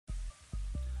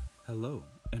Hello,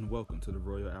 and welcome to the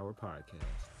Royal Hour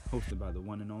Podcast, hosted by the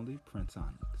one and only Prince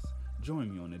Onyx.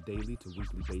 Join me on a daily to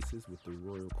weekly basis with the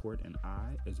Royal Court and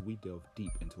I as we delve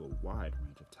deep into a wide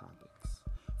range of topics.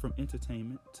 From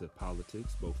entertainment to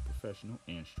politics, both professional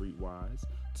and streetwise,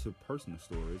 to personal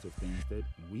stories of things that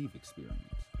we've experienced.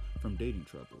 From dating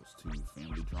troubles to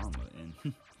family drama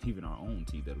and even our own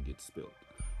tea that'll get spilled.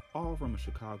 All from a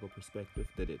Chicago perspective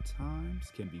that at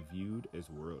times can be viewed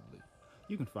as worldly.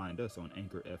 You can find us on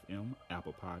Anchor FM,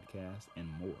 Apple Podcasts, and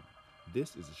more.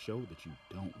 This is a show that you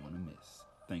don't want to miss.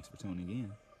 Thanks for tuning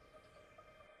in.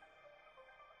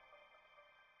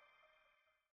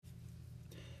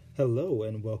 Hello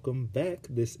and welcome back.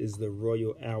 This is the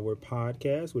Royal Hour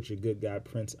Podcast with your good guy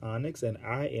Prince Onyx, and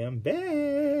I am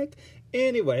back.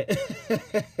 Anyway,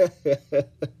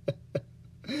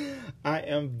 I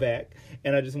am back,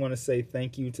 and I just want to say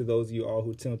thank you to those of you all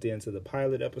who tuned in to the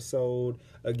pilot episode.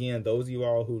 Again, those of you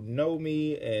all who know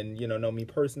me and know me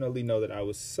personally know that I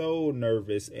was so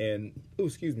nervous and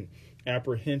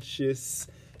apprehensive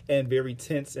and very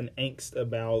tense and angst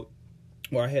about,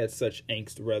 I had such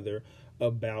angst rather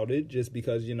about it, just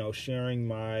because sharing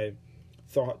my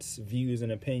thoughts, views,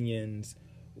 and opinions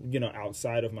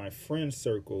outside of my friend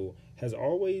circle has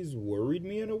always worried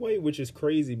me in a way, which is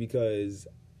crazy because,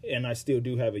 and I still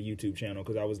do have a YouTube channel,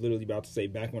 because I was literally about to say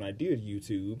back when I did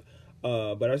YouTube,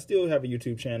 but I still have a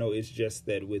YouTube channel. It's just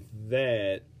that with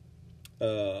that,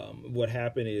 what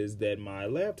happened is that my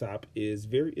laptop is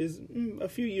a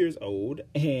few years old,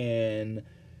 and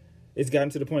it's gotten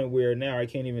to the point where now I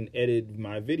can't even edit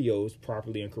my videos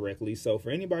properly and correctly. So for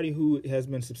anybody who has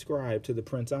been subscribed to the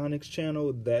Prince Onyx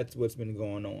channel, that's what's been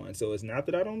going on. So it's not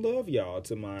that I don't love y'all,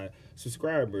 to my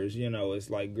subscribers. It's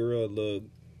like, girl, look,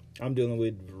 I'm dealing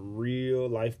with real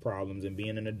life problems and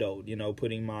being an adult,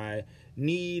 putting my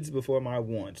needs before my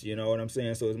wants, you know what I'm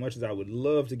saying? So as much as I would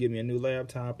love to get me a new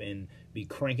laptop and be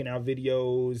cranking out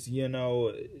videos,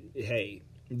 hey,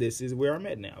 this is where I'm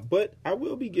at now. But I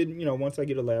will be getting, once I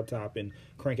get a laptop and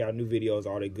crank out new videos,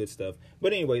 all that good stuff.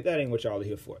 But anyway, that ain't what y'all are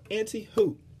here for.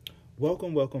 Anywho,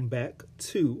 welcome back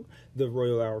to the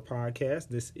Royal Hour Podcast.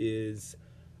 This is,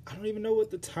 I don't even know what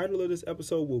the title of this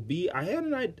episode will be. I had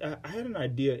an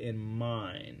idea in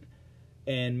mind,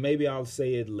 and maybe I'll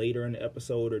say it later in the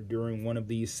episode or during one of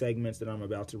these segments that I'm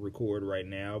about to record right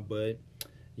now. But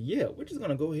yeah, we're just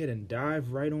going to go ahead and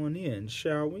dive right on in,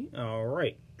 shall we? All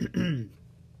right.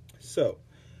 So,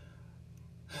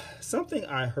 something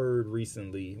I heard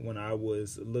recently when I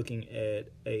was looking at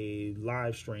a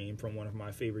live stream from one of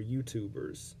my favorite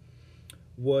YouTubers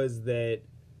was that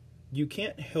you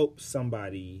can't help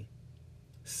somebody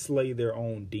slay their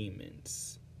own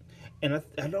demons. And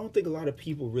I don't think a lot of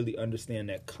people really understand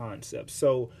that concept.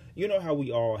 So, you know how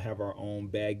we all have our own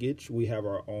baggage, we have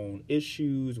our own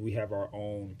issues, we have our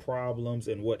own problems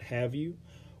and what have you.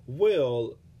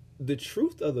 Well, the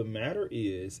truth of the matter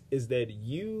is that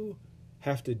you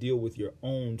have to deal with your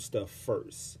own stuff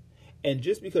first. And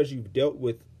just because you've dealt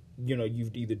with,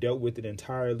 you've either dealt with it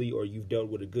entirely or you've dealt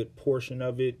with a good portion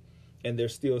of it, and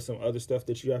there's still some other stuff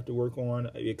that you have to work on,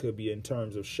 it could be in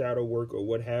terms of shadow work or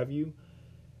what have you,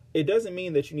 it doesn't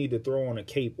mean that you need to throw on a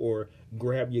cape or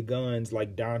grab your guns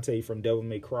like Dante from Devil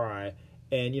May Cry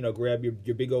and, grab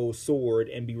your big old sword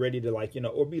and be ready to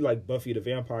or be like Buffy the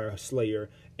Vampire Slayer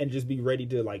and just be ready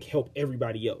to help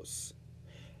everybody else.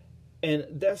 And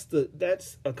that's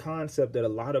a concept that a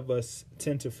lot of us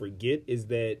tend to forget, is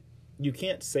that you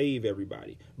can't save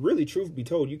everybody. Really, truth be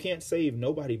told, you can't save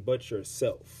nobody but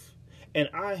yourself. And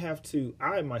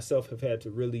I myself have had to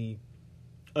really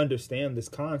understand this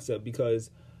concept,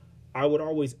 because I would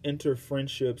always enter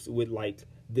friendships with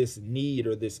this need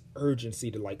or this urgency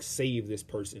to save this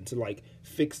person, to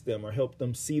fix them or help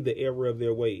them see the error of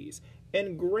their ways.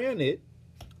 And granted,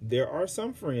 there are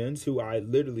some friends who I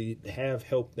literally have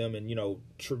helped them and,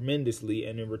 tremendously.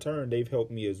 And in return, they've helped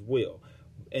me as well.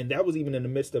 And that was even in the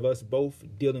midst of us both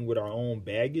dealing with our own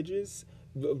baggage,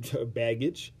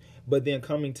 but then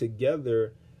coming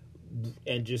together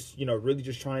and just, really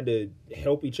just trying to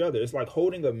help each other. It's like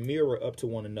holding a mirror up to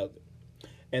one another.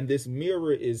 And this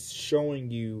mirror is showing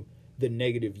you the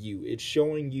negative you. It's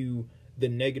showing you the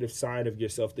negative side of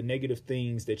yourself, the negative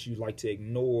things that you like to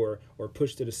ignore or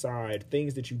push to the side,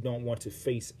 things that you don't want to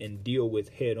face and deal with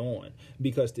head on.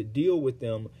 Because to deal with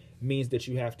them means that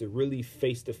you have to really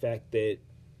face the fact that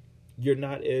you're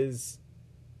not as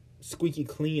squeaky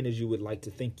clean as you would like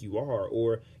to think you are.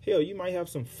 Or hell, you might have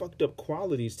some fucked up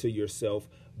qualities to yourself,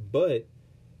 but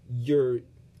you're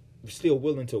still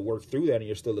willing to work through that and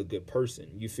you're still a good person.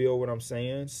 You feel what I'm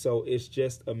saying? So it's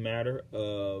just a matter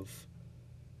of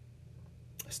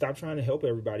stop trying to help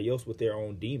everybody else with their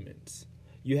own demons.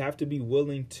 You have to be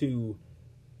willing to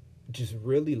just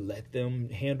really let them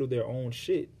handle their own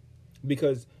shit,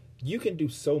 because you can do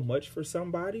so much for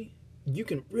somebody. You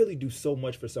can really do so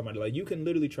much for somebody. Like, you can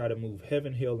literally try to move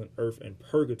heaven, hell, and earth and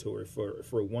purgatory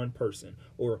for one person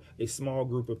or a small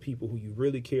group of people who you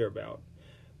really care about.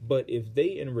 But if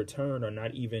they in return are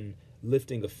not even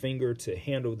lifting a finger to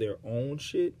handle their own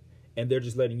shit, and they're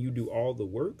just letting you do all the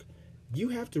work, you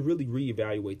have to really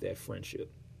reevaluate that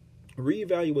friendship,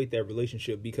 reevaluate that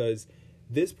relationship, because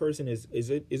this person is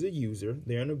a user,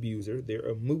 they're an abuser, they're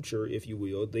a moocher, if you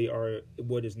will. They are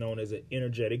what is known as an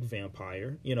energetic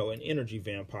vampire, an energy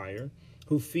vampire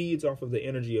who feeds off of the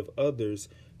energy of others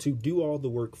to do all the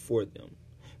work for them,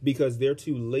 because they're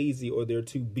too lazy or they're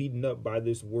too beaten up by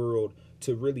this world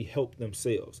to really help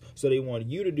themselves. So they want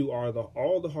you to do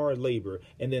all the hard labor,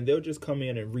 and then they'll just come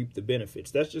in and reap the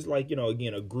benefits. That's just like,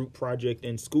 again, a group project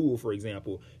in school, for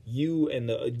example.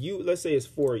 Let's say it's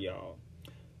 4 of y'all.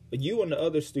 You and the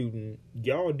other student,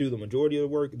 y'all do the majority of the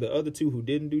work. The other 2 who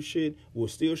didn't do shit will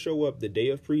still show up the day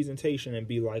of presentation and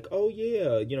be like, oh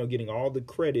yeah, getting all the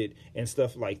credit and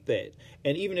stuff like that.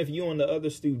 And even if you and the other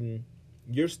student,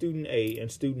 your student A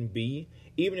and student B,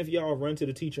 even if y'all run to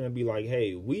the teacher and be like,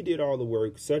 hey, we did all the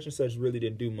work, such and such really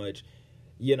didn't do much,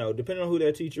 depending on who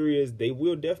that teacher is, they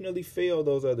will definitely fail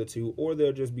those other 2, or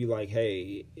they'll just be like,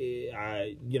 hey,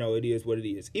 it is what it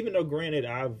is. Even though, granted,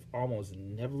 I've almost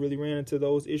never really ran into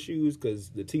those issues because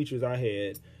the teachers I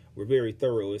had were very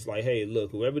thorough. It's like, hey,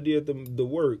 look, whoever did the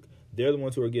work, they're the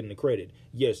ones who are getting the credit.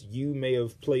 Yes, you may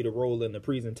have played a role in the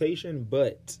presentation,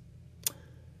 but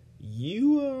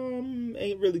you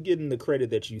ain't really getting the credit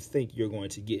that you think you're going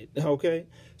to get, okay?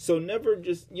 So never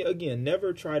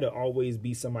try to always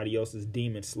be somebody else's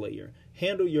demon slayer.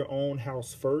 Handle your own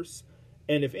house first,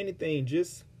 and if anything,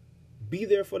 just be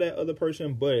there for that other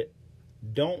person, but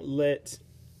don't let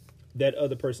that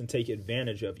other person take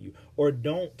advantage of you, or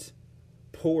don't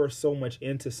pour so much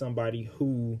into somebody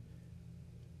who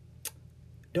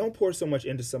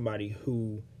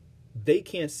they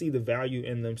can't see the value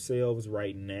in themselves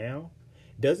right now.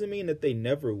 Doesn't mean that they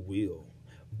never will,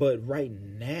 but right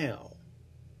now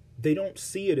they don't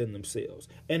see it in themselves.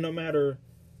 And no matter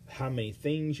how many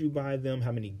things you buy them,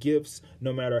 how many gifts,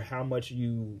 no matter how much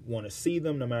you want to see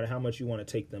them, no matter how much you want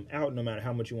to take them out, no matter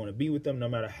how much you want to be with them, no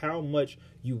matter how much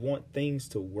you want things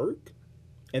to work,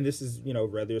 and this is,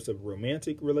 whether it's a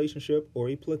romantic relationship or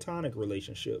a platonic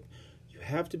relationship, you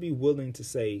have to be willing to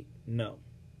say, no,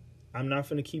 I'm not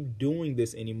going to keep doing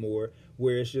this anymore,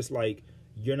 where it's just like,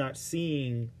 you're not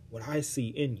seeing what I see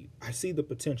in you. I see the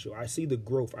potential. I see the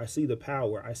growth. I see the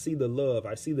power. I see the love.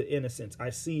 I see the innocence. I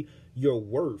see your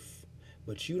worth.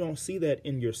 But you don't see that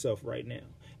in yourself right now.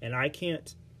 And I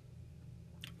can't,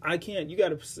 you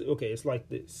got to, okay, it's like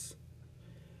this.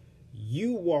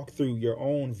 You walk through your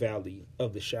own valley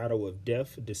of the shadow of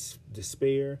death,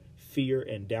 despair, fear,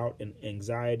 and doubt, and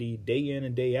anxiety day in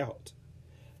and day out.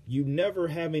 You never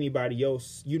have anybody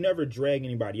else, you never drag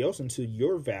anybody else into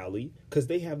your valley, because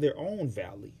they have their own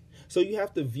valley. So you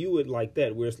have to view it like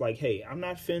that, where it's like, hey, I'm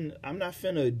not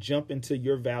finna jump into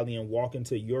your valley and walk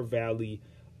into your valley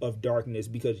of darkness,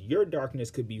 because your darkness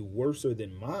could be worse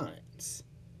than mine's.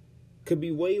 Could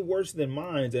be way worse than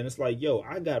mine's. And it's like, yo,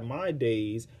 I got my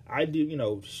days. I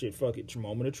do, shit, fuck it.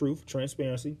 Moment of truth,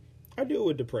 transparency. I deal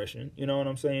with depression. You know what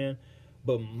I'm saying?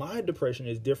 But my depression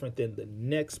is different than the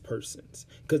next person's,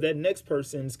 because that next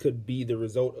person's could be the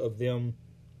result of them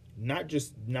not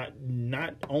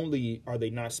only are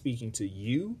they not speaking to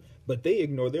you, but they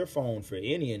ignore their phone for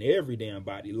any and every damn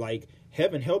body. Like,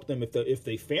 heaven help them if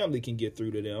they family can get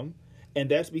through to them. And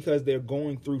that's because they're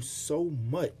going through so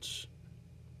much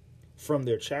from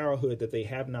their childhood that they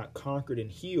have not conquered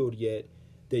and healed yet,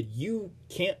 that you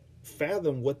can't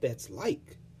fathom what that's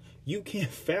like. You can't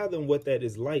fathom what that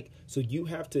is like. So you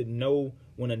have to know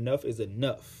when enough is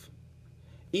enough.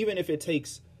 Even if it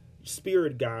takes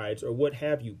spirit guides or what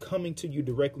have you coming to you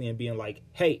directly and being like,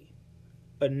 hey,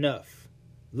 enough.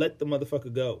 Let the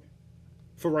motherfucker go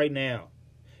for right now.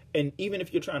 And even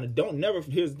if you're trying to,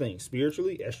 here's the thing,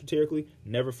 spiritually, esoterically,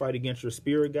 never fight against your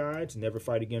spirit guides, never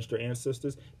fight against your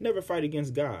ancestors, never fight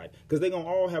against God, because they're going to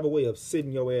all have a way of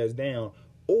sitting your ass down,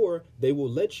 or they will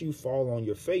let you fall on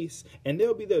your face and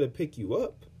they'll be there to pick you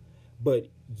up. But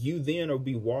you then will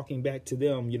be walking back to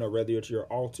them, whether it's your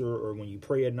altar or when you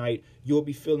pray at night, you'll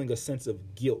be feeling a sense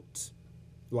of guilt.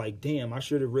 Like, damn, I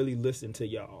should have really listened to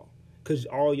y'all, because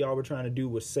all y'all were trying to do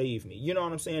was save me. You know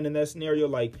what I'm saying? In that scenario,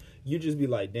 like, you just be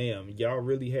like, damn, y'all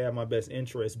really had my best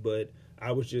interest, but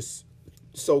I was just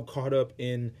so caught up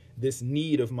in this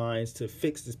need of mine to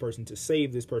fix this person, to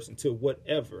save this person, to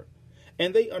whatever.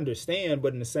 And they understand,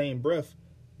 but in the same breath,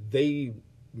 they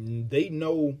they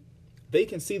know, they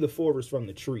can see the forest from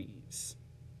the trees.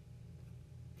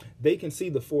 They can see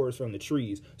the forest from the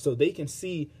trees. So they can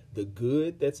see the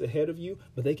good that's ahead of you,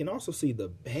 but they can also see the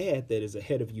bad that is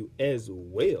ahead of you as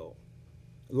well.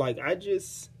 Like, I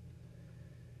just,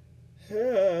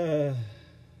 yeah,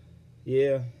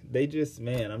 they just,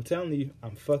 man, I'm telling you,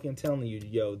 I'm fucking telling you,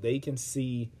 yo, they can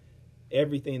see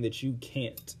everything that you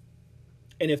can't.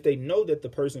 And if they know that the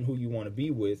person who you want to be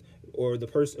with, or the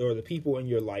person or the people in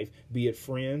your life, be it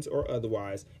friends or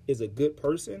otherwise, is a good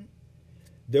person,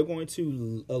 they're going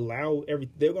to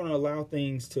allow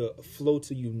things to flow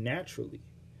to you naturally.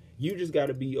 You just got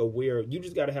to be aware. You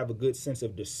just got to have a good sense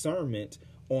of discernment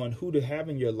on who to have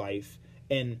in your life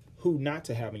and who not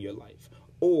to have in your life,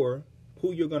 or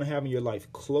who you're going to have in your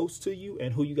life close to you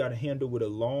and who you got to handle with a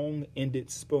long-ended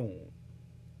spoon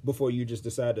before you just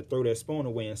decide to throw that spoon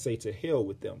away and say to hell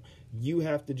with them. You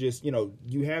have to just,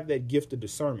 you have that gift of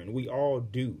discernment. We all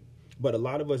do. But a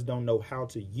lot of us don't know how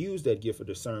to use that gift of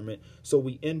discernment. So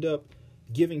we end up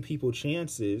giving people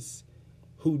chances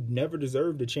who never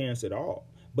deserved a chance at all.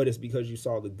 But it's because you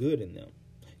saw the good in them.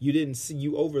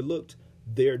 You overlooked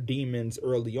their demons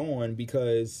early on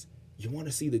because you want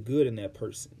to see the good in that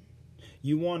person.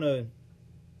 You want to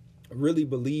really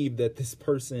believe that this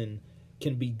person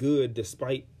can be good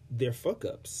despite their fuck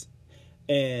ups.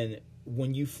 And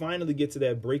when you finally get to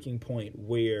that breaking point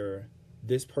where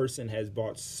this person has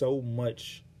brought so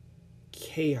much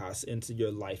chaos into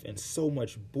your life and so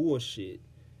much bullshit,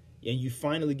 and you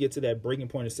finally get to that breaking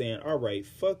point of saying, all right,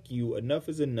 fuck you, enough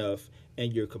is enough,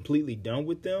 and you're completely done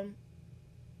with them,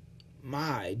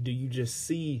 do you just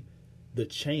see the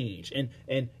change?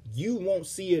 And you won't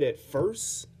see it at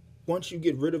first once you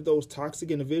get rid of those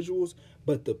toxic individuals,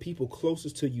 but the people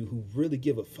closest to you who really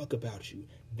give a fuck about you,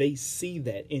 they see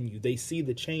that in you. They see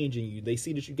the change in you. They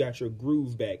see that you got your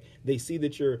groove back. They see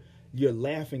that you're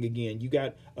laughing again. You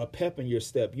got a pep in your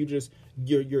step.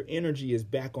 Your energy is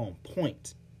back on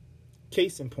point.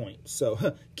 Case in point.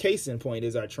 So case in point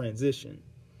is our transition.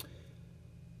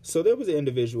 So there was an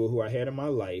individual who I had in my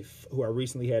life who I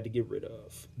recently had to get rid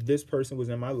of. This person was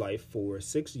in my life for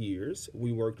 6 years.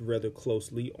 We worked rather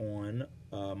closely on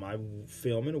my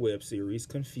film and web series,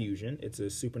 Confusion. It's a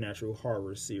supernatural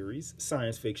horror series,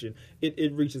 science fiction.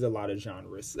 It reaches a lot of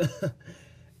genres.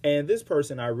 And this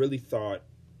person I really thought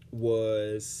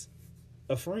was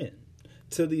a friend,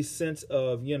 to the sense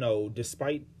of,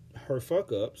 despite her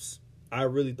fuck ups, I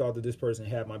really thought that this person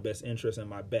had my best interest in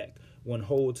my back. One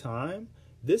whole time,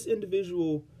 this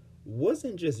individual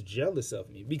wasn't just jealous of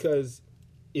me, because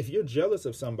if you're jealous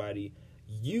of somebody,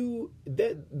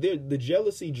 the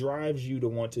jealousy drives you to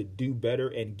want to do better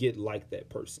and get like that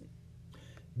person.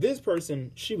 This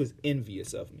person, she was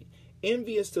envious of me.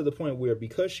 Envious to the point where,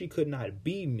 because she could not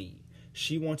be me,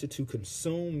 she wanted to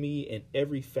consume me in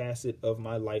every facet of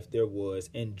my life there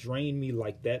was and drain me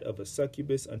like that of a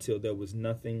succubus until there was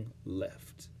nothing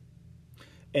left.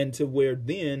 And to where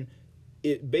then,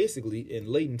 it basically,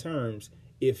 in latent terms,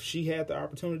 if she had the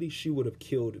opportunity, she would have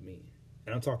killed me.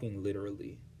 And I'm talking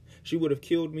literally. She would have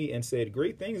killed me and said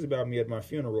great things about me at my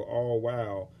funeral, all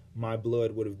while my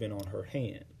blood would have been on her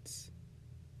hands.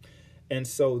 And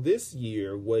so this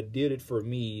year, what did it for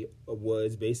me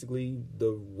was basically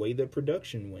the way the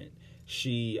production went.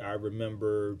 I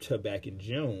remember back in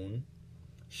June,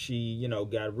 she,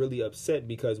 got really upset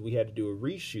because we had to do a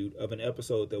reshoot of an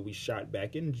episode that we shot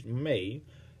back in May.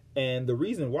 And the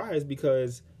reason why is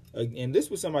because, and this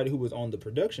was somebody who was on the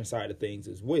production side of things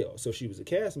as well. So she was a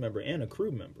cast member and a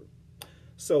crew member.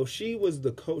 So she was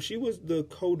the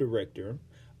co-director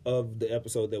of the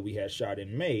episode that we had shot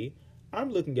in May. I'm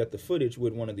looking at the footage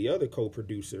with one of the other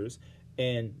co-producers,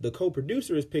 and the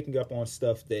co-producer is picking up on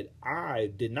stuff that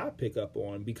I did not pick up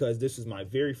on because this is my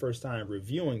very first time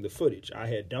reviewing the footage. I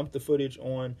had dumped the footage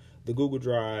on the Google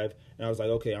Drive, and I was like,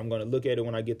 okay, I'm going to look at it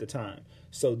when I get the time.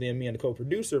 So then me and the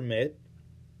co-producer met,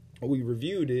 we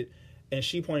reviewed it, and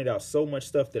she pointed out so much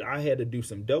stuff that I had to do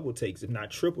some double takes, if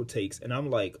not triple takes, and I'm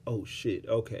like, oh shit,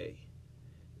 okay.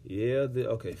 Yeah,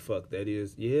 okay, fuck, that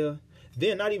is, yeah.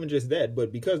 Then not even just that,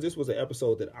 but because this was an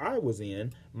episode that I was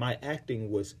in, my acting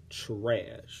was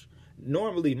trash.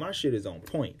 Normally my shit is on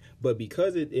point, but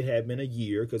because it had been a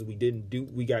year, because we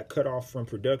got cut off from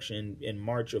production in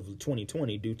March of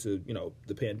 2020 due to,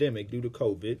 the pandemic, due to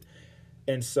COVID.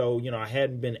 And so, I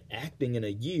hadn't been acting in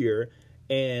a year,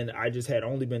 and I just had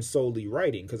only been solely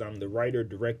writing, because I'm the writer,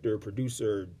 director,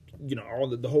 producer, all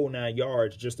the whole 9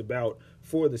 yards just about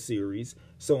for the series.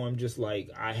 So I'm just like,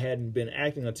 I hadn't been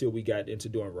acting until we got into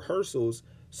doing rehearsals.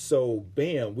 So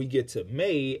bam, we get to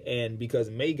May, and because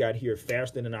May got here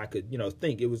faster than I could,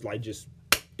 think, it was like just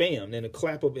bam, in a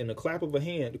clap of a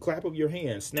hand, clap of your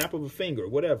hand, snap of a finger,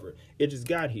 whatever. It just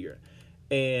got here.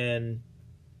 And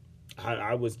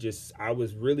I was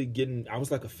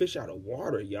like a fish out of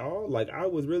water, y'all. Like, I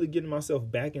was really getting myself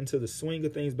back into the swing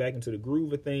of things, back into the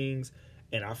groove of things,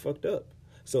 and I fucked up.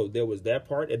 So there was that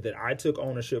part that I took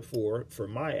ownership for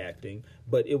my acting,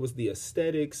 but it was the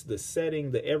aesthetics, the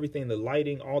setting, the everything, the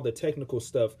lighting, all the technical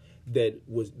stuff that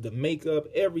was the makeup,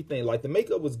 everything. Like, the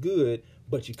makeup was good,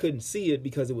 but you couldn't see it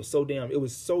because it was so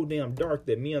damn dark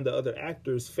that me and the other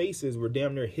actors' faces were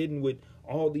damn near hidden with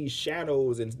all these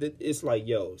shadows, and it's like,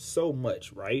 yo, so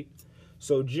much, right?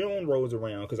 So June rolls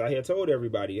around, because I had told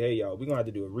everybody, hey, y'all, we're gonna have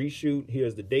to do a reshoot.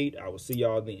 Here's the date. I will see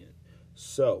y'all then.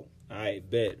 So I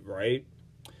bet, right?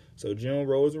 So June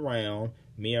rolls around.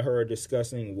 Me and her are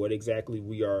discussing what exactly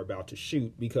we are about to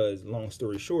shoot, because, long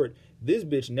story short, this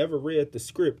bitch never read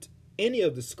any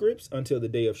of the scripts until the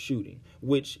day of shooting,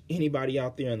 which anybody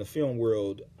out there in the film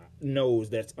world knows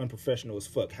that's unprofessional as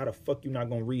fuck. How the fuck you not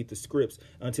gonna read the scripts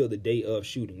until the day of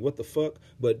shooting? What the fuck?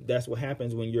 But that's what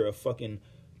happens when you're a fucking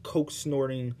coke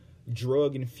snorting,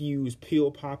 drug infused,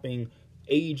 pill popping,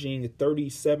 aging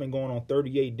 37 going on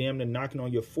 38, damn near knocking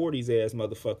on your 40s ass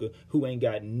motherfucker, who ain't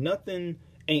got nothing,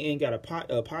 ain't got a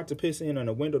pot to piss in and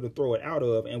a window to throw it out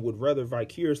of, and would rather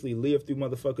vicariously live through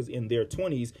motherfuckers in their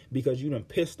 20s because you done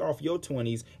pissed off your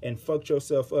 20s and fucked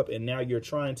yourself up, and now you're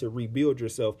trying to rebuild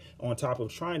yourself on top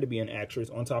of trying to be an actress,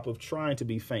 on top of trying to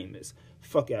be famous.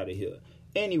 Fuck out of here.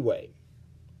 Anyway,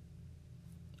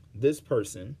 this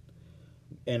person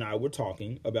and I were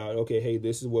talking about, okay, hey,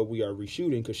 this is what we are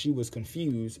reshooting, because she was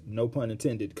confused, no pun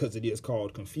intended, because it is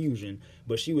called confusion,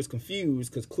 but she was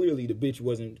confused because clearly the bitch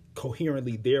wasn't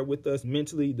coherently there with us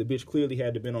mentally. The bitch clearly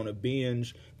had to been on a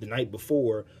binge the night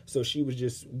before, so she was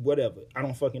just whatever. I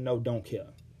don't fucking know, don't care.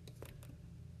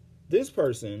 This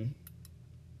person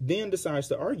then decides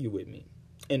to argue with me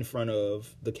in front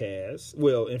of the cast,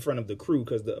 well, in front of the crew,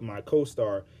 because my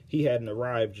co-star, he hadn't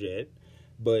arrived yet,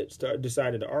 but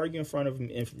decided to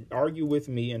argue with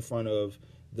me in front of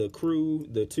the crew,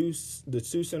 the two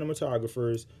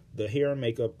cinematographers, the hair and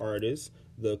makeup artist,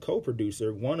 the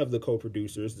co-producer, one of the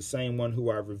co-producers, the same one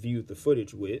who I reviewed the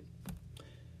footage with.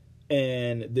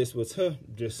 And this was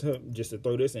just to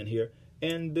throw this in here.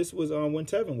 And this was when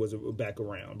Tevin was back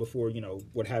around, before,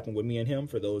 what happened with me and him.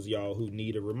 For those of y'all who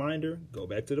need a reminder, go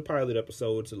back to the pilot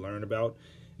episode to learn about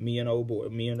me and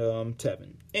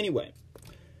Tevin. Anyway.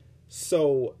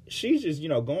 So she's just,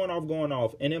 going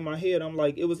off. And in my head, I'm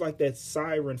like, it was like that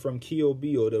siren from Kill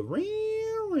Bill, the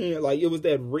ring. Like, it was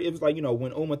like,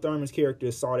 when Uma Thurman's character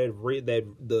saw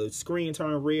that the screen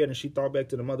turned red and she thought back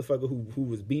to the motherfucker who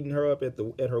was beating her up at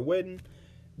her wedding.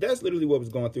 That's literally what was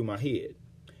going through my head.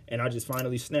 And I just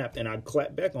finally snapped and I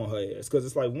clapped back on her ass. Because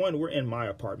it's like, one, we're in my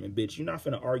apartment, bitch. You're not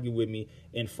finna argue with me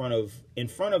in front of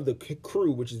the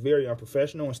crew, which is very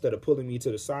unprofessional, instead of pulling me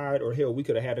to the side. Or hell, we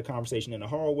could have had a conversation in the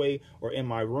hallway or in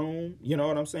my room. You know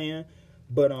what I'm saying?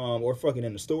 But, or fucking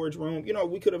in the storage room.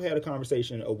 We could have had a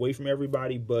conversation away from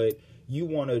everybody. But you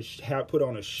want to put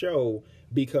on a show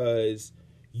because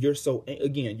you're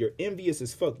you're envious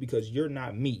as fuck because you're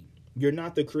not me. You're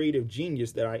not the creative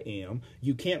genius that I am.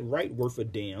 You can't write worth a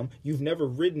damn. You've never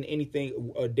written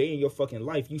anything a day in your fucking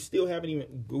life. You still haven't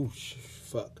even...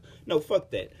 fuck. No,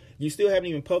 fuck that. You still haven't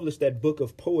even published that book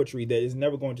of poetry that is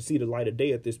never going to see the light of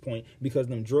day at this point, because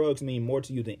them drugs mean more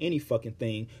to you than any fucking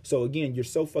thing. So again, you're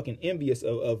so fucking envious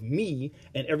of me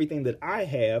and everything that I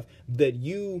have that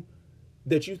you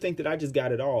think that I just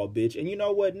got it all, bitch. And you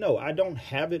know what? No, I don't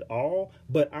have it all,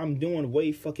 but I'm doing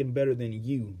way fucking better than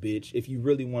you, bitch. If you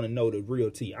really want to know the real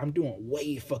tea, I'm doing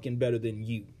way fucking better than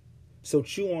you. So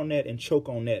chew on that and choke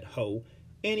on that, hoe,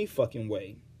 any fucking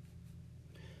way.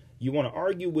 You want to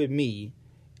argue with me,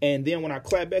 and then when I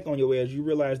clap back on your ass, you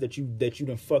realize that you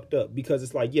done fucked up. Because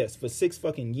it's like, yes, for 6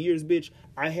 fucking years, bitch,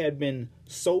 I had been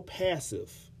so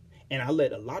passive, and I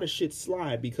let a lot of shit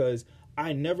slide because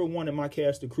I never wanted my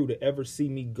cast and crew to ever see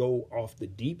me go off the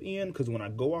deep end, because when I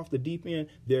go off the deep end,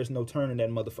 there's no turning that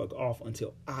motherfucker off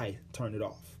until I turn it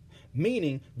off.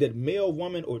 Meaning that male,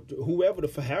 woman, or whoever,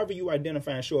 however you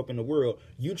identify and show up in the world,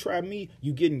 you try me,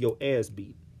 you getting your ass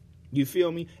beat. You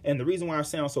feel me? And the reason why I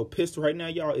sound so pissed right now,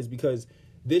 y'all, is because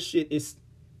this shit is...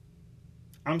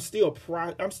 I'm still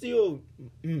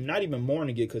not even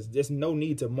mourning it, because there's no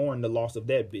need to mourn the loss of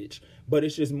that bitch. But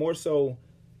it's just more so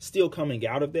still coming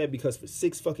out of that, because for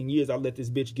 6 fucking years I let this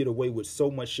bitch get away with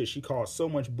so much shit. She caused so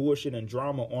much bullshit and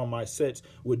drama on my sets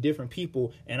with different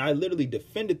people, and I literally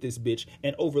defended this bitch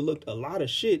and overlooked a lot of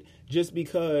shit just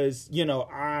because,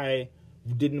 I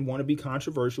didn't want to be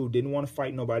controversial, didn't want to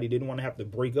fight nobody, didn't want to have to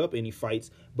break up any fights.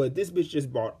 But this bitch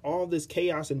just brought all this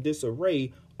chaos and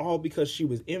disarray, all because she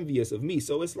was envious of me.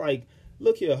 So it's like,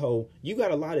 look here, ho, you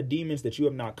got a lot of demons that you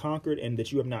have not conquered and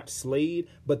that you have not slayed.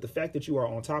 But the fact that you are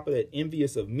on top of that,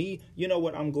 envious of me, you know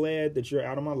what? I'm glad that you're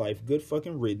out of my life. Good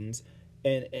fucking riddance.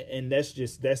 And that's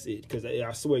it. Because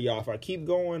I swear, y'all, if I keep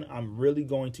going, I'm really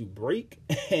going to break.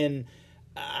 And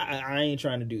I ain't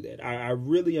trying to do that. I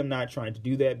really am not trying to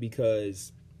do that,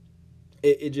 because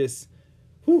it just,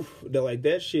 whew, like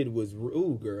that shit was,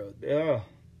 ooh, girl.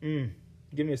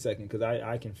 Give me a second, because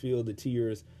I can feel the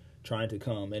tears trying to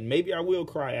come. And maybe I will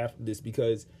cry after this,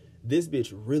 because this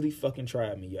bitch really fucking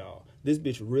tried me, y'all. This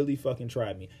bitch really fucking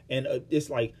tried me. And it's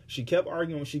like she kept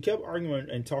arguing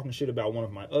and talking shit about one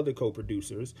of my other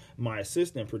co-producers, my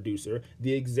assistant producer,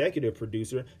 the executive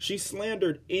producer. She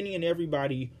slandered any and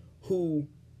everybody who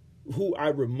I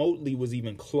remotely was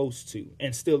even close to,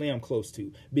 and still am close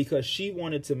to, because she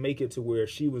wanted to make it to where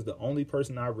she was the only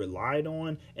person I relied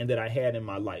on and that I had in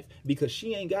my life, because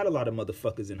she ain't got a lot of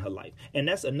motherfuckers in her life. And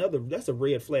that's a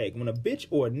red flag. When a bitch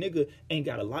or a nigga ain't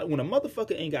got a lot, when a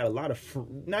motherfucker ain't got a lot of,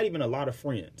 not even a lot of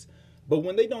friends, but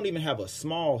when they don't even have a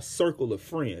small circle of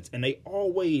friends and they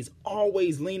always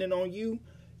leaning on you,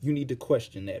 you need to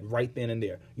question that right then and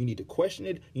there. You need to question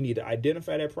it. You need to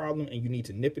identify that problem, and you need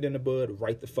to nip it in the bud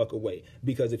right the fuck away.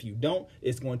 Because if you don't,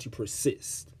 it's going to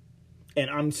persist. And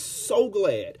I'm so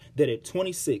glad that at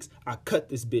 26, I cut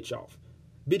this bitch off.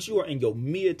 Bitch, you are in your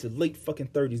mid to late fucking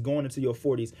 30s, going into your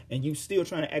 40s, and you still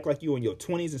trying to act like you in your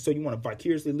 20s, and so you want to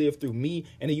vicariously live through me,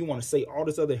 and then you want to say all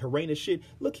this other horrendous shit.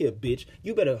 Look here, bitch.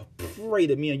 You better pray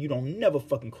to me and you don't never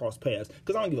fucking cross paths,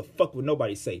 because I don't give a fuck what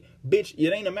nobody say. Bitch,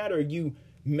 it ain't a matter of you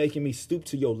making me stoop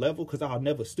to your level, because I'll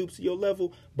never stoop to your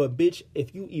level. But bitch,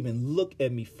 if you even look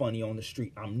at me funny on the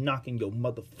street, I'm knocking your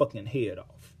motherfucking head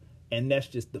off. And that's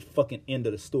just the fucking end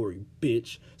of the story,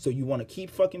 bitch. So you want to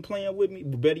keep fucking playing with me?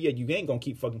 But better yet, you ain't gonna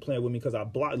keep fucking playing with me, because I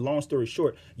blocked, long story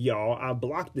short, y'all, I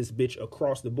blocked this bitch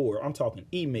across the board. I'm talking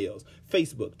emails,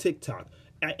 Facebook, TikTok,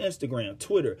 Instagram,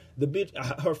 Twitter, the bitch,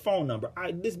 her phone number.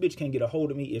 This bitch can't get a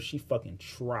hold of me if she fucking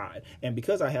tried. And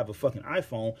because I have a fucking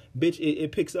iPhone, bitch,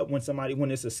 it picks up when it's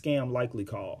a scam likely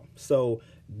call. So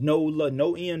no love,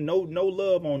 no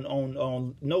love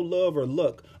on no love or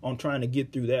luck on trying to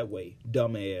get through that way,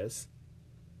 dumbass.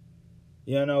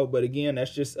 You know, but again,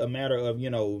 that's just a matter of, you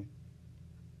know,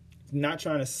 not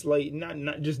trying to slay,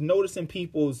 not just noticing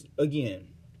people's, again,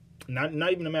 not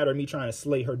even a matter of me trying to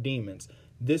slay her demons.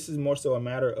 This is more so a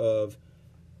matter of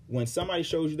when somebody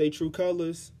shows you their true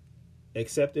colors,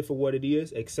 accept it for what it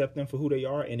is, accept them for who they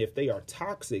are. And if they are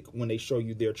toxic when they show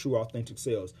you their true authentic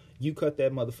selves, you cut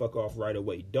that motherfucker off right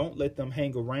away. Don't let them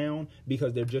hang around,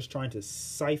 because they're just trying to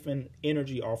siphon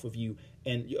energy off of you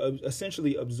and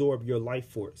essentially absorb your life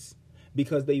force,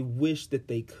 because they wish that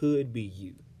they could be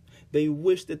you. They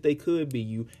wish that they could be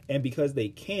you, and because they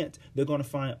can't, they're going to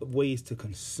find ways to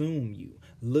consume you,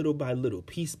 little by little,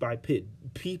 piece by piece,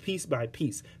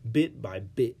 bit by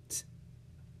bit.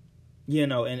 You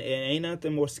know, and ain't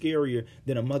nothing more scarier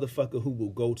than a motherfucker who will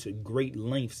go to great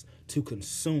lengths to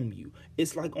consume you.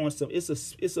 It's like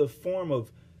it's a form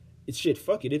of, shit,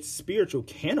 fuck it, it's spiritual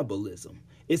cannibalism.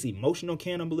 It's emotional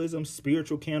cannibalism,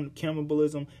 spiritual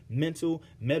cannibalism, mental,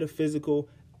 metaphysical,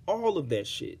 all of that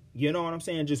shit, you know what I'm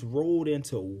saying, just rolled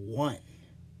into one.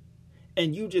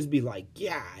 And you just be like,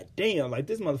 God damn, like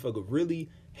this motherfucker really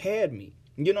had me.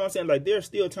 You know what I'm saying? Like there's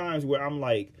still times where I'm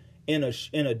like in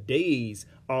a daze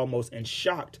almost, and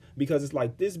shocked, because it's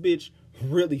like this bitch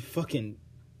really fucking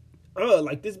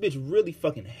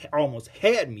almost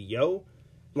had me, yo.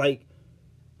 Like,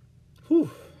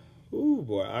 whew,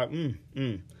 boy,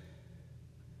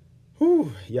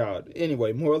 y'all.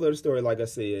 Anyway, moral of the story, like I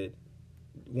said,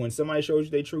 when somebody shows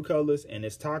you their true colors and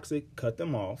it's toxic, cut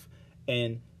them off.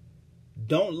 And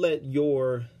don't let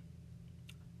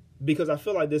because I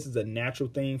feel like this is a natural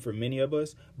thing for many of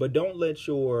us, but don't let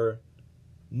your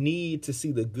need to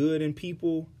see the good in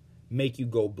people make you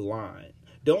go blind.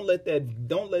 Don't let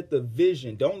the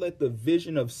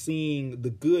vision of seeing the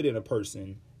good in a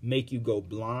person make you go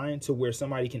blind to where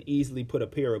somebody can easily put a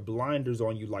pair of blinders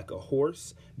on you like a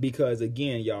horse. Because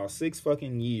again, y'all, 6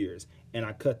 fucking years and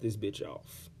I cut this bitch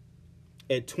off.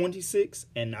 At 26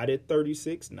 and not at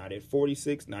 36, not at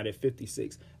 46, not at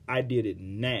 56. I did it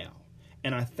now.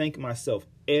 And I thank myself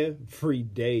every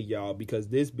day, y'all, because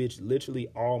this bitch literally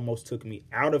almost took me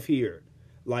out of here.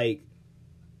 Like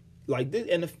this,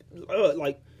 and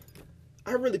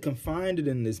I really confided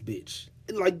in this bitch.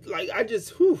 I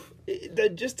just,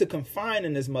 just to confine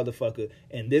in this motherfucker.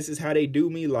 And this is how they do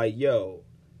me. Like, yo,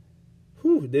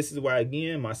 This is why,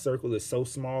 again, my circle is so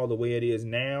small the way it is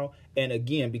now. And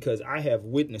again, because I have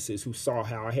witnesses who saw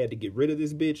how I had to get rid of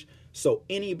this bitch. So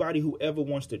anybody who ever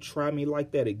wants to try me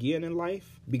like that again in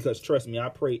life, because trust me, I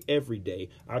pray every day.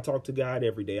 I talk to God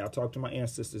every day. I talk to my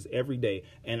ancestors every day.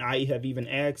 And I have even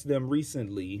asked them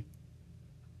recently,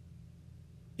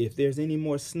 if there's any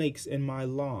more snakes in my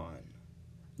lawn,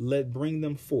 bring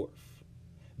them forth.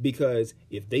 Because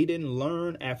if they didn't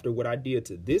learn after what I did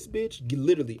to this bitch,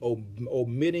 literally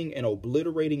omitting and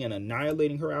obliterating and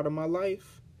annihilating her out of my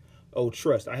life,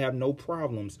 trust, I have no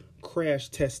problems crash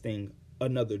testing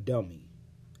another dummy.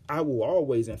 I will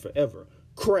always and forever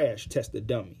crash test a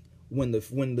dummy when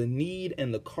the need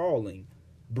and the calling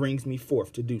brings me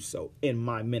forth to do so in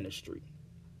my ministry.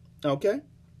 Okay?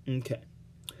 Okay.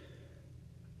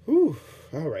 Whew.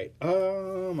 All right.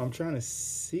 I'm trying to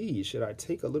see. Should I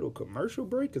take a little commercial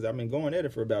break? Because I've been going at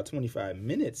it for about 25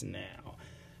 minutes now.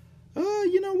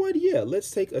 You know what? Yeah, let's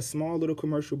take a small little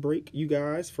commercial break, you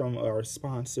guys, from our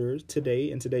sponsors today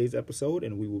in today's episode,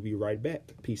 and we will be right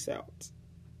back. Peace out.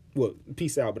 Well,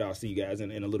 peace out, but I'll see you guys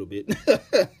in a little bit.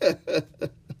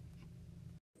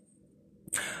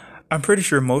 I'm pretty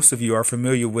sure most of you are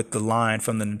familiar with the line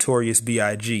from the Notorious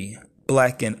B.I.G.,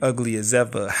 Black and Ugly as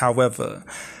Ever, however.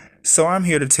 So I'm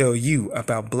here to tell you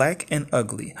about Black and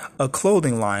Ugly, a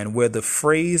clothing line where the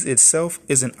phrase itself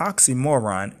is an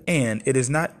oxymoron and it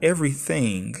is not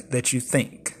everything that you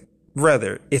think.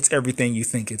 Rather, it's everything you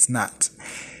think it's not.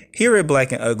 Here at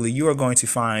Black and Ugly, you are going to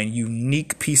find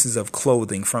unique pieces of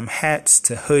clothing, from hats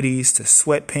to hoodies to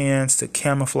sweatpants to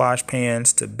camouflage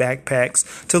pants to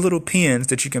backpacks to little pins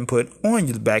that you can put on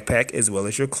your backpack as well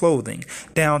as your clothing,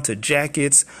 down to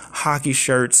jackets, hockey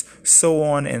shirts, so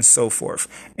on and so forth.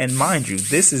 And mind you,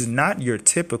 this is not your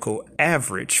typical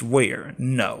average wear.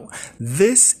 No,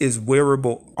 this is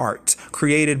wearable art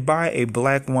created by a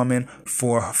Black woman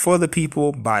for the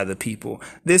people, by the people.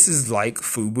 This is like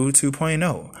FUBU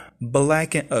 2.0.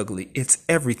 Black and Ugly. It's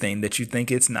everything that you think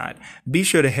it's not. Be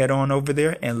sure to head on over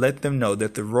there and let them know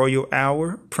that the Royal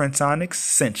Hour Prince Onyx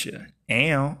sent you.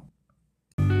 And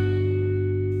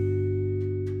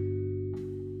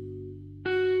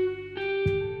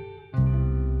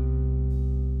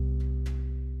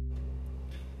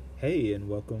Hey, and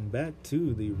welcome back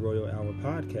to the Royal Hour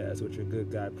Podcast with your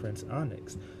good guy, Prince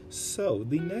Onyx. So,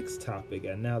 the next topic,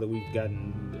 and now that we've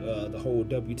gotten the whole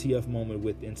WTF moment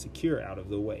with Insecure out of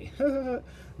the way,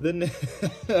 the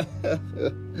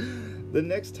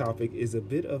next topic is a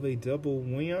bit of a double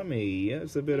whammy.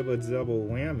 It's a bit of a double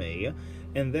whammy,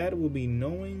 and that will be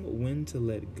knowing when to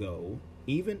let go,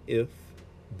 even if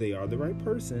they are the right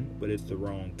person, but it's the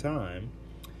wrong time.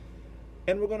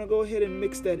 And we're going to go ahead and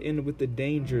mix that in with the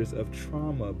dangers of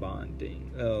trauma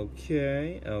bonding.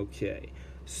 Okay.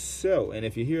 So, and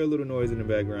if you hear a little noise in the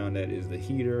background, that is the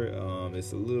heater.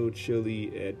 It's a little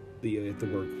chilly at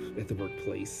the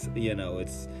workplace. You know,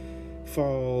 it's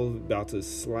fall, about to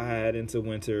slide into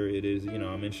winter. It is,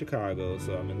 I'm in Chicago,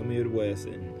 so I'm in the Midwest,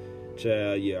 and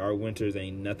child, yeah, our winters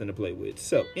ain't nothing to play with.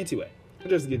 So, anyway,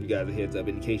 just to give you guys a heads up,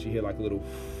 in case you hear like a little,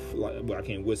 well, I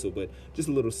can't whistle, but just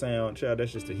a little sound, child,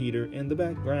 that's just a heater in the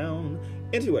background.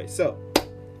 Anyway, so,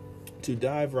 to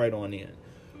dive right on in,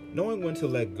 knowing when to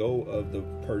let go of the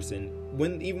person,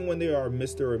 even when they are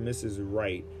Mr. or Mrs.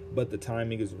 Right, but the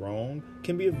timing is wrong,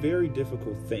 can be a very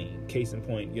difficult thing. Case in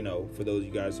point, for those of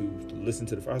you guys who listen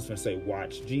to I was going to say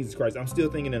watch, Jesus Christ, I'm still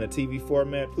thinking in a TV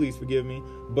format, please forgive me,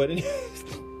 but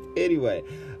anyway,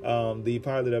 the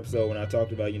pilot episode when I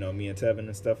talked about, me and Tevin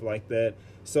and stuff like that.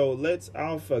 So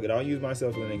I'll use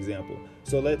myself as an example.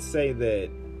 So let's say that,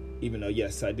 even though,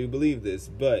 yes, I do believe this,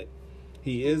 but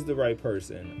he is the right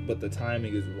person, but the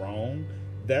timing is wrong.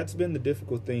 That's been the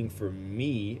difficult thing for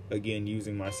me, again,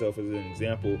 using myself as an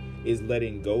example, is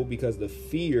letting go, because the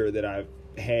fear that I've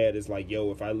had is like,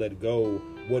 if I let go,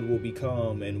 what will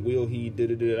become, and will he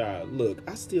da-da-da-da. Look,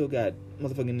 I still got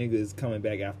motherfucking niggas coming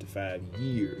back after 5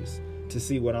 years to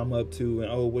see what I'm up to,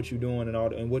 and what you doing,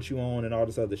 and what you own, and all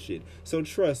this other shit. So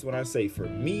trust when I say, for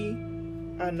me,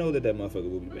 I know that motherfucker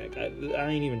will be back. I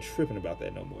ain't even tripping about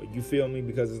that no more. You feel me?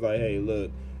 Because it's like, hey,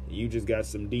 look, you just got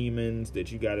some demons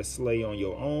that you got to slay on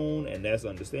your own, and that's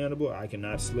understandable. I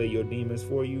cannot slay your demons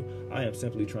for you. I am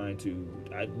simply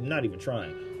not even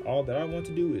trying. All that I want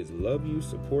to do is love you,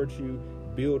 support you,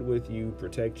 build with you,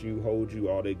 protect you, hold you,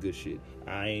 all that good shit.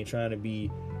 I ain't trying to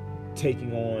be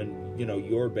taking on,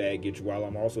 your baggage while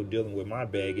I'm also dealing with my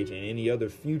baggage and any other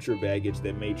future baggage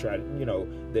that may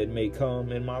that may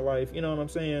come in my life. You know what I'm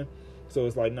saying? So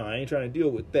it's like, no, I ain't trying to deal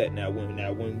with that. Now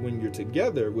when you're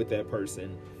together with that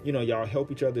person, y'all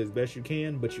help each other as best you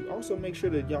can, but you also make sure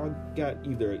that y'all got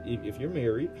either, if you're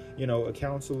married, a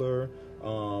counselor,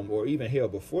 or even hell,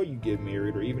 before you get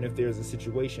married, or even if there's a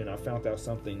situation. I found out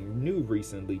something new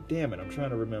recently. Damn it, I'm trying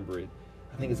to remember it.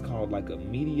 I think it's called like a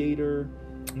mediator.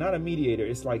 Not a mediator.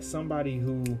 It's like somebody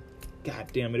who, God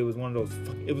damn it, it was on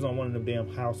one of them damn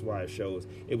housewives shows.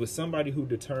 It was somebody who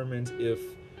determines if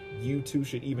you two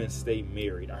should even stay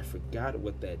married. I forgot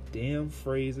what that damn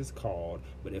phrase is called,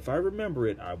 but if I remember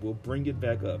it, I will bring it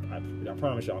back up. I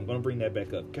promise y'all, I'm going to bring that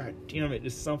back up. God damn it,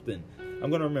 it's something. I'm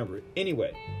going to remember it.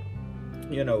 Anyway,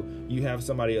 you have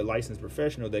somebody, a licensed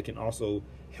professional, that can also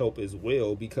help as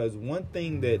well, because one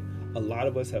thing that a lot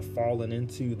of us have fallen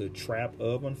into the trap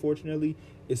of, unfortunately,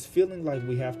 is feeling like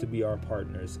we have to be our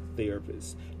partner's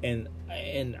therapist, and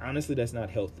honestly, that's not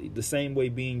healthy. The same way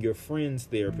being your friend's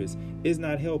therapist is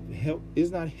not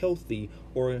healthy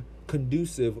or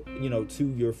conducive,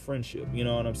 to your friendship. You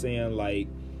know what I'm saying? Like,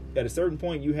 at a certain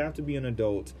point, you have to be an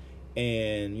adult,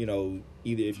 and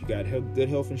either if you got good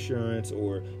health insurance,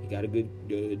 or you got a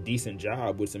good decent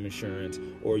job with some insurance,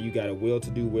 or you got a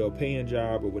well-to-do, well-paying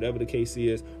job, or whatever the case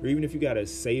is, or even if you got to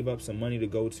save up some money to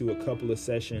go to a couple of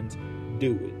sessions,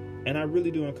 do it. And I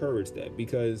really do encourage that,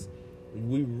 because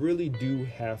we really do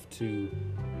have to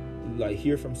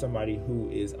hear from somebody who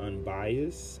is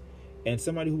unbiased, and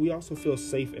somebody who we also feel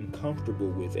safe and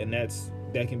comfortable with. And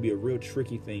that can be a real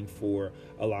tricky thing for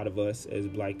a lot of us as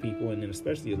Black people, and then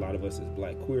especially a lot of us as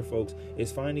Black queer folks,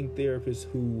 is finding therapists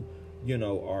who,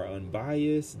 are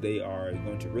unbiased. They are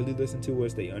going to really listen to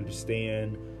us. They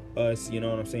understand us, you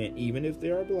know what I'm saying? Even if they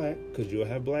are Black, because you'll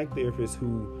have Black therapists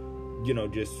who,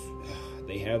 just,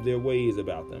 they have their ways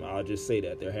about them. I'll just say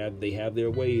that. They have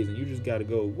their ways, and you just got to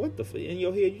go, what the fuck? In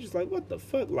your head, you just like, what the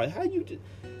fuck? Like, how you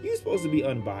supposed to be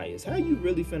unbiased? How you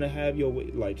really finna have your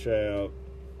way? Like, child,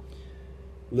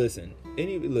 listen,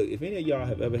 if any of y'all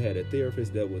have ever had a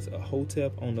therapist that was a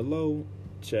hotep on the low,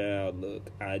 child, look,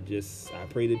 I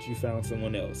pray that you found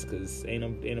someone else, because ain't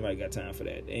nobody got time for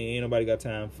that. Ain't nobody got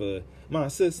time for my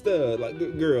sister. Like,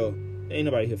 girl, ain't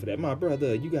nobody here for that. My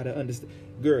brother, you gotta understand.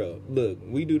 Girl, look,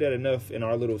 we do that enough in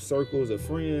our little circles of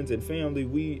friends and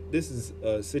family. This is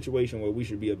a situation where we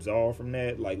should be absolved from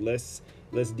that. Like, let's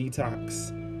detox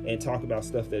and talk about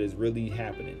stuff that is really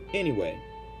happening. Anyway.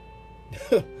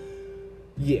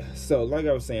 Yeah, so like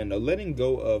I was saying, though, letting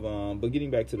go of, but getting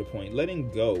back to the point,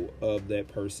 letting go of that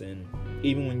person,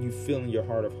 even when you feel in your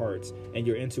heart of hearts and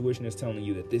your intuition is telling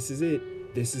you that this is it,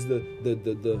 this is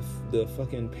the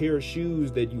fucking pair of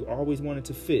shoes that you always wanted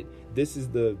to fit, this is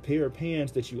the pair of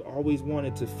pants that you always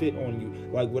wanted to fit on you,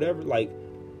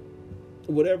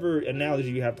 whatever analogy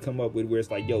you have to come up with, where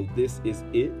it's like, yo, this is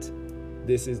it.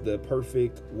 This is the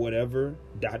perfect whatever, ...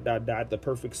 the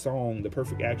perfect song, the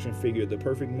perfect action figure, the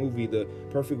perfect movie, the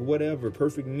perfect whatever,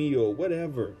 perfect meal,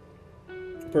 whatever,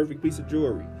 perfect piece of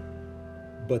jewelry.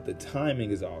 But the timing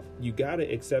is off. You got to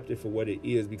accept it for what it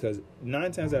is, because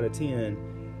 9 times out of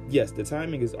 10, yes, the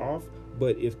timing is off.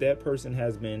 But if that person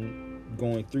has been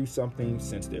going through something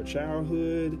since their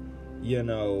childhood,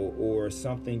 or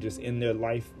something just in their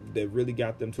life that really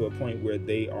got them to a point where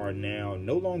they are now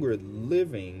no longer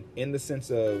living in the sense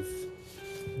of,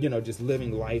 just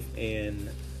living life, and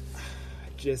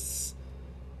just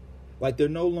like they're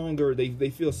no longer,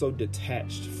 they feel so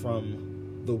detached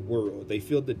from the world. They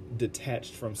feel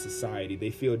detached from society. They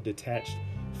feel detached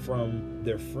from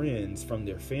their friends, from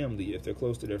their family. If they're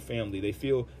close to their family, they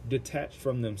feel detached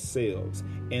from themselves,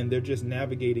 and they're just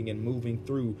navigating and moving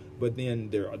through. But then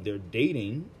they're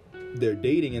dating,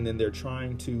 and then they're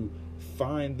trying to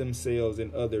find themselves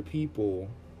in other people.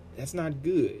 That's not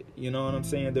good. You know what I'm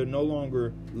saying? They're no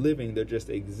longer living, they're just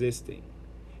existing.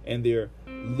 And they're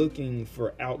looking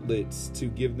for outlets to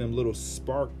give them little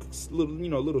sparks, little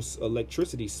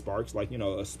electricity sparks, like,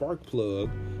 a spark plug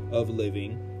of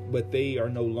living, but they are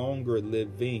no longer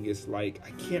living. It's like,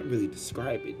 I can't really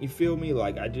describe it. You feel me?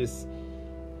 Like,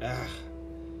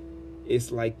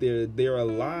 it's like they're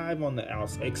alive on the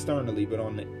outside externally,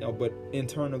 but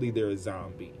internally they're a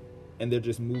zombie, and they're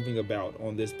just moving about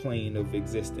on this plane of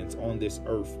existence, on this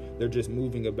earth. They're just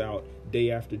moving about day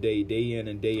after day, day in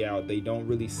and day out. They don't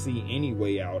really see any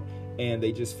way out, and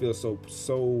they just feel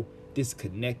so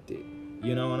disconnected.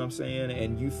 You know what I'm saying?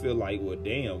 And you feel like, well,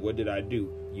 damn, what did I do?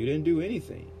 You didn't do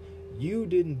anything. You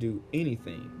didn't do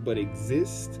anything but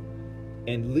exist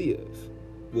and live.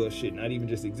 Well, shit, not even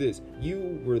just exist.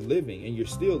 You were living, and you're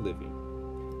still living.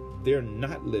 They're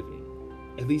not living,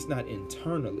 at least not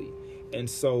internally. And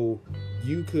so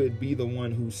you could be the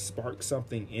one who sparks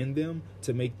something in them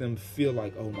to make them feel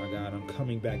like, oh my God, I'm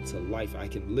coming back to life. I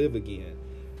can live again.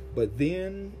 But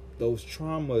then those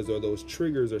traumas or those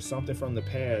triggers or something from the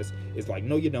past is like,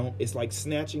 no, you don't. It's like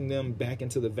snatching them back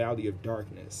into the valley of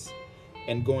darkness.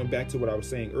 And going back to what I was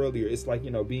saying earlier, it's like,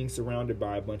 being surrounded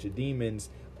by a bunch of demons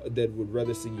that would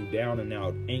rather see you down and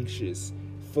out, anxious,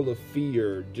 full of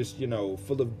fear, just,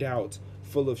 full of doubt,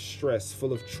 full of stress,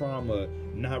 full of trauma,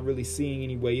 not really seeing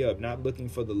any way up, not looking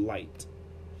for the light.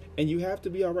 And you have to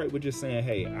be all right with just saying,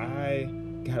 hey, I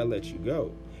gotta let you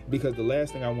go. Because the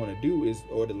last thing I want to do is,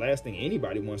 or the last thing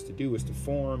anybody wants to do, is to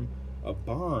form a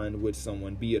bond with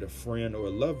someone, be it a friend or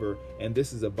a lover, and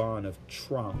this is a bond of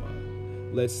trauma.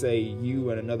 Let's say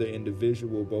you and another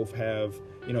individual both have,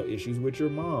 issues with your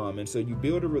mom, and so you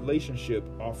build a relationship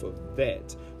off of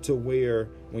that, to where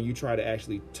when you try to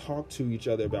actually talk to each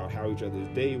other about how each other's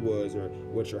day was, or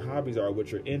what your hobbies are, what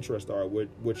your interests are,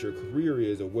 what your career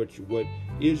is, or what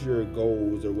is your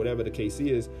goals, or whatever the case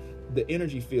is, the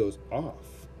energy feels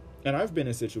off. And I've been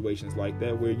in situations like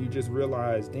that where you just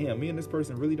realize, damn, me and this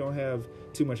person really don't have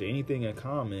too much of anything in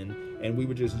common, and we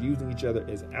were just using each other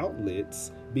as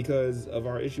outlets because of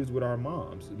our issues with our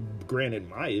moms. Granted,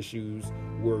 my issues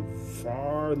were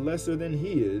far lesser than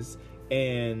his,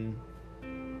 and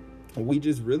we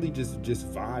just really just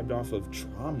vibed off of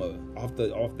trauma, off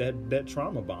that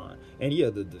trauma bond. And yeah,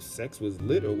 the sex was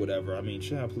lit or whatever. I mean,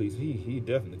 child, please, he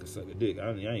definitely could suck a dick. I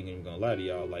ain't even gonna lie to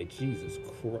y'all. Like, Jesus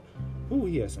Christ. Ooh,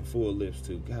 he had some full lips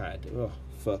too. God, oh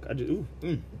fuck. I just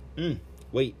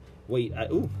wait.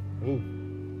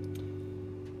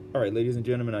 All right, ladies and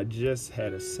gentlemen, I just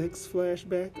had a sex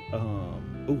flashback.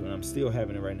 And I'm still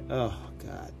having it right now. Oh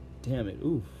God, damn it.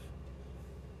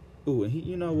 And he,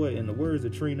 you know what? In the words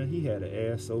of Trina, he had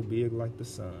an ass so big like the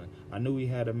sun. I knew he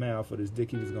had a mouth for this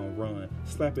dick he was gonna run.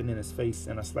 Slap it in his face,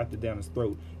 and I slapped it down his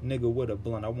throat. Nigga, what a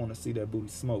blunt. I want to see that booty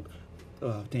smoke.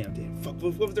 Damn. Fuck,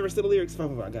 what was the rest of the lyrics?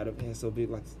 Fuck, I got a ass so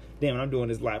big like... Damn, I'm doing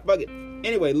this live. Fuck it.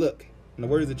 Anyway, look. In the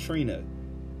words of Trina,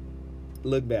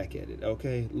 look back at it,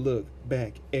 okay? Look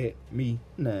back at me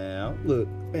now. Look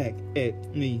back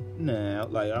at me now.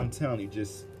 Like, I'm telling you,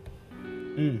 just...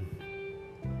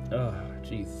 Oh,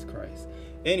 Jesus Christ.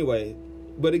 Anyway,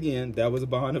 but again, that was a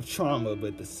bond of trauma,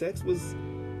 but the sex was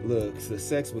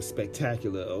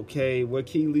spectacular, okay? What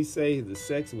Keely say? The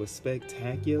sex was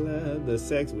spectacular.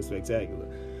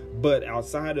 But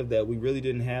outside of that, we really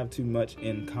didn't have too much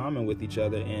in common with each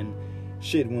other. And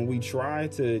shit, when we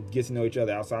tried to get to know each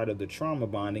other outside of the trauma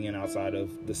bonding and outside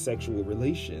of the sexual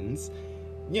relations,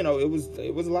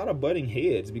 it was a lot of butting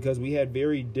heads because we had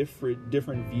very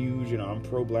different views. I'm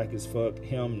pro-black as fuck.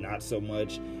 Him, not so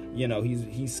much.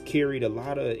 He's carried a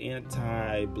lot of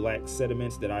anti-black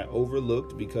sentiments that I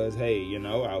overlooked because, hey,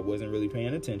 I wasn't really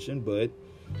paying attention. But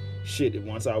shit,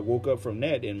 once I woke up from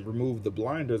that and removed the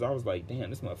blinders, I was like, damn,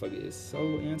 this motherfucker is so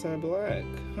anti-black.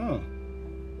 Huh.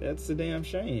 That's a damn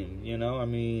shame. I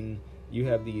mean... You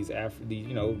have these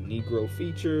Negro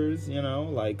features,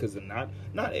 because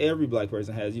not every black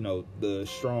person has, the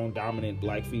strong, dominant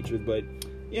black features, but,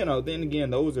 then again,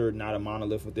 those are not a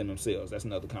monolith within themselves. That's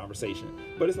another conversation.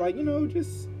 But it's like,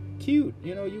 just cute.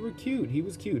 You were cute. He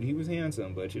was cute. He was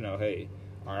handsome. But, hey,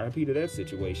 RIP to that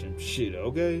situation. Shit,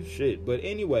 okay? Shit. But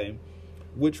anyway,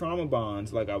 with trauma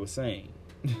bonds, like I was saying,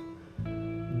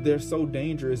 they're so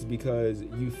dangerous because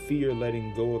you fear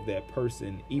letting go of that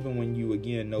person, even when you,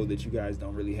 again, know that you guys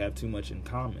don't really have too much in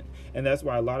common. And that's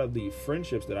why a lot of the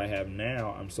friendships that I have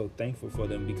now, I'm so thankful for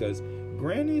them because,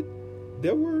 granted,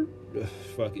 there were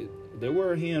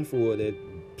a handful that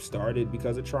started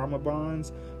because of trauma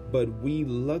bonds, but we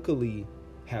luckily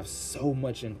have so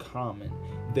much in common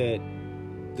that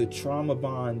the trauma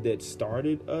bond that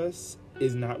started us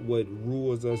is not what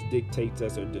rules us, dictates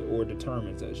us, or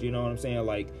determines us. You know what I'm saying?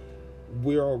 Like,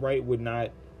 we're all right with not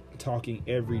talking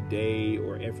every day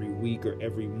or every week or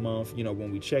every month.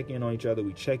 When we check in on each other,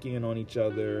 we check in on each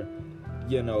other.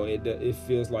 It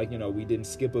feels like, we didn't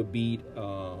skip a beat.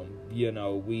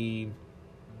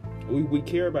 We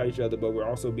care about each other, but we're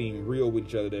also being real with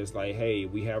each other. That's like, hey,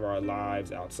 we have our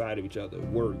lives outside of each other,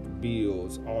 work,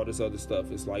 bills, all this other stuff.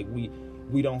 It's like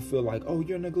we don't feel like, oh,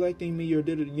 you're neglecting me or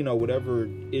whatever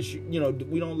issue.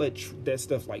 We don't let that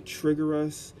stuff like trigger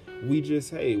us. We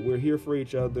just, hey, we're here for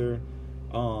each other.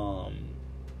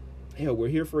 We're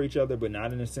here for each other, but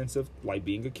not in a sense of like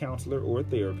being a counselor or a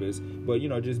therapist, but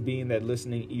just being that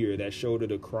listening ear, that shoulder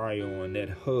to cry on, that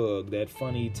hug, that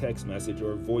funny text message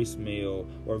or voicemail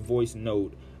or voice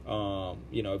note.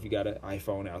 If you got an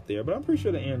iPhone out there, but I'm pretty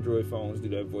sure the Android phones do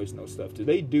that voice note stuff too.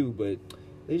 They do, but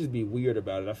they just be weird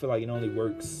about it. I feel like it only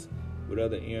works with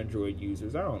other Android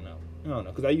users. I don't know,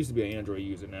 because I used to be an Android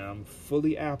user. Now I'm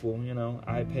fully Apple,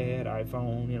 iPad,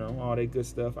 iPhone, all that good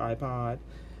stuff, iPod.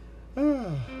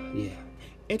 Yeah.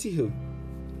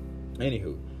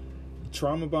 Anywho,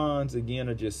 trauma bonds, again,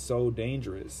 are just so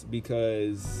dangerous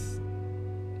because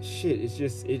shit, it's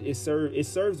just it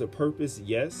serves a purpose,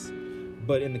 yes.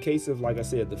 But in the case of, like I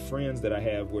said, the friends that I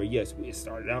have, where yes, it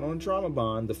started out on trauma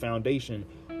bond, the foundation,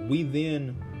 we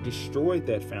then destroyed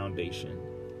that foundation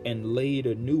and laid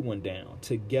a new one down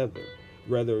together.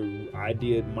 Whether I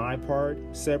did my part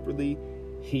separately,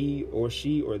 he or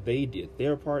she or they did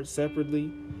their part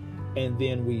separately, and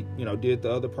then we, did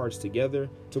the other parts together,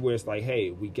 to where it's like,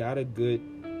 hey, we got a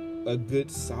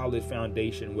good solid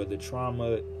foundation where the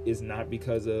trauma is not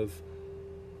because of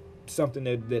something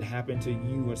that happened to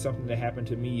you or something that happened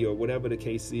to me or whatever the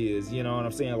case is. You know what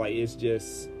I'm saying? Like, it's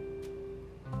just,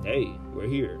 hey, we're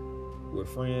here. We're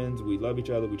friends. We love each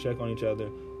other. We check on each other.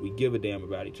 We give a damn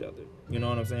about each other. You know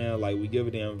what I'm saying? Like, we give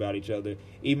a damn about each other,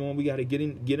 even when we got to get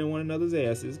in one another's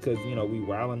asses because, we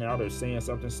wilding out or saying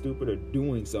something stupid or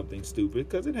doing something stupid,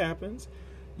 because it happens.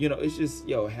 It's just,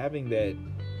 having that,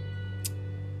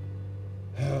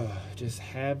 just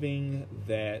having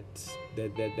that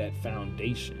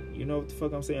foundation. You know what the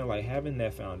fuck I'm saying? Like, having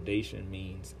that foundation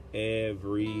means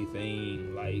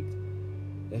everything. Like,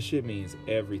 that shit means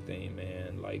everything,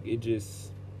 man. Like, it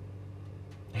just,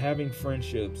 having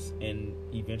friendships and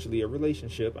eventually a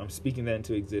relationship, I'm speaking that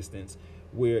into existence,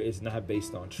 where it's not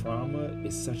based on trauma,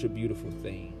 is such a beautiful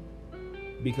thing.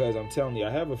 Because I'm telling you, I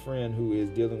have a friend who is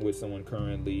dealing with someone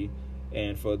currently,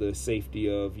 and for the safety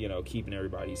of, keeping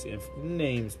everybody's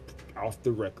names off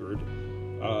the record,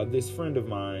 this friend of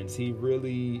mine, he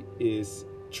really is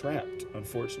trapped,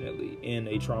 unfortunately, in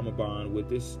a trauma bond with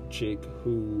this chick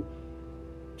who,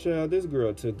 child, this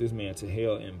girl took this man to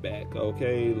hell and back,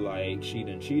 okay? Like, she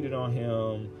done cheated on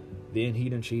him, then he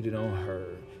done cheated on her.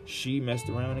 She messed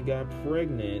around and got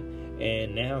pregnant,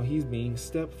 and now he's being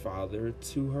stepfather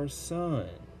to her son.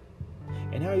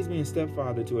 And now he's being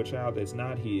stepfather to a child that's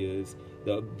not his.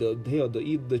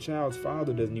 The child's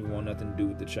father doesn't even want nothing to do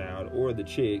with the child or the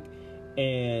chick,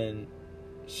 and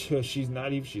she's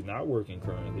not working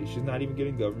currently. She's not even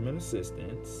getting government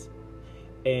assistance,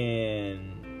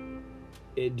 and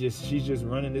she's just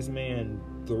running this man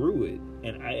through it,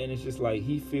 and it's just like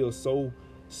he feels so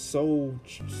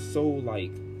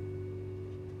like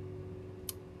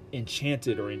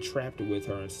enchanted or entrapped with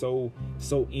her, and so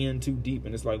in too deep.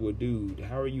 And it's like, well, dude,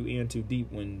 how are you in too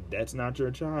deep when that's not your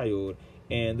child?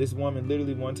 And this woman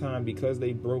literally one time, because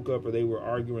they broke up or they were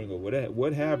arguing or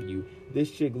what have you,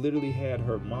 this chick literally had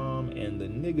her mom and the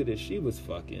nigga that she was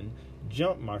fucking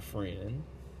jump my friend,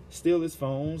 steal his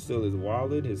phone, steal his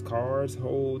wallet, his cards,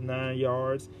 whole 9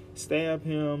 yards, stab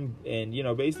him, and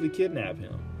basically kidnap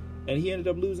him. And he ended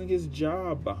up losing his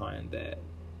job behind that.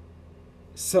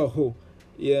 So,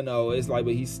 it's like,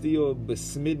 but he's still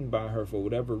smitten by her for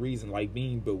whatever reason, like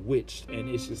being bewitched. And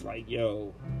it's just like,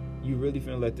 yo, you really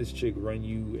finna let this chick run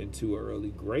you into an early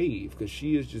grave? Because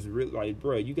she is just really like,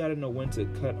 bro, you gotta know when to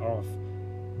cut off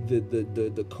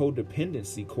the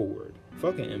codependency cord.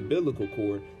 Fucking umbilical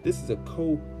cord. This is a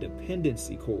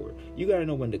codependency cord. You gotta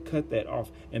know when to cut that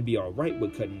off and be all right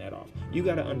with cutting that off. You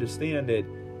gotta understand that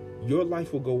your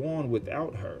life will go on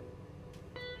without her.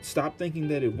 Stop thinking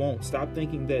that it won't. Stop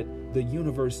thinking that the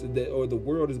universe or the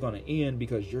world is going to end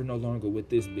because you're no longer with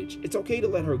this bitch. It's okay to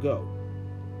let her go.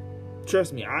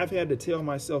 Trust me, I've had to tell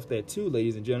myself that too,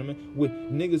 ladies and gentlemen, with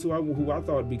niggas who I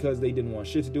thought, because they didn't want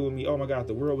shit to do with me, oh my God,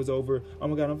 the world was over, oh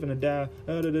my God, I'm finna die,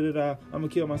 I'm gonna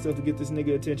kill myself to get this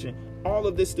nigga attention. All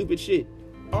of this stupid shit.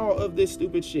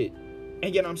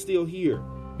 And yet I'm still here.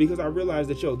 Because I realized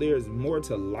that, there's more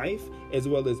to life, as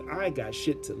well as I got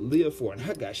shit to live for, and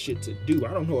I got shit to do.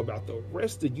 I don't know about the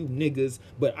rest of you niggas,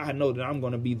 but I know that I'm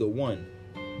going to be the one.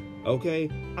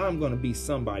 Okay? I'm going to be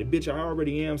somebody. Bitch, I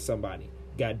already am somebody.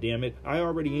 God damn it. I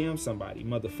already am somebody,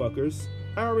 motherfuckers.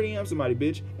 I already am somebody,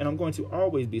 bitch, and I'm going to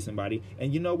always be somebody.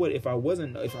 And you know what? If I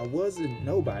wasn't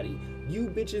nobody, you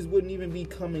bitches wouldn't even be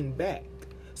coming back.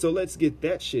 So let's get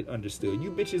that shit understood.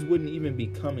 You bitches wouldn't even be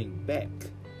coming back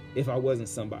if I wasn't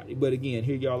somebody. But again,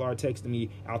 here y'all are texting me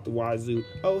out the wazoo.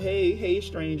 Oh, hey,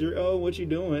 stranger. Oh, what you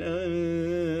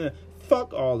doing?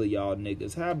 Fuck all of y'all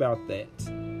niggas. How about that?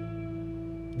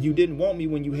 You didn't want me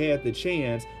when you had the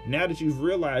chance. Now that you've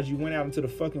realized, you went out into the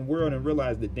fucking world and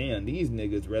realized that, damn, these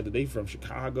niggas, whether they from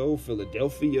Chicago,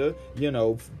 Philadelphia,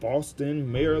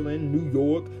 Boston, Maryland, New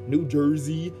York, New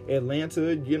Jersey,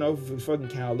 Atlanta, fucking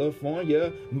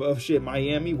California,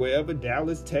 Miami, wherever,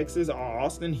 Dallas, Texas,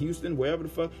 Austin, Houston, wherever the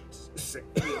fuck,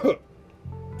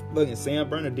 fucking San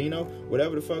Bernardino,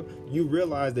 whatever the fuck, you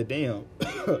realize that, damn,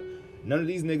 none of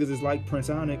these niggas is like Prince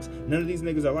Onyx. None of these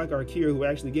niggas are like Arkir, who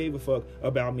actually gave a fuck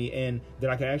about me and that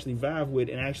I could actually vibe with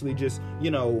and actually just, I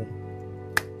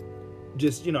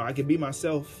could be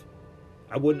myself.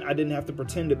 I didn't have to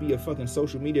pretend to be a fucking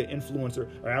social media influencer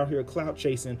or out here clout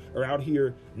chasing or out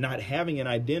here not having an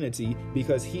identity,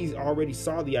 because he's already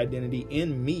saw the identity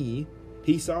in me.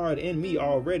 He saw it in me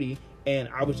already, and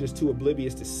I was just too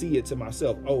oblivious to see it to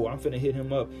myself. Oh, I'm finna hit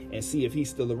him up and see if he's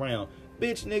still around.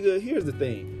 Bitch, nigga, here's the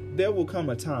thing. There will come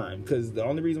a time, because the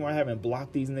only reason why I haven't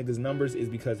blocked these niggas' numbers is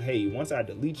because, hey, once I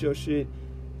delete your shit,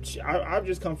 I've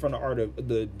just come from the art of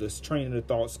the training of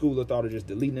thought, school of thought of just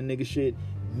deleting the nigga shit.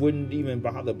 Wouldn't even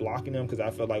bother blocking them, because I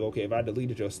felt like, okay, if I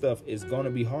deleted your stuff, it's gonna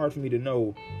be hard for me to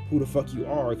know who the fuck you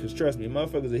are, because trust me,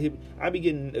 motherfuckers are hip. I be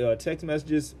getting text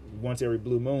messages once every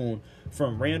blue moon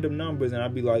from random numbers, and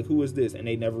I'd be like, who is this? And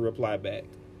they never reply back.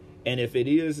 And if it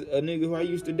is a nigga who I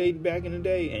used to date back in the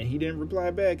day and he didn't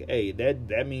reply back, hey,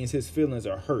 that means his feelings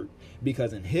are hurt,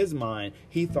 because in his mind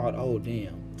he thought, oh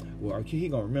damn, well, he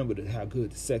gonna remember how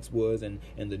good the sex was and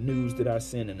the news that I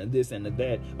sent and the this and the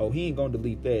that. Oh, he ain't gonna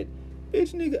delete that.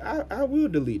 Bitch, nigga, I will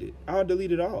delete it. I'll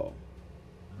delete it all.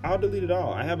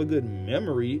 I have a good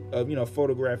memory of,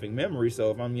 photographic memory.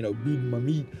 So if I'm, beating my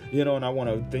meat, and I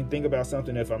want to think about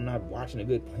something, if I'm not watching a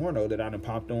good porno that I done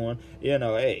popped on,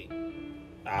 hey,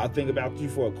 I'll think about you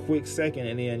for a quick second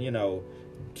and then,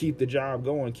 keep the job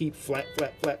going, keep flat.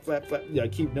 Yeah,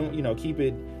 keep doing, keep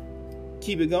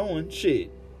it going.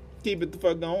 Shit. Keep it the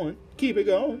fuck going. Keep it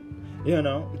going.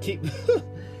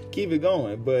 Keep it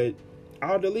going. But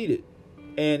I'll delete it.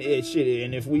 And here's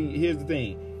the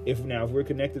thing. If we're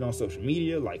connected on social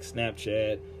media like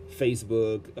Snapchat,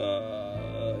 Facebook,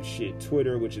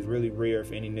 Twitter, which is really rare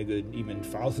if any nigga even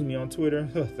follows me on Twitter,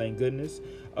 thank goodness.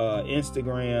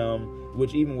 Instagram,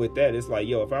 which even with that, it's like,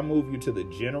 yo, if I move you to the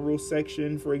general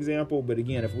section, for example, but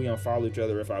again, if we unfollow each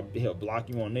other, if I block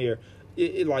you on there,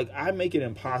 I make it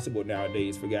impossible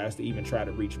nowadays for guys to even try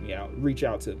to reach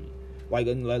out to me. Like,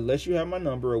 unless you have my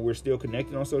number or we're still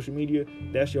connected on social media,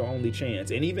 that's your only chance.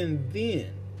 And even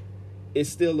then, it's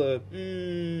still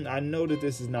I know that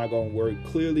this is not going to work.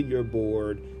 Clearly you're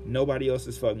bored. Nobody else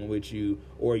is fucking with you.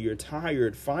 Or you're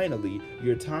tired, finally.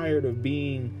 You're tired of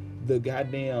being the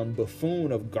goddamn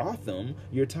buffoon of Gotham.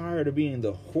 You're tired of being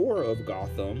the whore of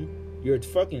Gotham. You're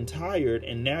fucking tired,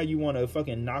 and now you want to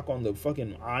fucking knock on the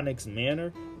fucking Onyx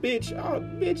Manor?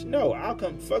 Bitch, no. I'll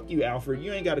come. Fuck you, Alfred.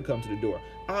 You ain't got to come to the door.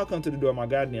 I'll come to the door my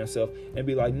goddamn self and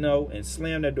be like, no, and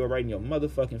slam that door right in your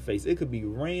motherfucking face. It could be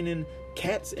raining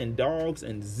cats and dogs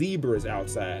and zebras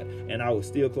outside, and I will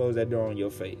still close that door on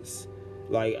your face.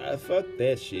 Like, fuck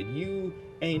that shit. You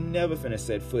ain't never finna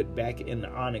set foot back in the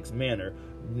Onyx Manor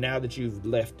now that you've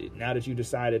left it. Now that you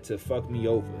decided to fuck me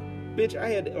over. Bitch, I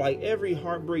had, every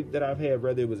heartbreak that I've had,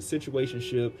 whether it was a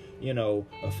situationship,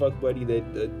 a fuck buddy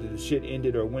that the shit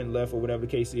ended or went left or whatever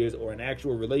the case is, or an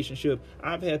actual relationship,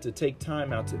 I've had to take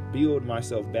time out to build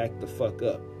myself back the fuck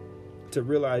up. To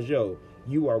realize, yo,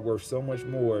 you are worth so much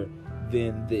more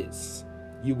than this.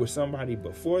 You were somebody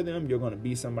before them, you're going to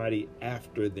be somebody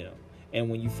after them. And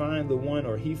when you find the one,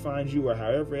 or he finds you, or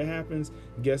however it happens,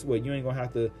 guess what? You ain't going to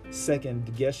have to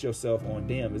second guess yourself on,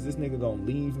 damn, is this nigga going to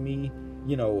leave me,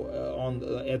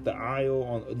 at the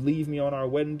aisle, leave me on our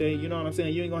wedding day? You know what I'm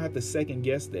saying? You ain't going to have to second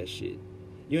guess that shit.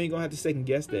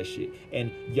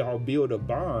 And y'all build a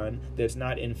bond that's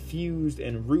not infused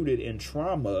and rooted in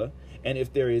trauma. And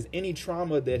if there is any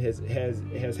trauma that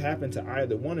has happened to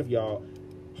either one of y'all,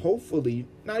 hopefully,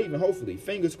 not even hopefully,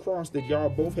 fingers crossed that y'all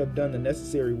both have done the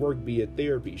necessary work, be it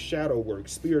therapy, shadow work,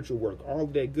 spiritual work, all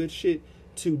of that good shit,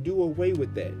 to do away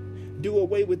with that. Do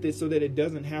away with it so that it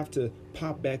doesn't have to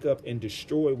pop back up and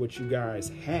destroy what you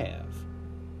guys have.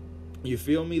 You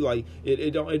feel me? Like,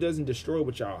 it doesn't destroy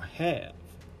what y'all have.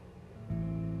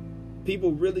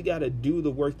 People really got to do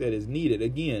the work that is needed.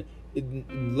 Again,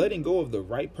 letting go of the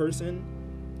right person,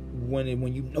 when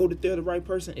you know that they're the right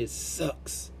person, it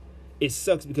sucks. It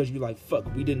sucks because you're like,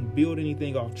 fuck, we didn't build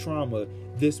anything off trauma.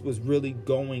 This was really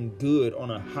going good on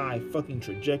a high fucking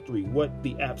trajectory. What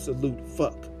the absolute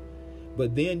fuck?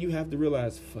 But then you have to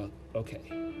realize, fuck, okay.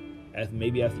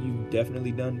 Maybe after you've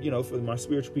definitely done, for my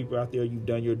spiritual people out there, you've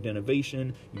done your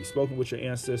denovation, you've spoken with your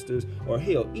ancestors, or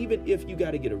hell, even if you got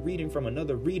to get a reading from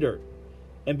another reader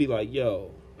and be like,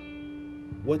 yo,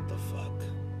 what the fuck?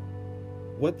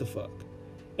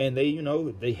 And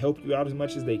they help you out as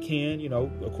much as they can,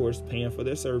 of course, paying for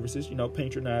their services,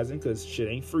 patronizing, because shit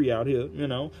ain't free out here,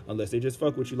 unless they just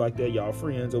fuck with you like that, y'all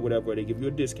friends or whatever, or they give you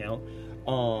a discount.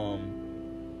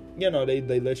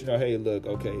 They let you know, hey, look,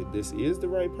 okay, this is the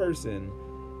right person,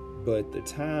 but the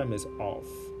time is off.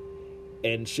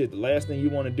 And shit, the last thing you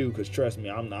want to do, because trust me,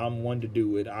 I'm one to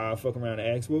do it. I'll fuck around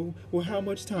and ask, well, how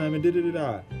much time, and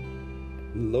da-da-da-da.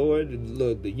 Lord,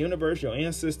 look, the universe, your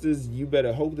ancestors, you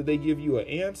better hope that they give you an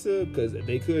answer, because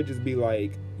they could just be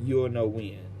like, you'll know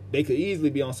when. They could easily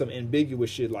be on some ambiguous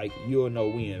shit like you'll know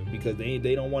when, because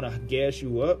they don't want to gas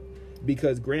you up,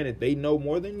 because granted they know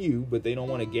more than you, but they don't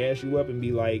want to gas you up and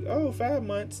be like, oh, 5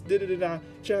 months,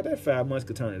 child, that 5 months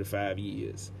could turn into 5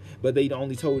 years. But they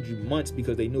only told you months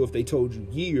because they knew if they told you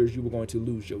years, you were going to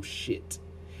lose your shit.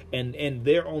 And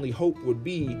their only hope would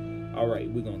be, all right,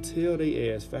 we're going to tell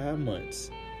they ass 5 months.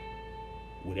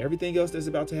 With everything else that's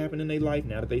about to happen in their life,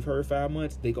 now that they've heard 5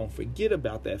 months, they gonna forget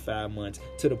about that 5 months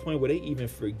to the point where they even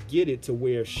forget it to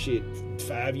where shit,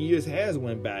 5 years has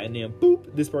went by, and then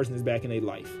boop, this person is back in their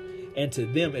life. And to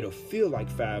them, it'll feel like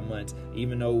 5 months,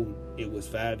 even though it was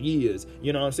 5 years.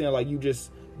 You know what I'm saying? Like, you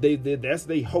just, that's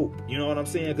their hope. You know what I'm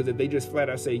saying? Because if they just flat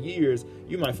out say years,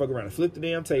 you might fuck around and flip the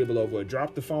damn table over, or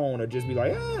drop the phone, or just be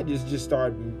like, just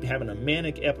start having a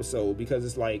manic episode, because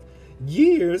it's like,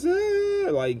 years,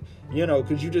 like, you know,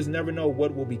 because you just never know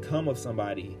what will become of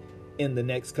somebody in the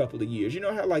next couple of years. You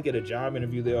know how, like, at a job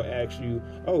interview, they'll ask you,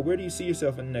 oh, where do you see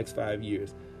yourself in the next 5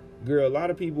 years? Girl, a lot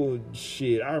of people,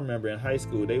 shit, I remember in high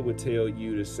school, they would tell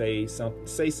you to say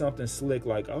something slick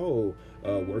like, oh,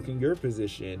 working your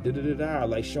position,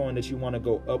 like showing that you want to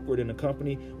go upward in the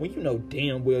company, when you know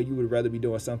damn well you would rather be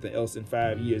doing something else in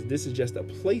 5 years. This is just a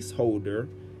placeholder,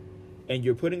 and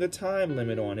you're putting a time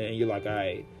limit on it, and you're like, all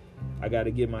right, I got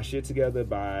to get my shit together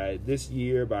by this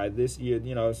year,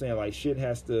 you know what I'm saying? Like, shit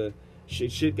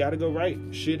got to go right.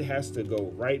 Shit has to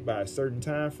go right by a certain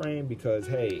time frame, because,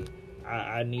 hey,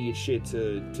 I need shit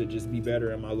to just be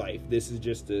better in my life. This is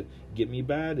just to get me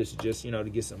by. This is just, you know, to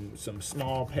get some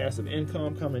small passive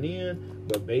income coming in.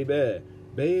 But baby,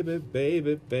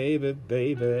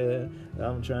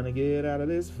 I'm trying to get out of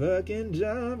this fucking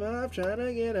job. I'm trying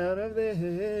to get out of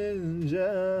this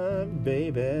job,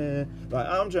 baby. Like,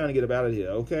 I'm trying to get up out of here,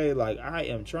 okay? Like, I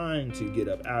am trying to get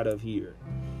up out of here.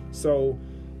 So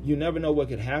you never know what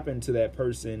could happen to that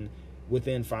person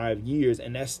within 5 years,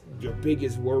 and that's your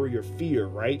biggest worry or fear,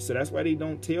 right? So that's why they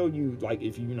don't tell you, like,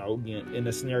 if you know, in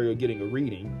a scenario getting a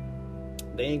reading,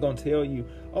 they ain't gonna tell you,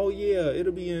 oh yeah,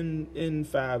 it'll be in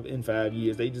 5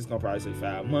 years. They just gonna probably say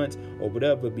 5 months or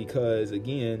whatever, because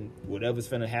again, whatever's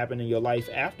finna happen in your life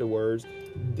afterwards,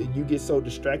 you get so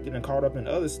distracted and caught up in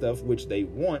other stuff, which they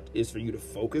want is for you to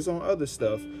focus on other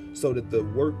stuff so that the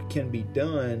work can be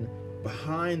done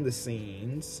behind the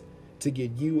scenes to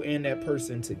get you and that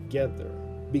person together,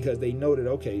 because they know that,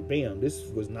 okay, bam, this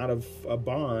was not a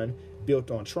bond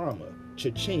built on trauma.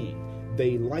 Cha-ching.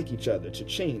 They like each other.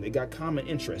 Cha-ching. They got common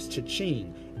interests.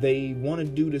 Cha-ching. They want to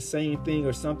do the same thing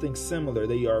or something similar.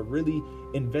 They are really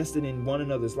invested in one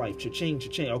another's life. Cha-ching,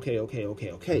 cha-ching.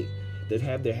 Okay.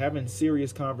 They're having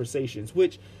serious conversations,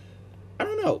 which, I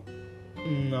don't know.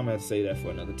 I'm going to have to say that for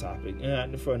another topic,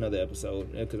 for another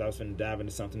episode, because I was finna dive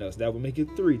into something else. That would make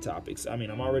it 3 topics. I mean,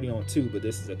 I'm already on 2, but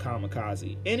this is a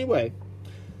kamikaze. Anyway,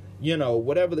 you know,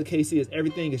 whatever the case is,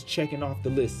 everything is checking off the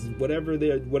list. Whatever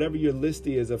your list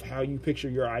is of how you picture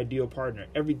your ideal partner,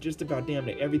 just about damn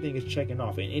near everything is checking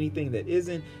off. And anything that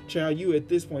isn't, child, you at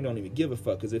this point don't even give a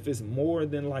fuck. Because if it's more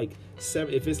than like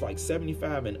if it's like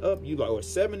 75 and up, you like, or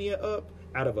 70 and up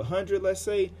out of 100, let's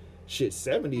say, shit,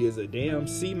 70 is a damn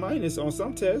C- on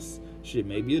some tests. Shit,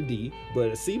 maybe a D, but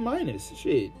a C-.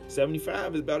 Shit,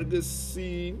 75 is about a good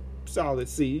C, solid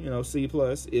C, you know, C+,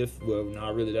 if, well,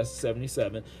 not really, that's a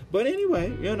 77. But anyway,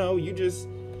 you know, you just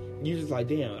like,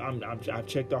 damn, I've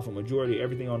checked off a majority of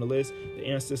everything on the list. The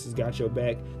ancestors got your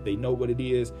back. They know what it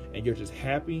is, and you're just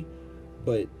happy.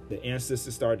 But the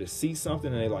ancestors start to see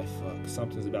something, and they're like, fuck,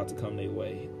 something's about to come their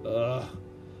way. All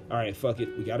right, fuck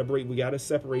it. We got to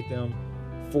separate them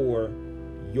for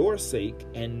your sake,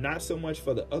 and not so much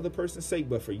for the other person's sake,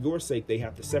 but for your sake. They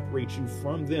have to separate you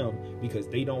from them, because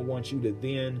they don't want you to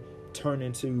then turn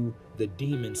into the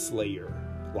demon slayer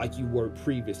like you were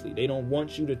previously. They don't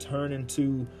want you to turn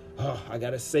into, oh, I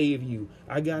gotta save you.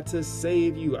 I got to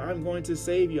save you. I'm going to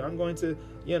save you. I'm going to,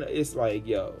 you know, it's like,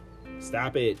 yo,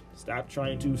 stop it. Stop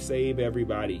trying to save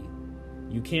everybody.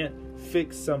 You can't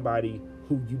fix somebody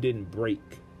who you didn't break.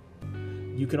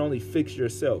 You can only fix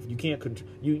yourself. You can't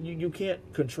you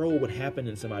can't control what happened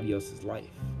in somebody else's life.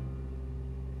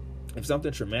 If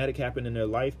something traumatic happened in their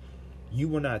life, you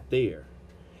were not there.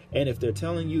 And if they're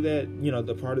telling you that, you know,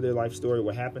 the part of their life story,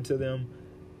 what happened to them,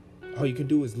 all you can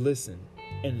do is listen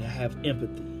and have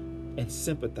empathy and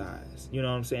sympathize. You know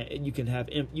what I'm saying? You can have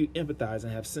you empathize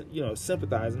and have, you know,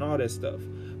 sympathize and all that stuff.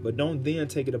 But don't then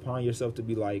take it upon yourself to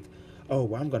be like, oh,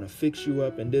 well, I'm going to fix you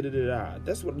up and da-da-da-da.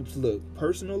 That's what, look,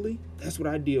 personally, that's what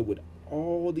I did with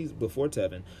all these, before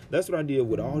Tevin, that's what I did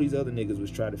with all these other niggas, was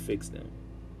try to fix them.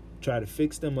 Try to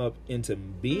fix them up into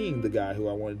being the guy who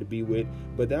I wanted to be with.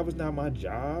 But that was not my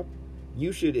job.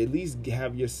 you should at least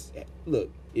have your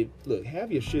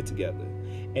have your shit together,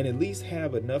 and at least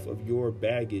have enough of your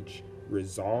baggage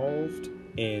resolved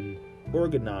and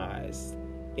organized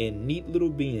in neat little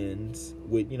bins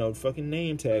with fucking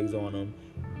name tags on them,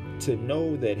 to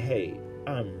know that, hey,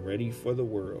 I'm ready for the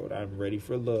world, I'm ready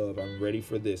for love, I'm ready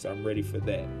for this, I'm ready for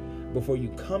that, before you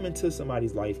come into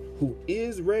somebody's life who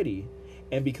is ready.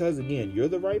 And because, again, you're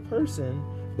the right person,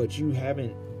 but you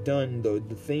haven't done the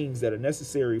things that are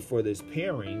necessary for this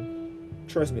pairing,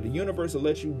 trust me, the universe will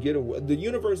let you get away. The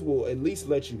universe will at least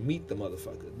let you meet the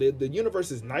motherfucker. The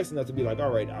universe is nice enough to be like,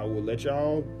 all right, I will let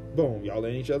y'all, boom, y'all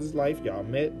in each other's life, y'all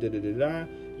met,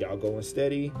 y'all going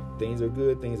steady, things are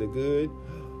good.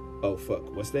 Oh,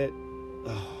 fuck, what's that?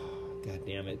 Oh, god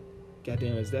damn it,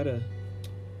 is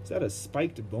that a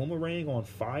spiked boomerang on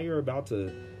fire about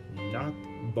to knock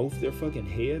both their fucking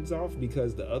heads off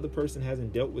because the other person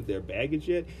hasn't dealt with their baggage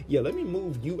yet? Yeah, let me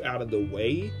move you out of the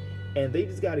way, and they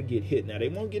just gotta get hit. Now, they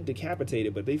won't get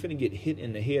decapitated, but they finna get hit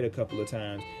in the head a couple of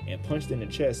times and punched in the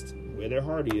chest where their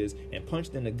heart is and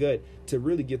punched in the gut to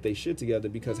really get their shit together,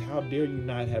 because how dare you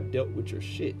not have dealt with your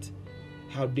shit?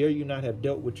 How dare you not have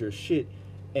dealt with your shit,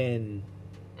 and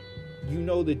you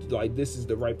know that, like, this is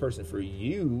the right person for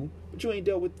you, but you ain't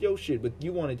dealt with your shit, but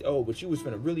you wanted, but you was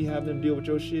finna really have them deal with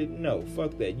your shit? No,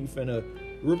 fuck that. You finna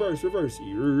reverse. You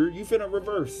finna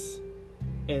reverse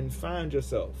and find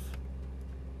yourself.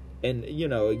 And,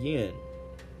 again,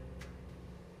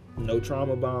 no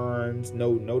trauma bonds,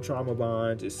 no trauma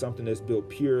bonds. It's something that's built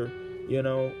pure,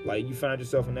 like, you find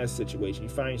yourself in that situation, you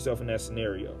find yourself in that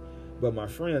scenario. But my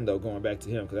friend, though, going back to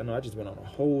him, because I know I just went on a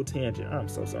whole tangent. I'm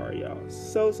so sorry, y'all.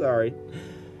 So sorry.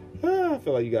 I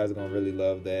feel like you guys are going to really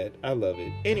love that. I love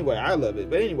it. Anyway, I love it.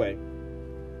 But anyway,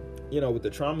 with the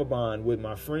trauma bond with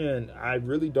my friend, I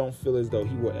really don't feel as though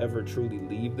he will ever truly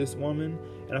leave this woman.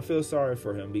 And I feel sorry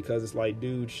for him, because it's like,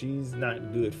 dude, she's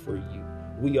not good for you.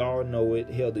 We all know it.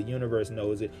 Hell, the universe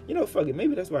knows it. Fuck it.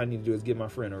 Maybe that's what I need to do, is give my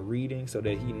friend a reading so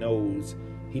that he knows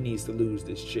he needs to lose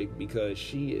this chick, because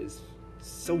she is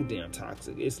so damn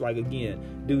toxic. It's like,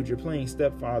 again, dude, you're playing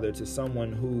stepfather to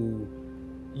someone who,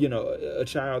 a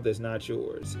child that's not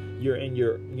yours. You're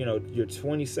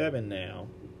 27 now.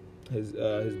 His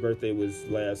birthday was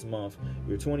last month.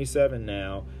 You're 27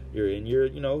 now. You're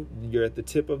at the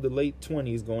tip of the late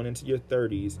 20s, going into your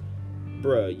 30s.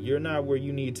 Bruh, you're not where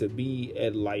you need to be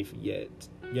at life yet.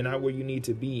 You're not where you need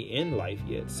to be in life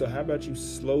yet. So how about you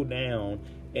slow down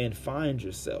and find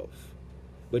yourself?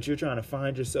 But you're trying to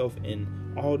find yourself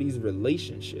in all these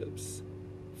relationships.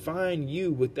 Find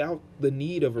you without the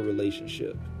need of a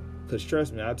relationship. Because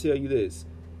trust me, I'll tell you this.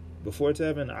 Before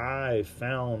Tevin, I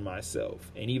found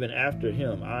myself. And even after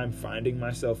him, I'm finding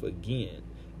myself again.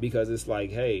 Because it's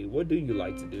like, hey, what do you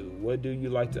like to do? What do you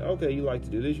like to... Okay, you like to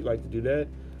do this, you like to do that.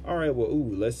 All right, well,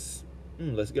 let's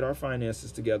get our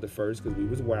finances together first, because we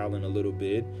was wilding a little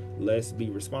bit. Let's be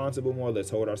responsible more.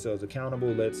 Let's hold ourselves accountable.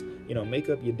 Let's, make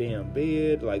up your damn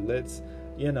bed. Like, let's,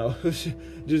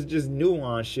 just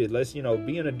nuance shit. Let's,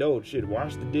 be an adult. Shit,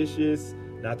 wash the dishes.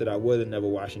 Not that I wasn't never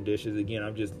washing dishes. Again,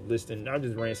 I'm just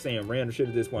saying random shit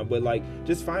at this point. But, like,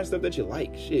 just find stuff that you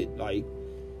like. Shit, like,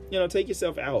 take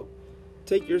yourself out.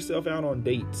 Take yourself out on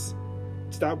dates.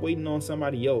 Stop waiting on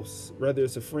somebody else, whether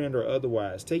it's a friend or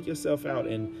otherwise. Take yourself out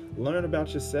and learn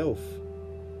about yourself.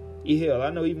 Hell,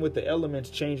 I know even with the elements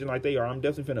changing like they are, I'm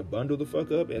definitely finna bundle the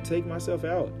fuck up and take myself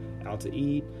out to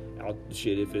eat,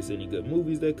 shit, if it's any good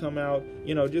movies that come out,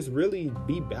 just really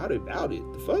be about it.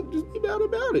 The fuck, just be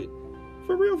about it.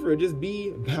 For real, just be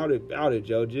about it,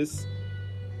 Joe. Just,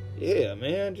 yeah,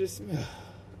 man, just...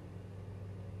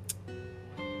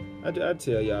 I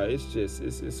tell y'all,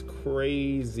 it's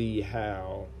crazy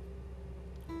how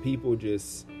people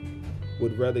just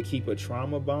would rather keep a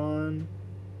trauma bond.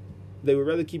 They would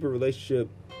rather keep a relationship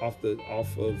off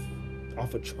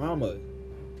of trauma.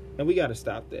 And we gotta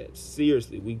stop that.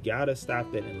 Seriously, we gotta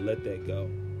stop that and let that go.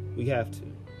 We have to.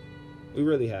 We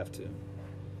really have to.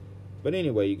 But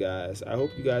anyway, you guys, I hope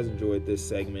you guys enjoyed this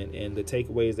segment, and the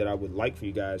takeaways that I would like for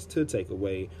you guys to take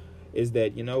away is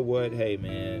that, you know what, hey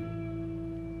man,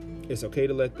 it's okay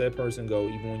to let that person go,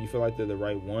 even when you feel like they're the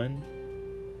right one.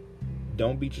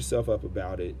 Don't beat yourself up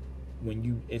about it.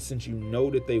 And since you know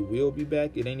that they will be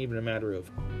back, it ain't even a matter of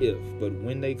if, but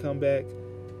when they come back,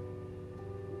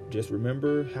 just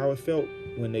remember how it felt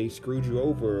when they screwed you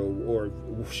over, or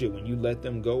shit, when you let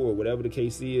them go, or whatever the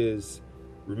case is.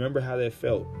 Remember how that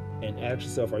felt, and ask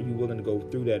yourself, are you willing to go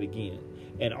through that again?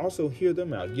 And also hear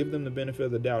them out. Give them the benefit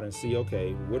of the doubt and see,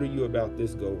 okay, what are you about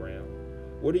this go round?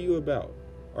 What are you about?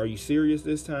 Are you serious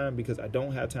this time? Because I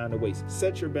don't have time to waste.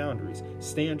 Set your boundaries.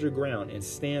 Stand your ground and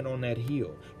stand on that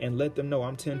hill. And let them know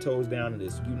I'm 10 toes down in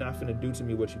this. You're not finna do to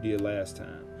me what you did last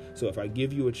time. So if I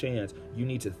give you a chance, you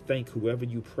need to thank whoever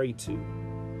you pray to.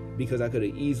 Because I could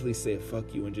have easily said,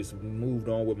 fuck you, and just moved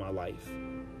on with my life.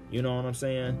 You know what I'm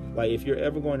saying? Like, if you're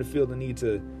ever going to feel the need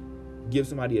to give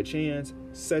somebody a chance,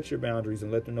 set your boundaries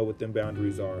and let them know what them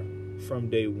boundaries are from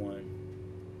day one.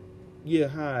 Yeah,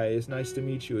 hi, it's nice to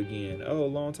meet you again. Oh,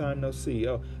 long time no see.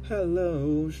 Oh,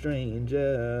 hello,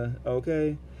 stranger.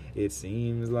 Okay? It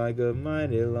seems like a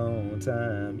mighty long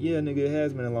time. Yeah, nigga, it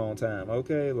has been a long time.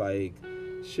 Okay? Like,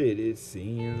 shit, it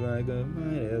seems like a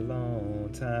mighty long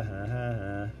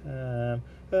time.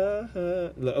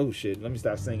 Oh, shit, let me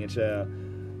stop singing, child.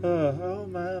 Oh,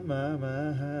 my.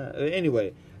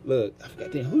 Anyway, look, I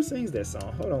forgot, damn, who sings that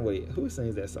song? Hold on, wait. Who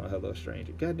sings that song, Hello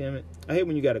Stranger? God damn it. I hate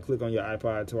when you got to click on your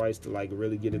iPod twice to, like,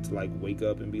 really get it to, like, wake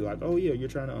up and be like, oh, yeah, you're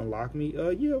trying to unlock me?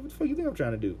 Yeah, what the fuck you think I'm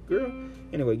trying to do, girl?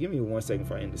 Anyway, give me 1 second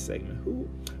before I end the segment. Who?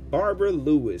 Barbara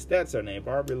Lewis. That's her name,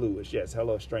 Barbara Lewis. Yes,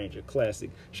 Hello Stranger.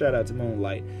 Classic. Shout out to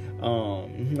Moonlight.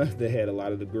 They had a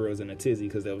lot of the girls in a tizzy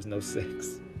because there was no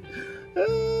sex.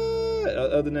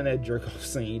 Other than that jerk off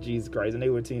scene, Jesus Christ, and they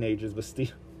were teenagers, but still,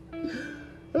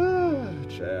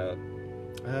 child,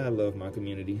 I love my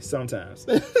community sometimes.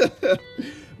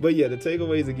 But yeah, the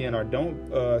takeaways again are: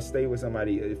 don't stay with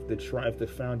somebody if the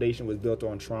foundation was built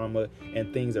on trauma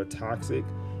and things are toxic.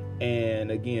 And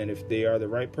again, if they are the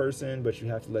right person, but you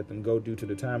have to let them go due to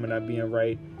the time and not being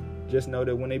right, just know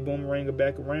that when they boomerang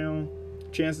back around,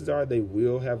 chances are they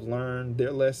will have learned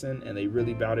their lesson and they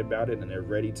really about it and they're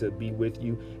ready to be with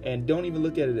you. And don't even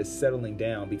look at it as settling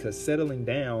down, because settling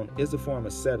down is a form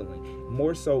of settling.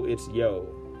 More so it's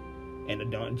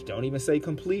and don't even say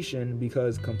completion,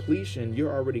 because completion,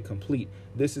 you're already complete.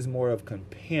 This is more of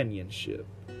companionship,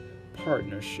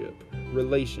 partnership,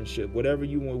 relationship, whatever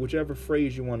you want, whichever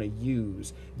phrase you want to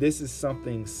use. This is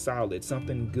something solid,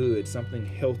 something good, something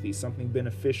healthy, something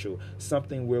beneficial,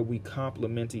 something where we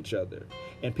complement each other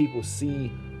and people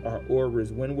see our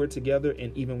auras when we're together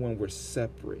and even when we're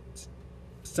separate.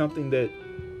 Something that,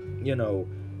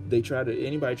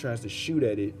 anybody tries to shoot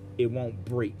at it, it won't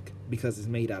break because it's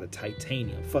made out of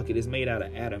titanium. Fuck it, it's made out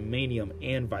of adamantium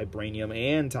and vibranium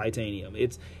and titanium.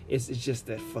 It's just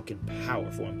that fucking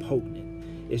powerful and potent.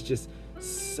 It's just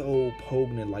so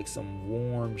potent, like some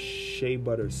warm shea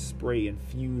butter spray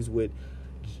infused with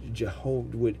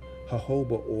jojoba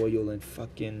oil and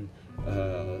fucking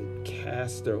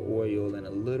castor oil and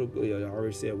a little bit, I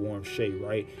already said warm shea,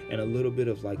 right? And a little bit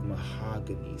of like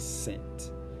mahogany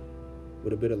scent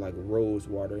with a bit of like rose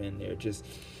water in there. Just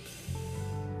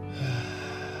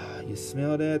you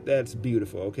smell that? That's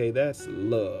beautiful. Okay, that's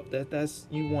love. That's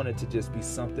you want it to just be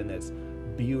something that's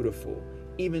beautiful.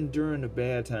 Even during the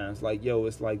bad times, like,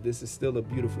 it's like this is still a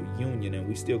beautiful union and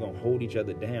we still gonna hold each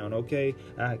other down, okay?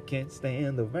 I can't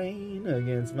stand the rain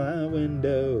against my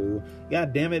window.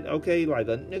 God damn it, okay? Like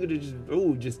a nigga to just,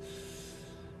 oh,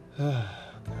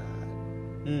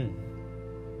 God.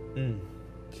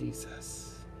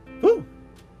 Jesus. Woo!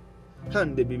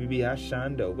 Hyundai BBB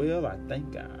Ashando. Well, I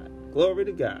thank God. Glory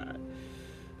to God.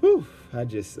 Whew. I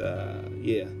just,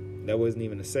 that wasn't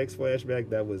even a sex flashback.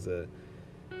 That was a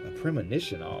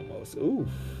premonition almost. Ooh,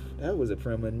 that was a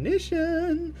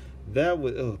premonition. That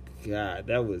was, oh God,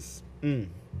 that was, that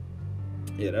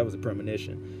was a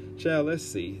premonition. Child, let's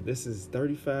see. This is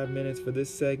 35 minutes for this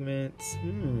segment.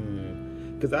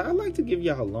 Because I like to give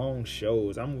y'all long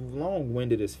shows. I'm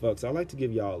long-winded as fuck, so I like to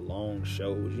give y'all long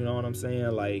shows. You know what I'm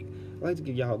saying? Like, I like to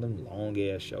give y'all them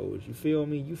long-ass shows. You feel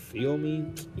me? You feel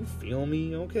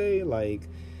me? Okay? Like,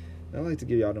 I like to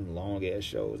give y'all them long-ass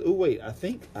shows. Oh, wait. I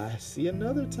think I see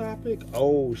another topic.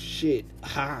 Oh, shit.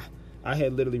 Ha! I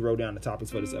had literally wrote down the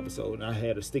topics for this episode, and I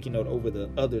had a sticky note over the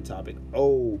other topic.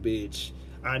 Oh, bitch.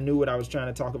 I knew what I was trying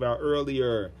to talk about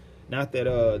earlier. Not that,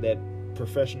 that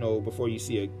professional before you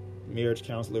see a marriage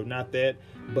counselor, not that,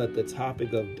 but the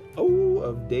topic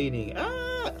of dating.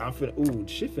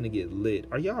 Shit finna get lit.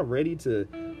 Are y'all ready to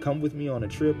come with me on a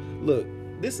trip? Look,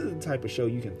 this is the type of show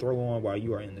you can throw on while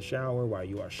you are in the shower, while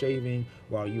you are shaving,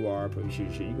 while you are you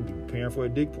can be preparing for a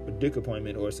dick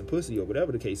appointment or some pussy or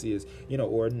whatever the case is,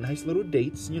 or nice little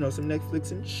dates, some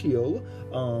Netflix and chill,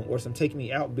 or some take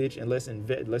me out, bitch, and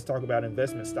let's talk about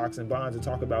investment, stocks and bonds, and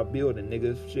talk about building,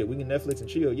 nigga. Shit, we can Netflix and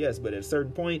chill, yes, but at a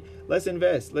certain point, let's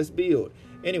invest, let's build.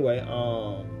 Anyway,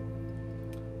 how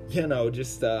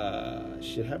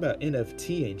about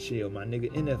NFT and chill, my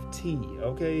nigga? NFT,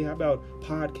 okay? How about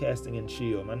podcasting and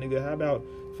chill, my nigga? How about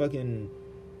fucking,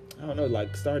 I don't know,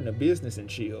 like starting a business and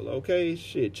chill, okay?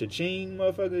 Shit, cha-ching,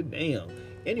 motherfucker, damn.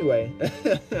 Anyway,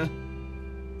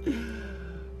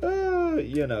 but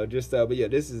yeah,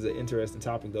 this is an interesting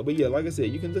topic though. But yeah, like I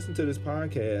said, you can listen to this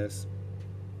podcast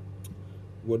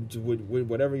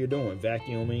whatever you're doing,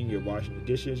 vacuuming, you're washing the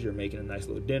dishes, you're making a nice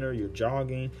little dinner, you're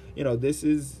jogging. This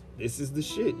is the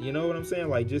shit. You know what I'm saying?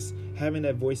 Like, just having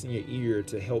that voice in your ear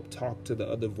to help talk to the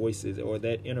other voices, or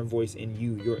that inner voice in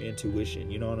you, your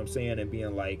intuition. You know what I'm saying? And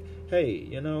being like, hey,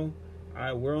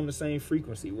 we're on the same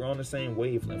frequency, we're on the same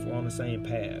wavelength, we're on the same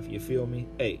path. You feel me?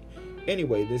 Hey.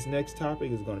 Anyway, this next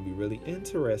topic is going to be really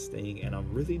interesting, and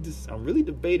I'm really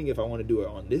debating if I want to do it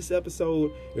on this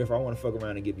episode or if I want to fuck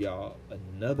around and give y'all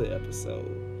another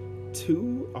episode.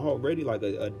 2 already, like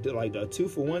a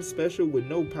 2-for-1 special with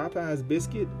no Popeyes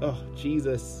biscuit. Oh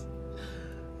Jesus!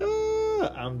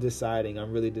 I'm deciding.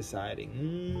 I'm really deciding.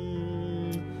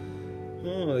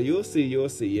 You'll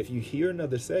see. If you hear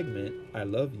another segment, I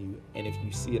love you, and if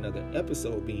you see another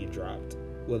episode being dropped,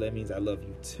 well, that means I love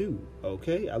you too,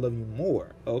 okay? I love you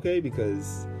more, okay?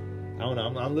 Because, I don't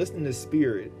know, I'm listening to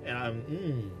Spirit,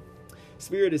 and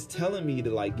Spirit is telling me to,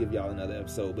 like, give y'all another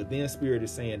episode, but then Spirit is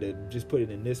saying to just put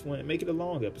it in this one and make it a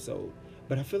long episode.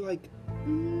 But I feel like,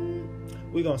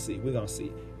 we're gonna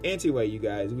see. Anyway, you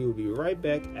guys, we will be right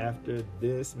back after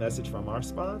this message from our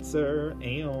sponsor,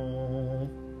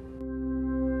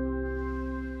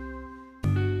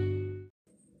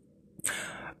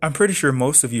 I'm pretty sure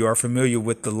most of you are familiar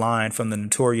with the line from the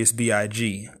Notorious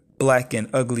B.I.G., black and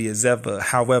ugly as ever,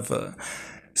 however.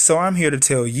 So I'm here to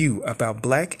tell you about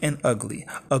Black and Ugly,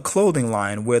 a clothing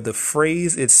line where the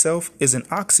phrase itself is an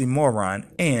oxymoron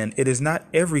and it is not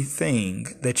everything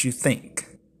that you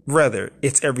think. Rather,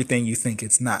 it's everything you think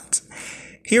it's not.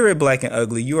 Here at Black and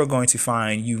Ugly, you are going to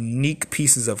find unique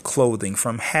pieces of clothing,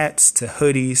 from hats to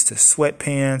hoodies to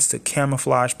sweatpants to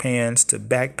camouflage pants to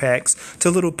backpacks to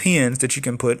little pins that you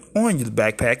can put on your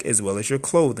backpack as well as your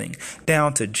clothing,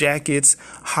 down to jackets,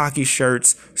 hockey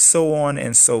shirts, so on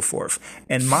and so forth.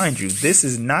 And mind you, this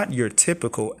is not your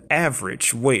typical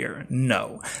average wear.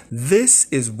 No, this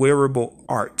is wearable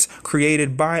art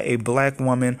created by a black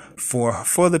woman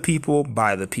for the people,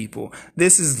 by the people.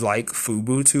 This is like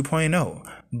FUBU 2.0.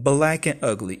 Black and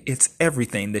Ugly, it's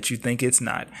everything that you think it's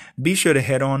not. Be sure to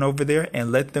head on over there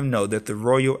and let them know that the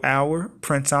Royal Hour,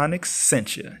 Prince Onyx,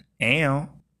 sent you.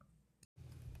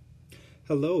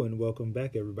 Hello and welcome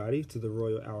back, everybody, to the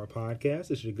Royal Hour podcast.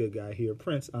 It's your good guy here,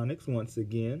 Prince Onyx, once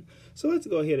again. So let's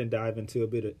go ahead and dive into a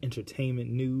bit of entertainment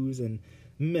news and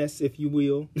mess, if you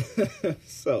will.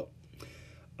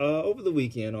 Over the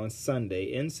weekend on Sunday,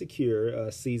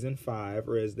 Insecure Season 5,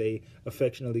 or as they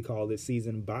affectionately call it,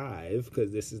 Season 5,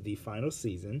 because this is the final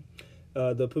season,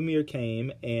 the premiere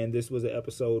came, and this was an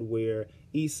episode where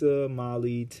Issa,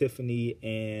 Molly, Tiffany,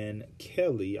 and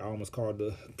Kelly, I almost called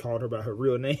her by her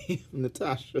real name,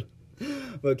 Natasha,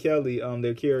 but Kelly,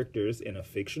 their characters in a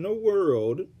fictional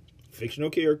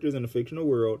characters in a fictional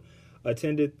world,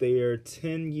 attended their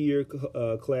 10-year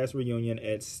class reunion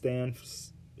at Stanford?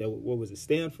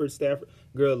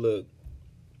 Girl, look,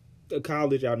 a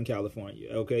college out in California,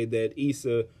 okay, that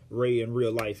Issa Rae in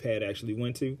real life had actually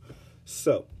went to.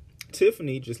 So,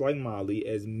 Tiffany, just like Molly,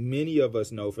 as many of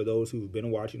us know, for those who've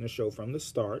been watching the show from the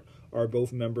start, are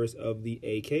both members of the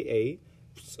AKA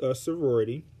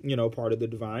sorority, part of the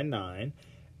Divine Nine.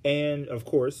 And, of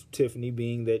course, Tiffany,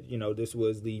 being that, this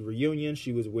was the reunion,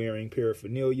 she was wearing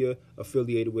paraphernalia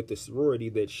affiliated with the sorority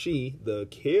that she, the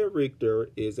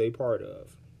character, is a part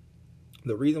of.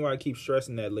 The reason why I keep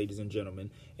stressing that, ladies and gentlemen,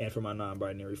 and for my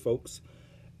non-binary folks,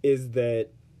 is that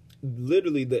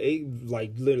literally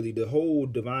the whole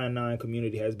Divine Nine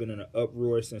community has been in an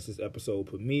uproar since this episode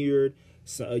premiered.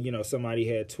 So, somebody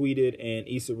had tweeted, and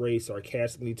Issa Rae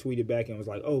sarcastically tweeted back and was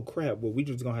like, "Oh crap! Well, we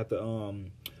just gonna have to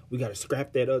we got to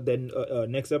scrap that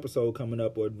next episode coming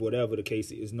up, or whatever the case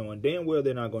is," knowing damn well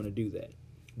they're not going to do that.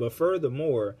 But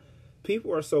furthermore,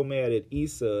 people are so mad at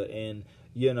Issa and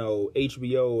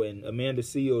HBO and Amanda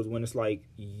Seals, when it's like,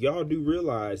 y'all do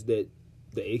realize that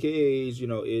the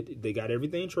AKAs, they got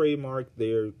everything trademarked.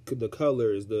 The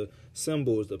colors, the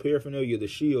symbols, the paraphernalia, the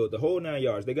shield, the whole 9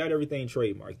 yards. They got everything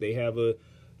trademarked. They have a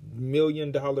 $1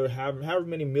 million, however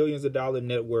many millions of dollar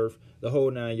net worth, the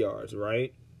whole 9 yards,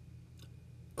 right?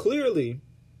 Clearly,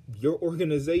 your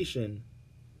organization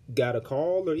got a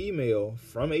call or email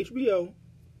from HBO,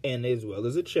 and as well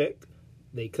as a check.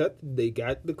 They got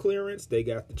the clearance, they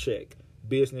got the check.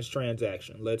 Business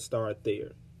transaction. Let's start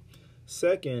there.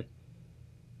 Second,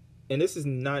 and this is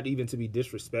not even to be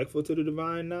disrespectful to the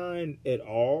Divine Nine at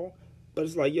all, but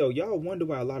it's like, y'all wonder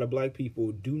why a lot of black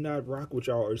people do not rock with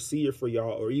y'all or see it for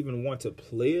y'all or even want to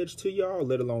pledge to y'all,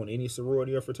 let alone any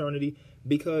sorority or fraternity,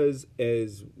 because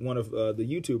as one of the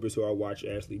YouTubers who I watch,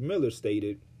 Ashley Miller,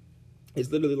 stated,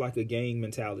 It's literally like a gang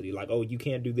mentality. Like, oh, you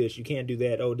can't do this, you can't do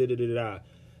that. Oh, da da da da.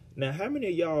 Now, how many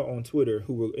of y'all on Twitter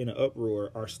who were in an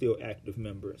uproar are still active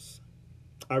members?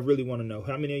 I really want to know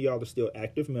how many of y'all are still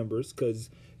active members, because,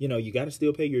 you know, you got to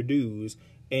still pay your dues.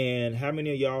 And how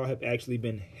many of y'all have actually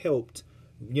been helped,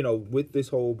 you know, with this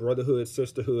whole brotherhood,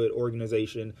 sisterhood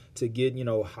organization to get, you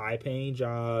know, high paying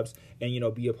jobs and, you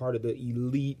know, be a part of the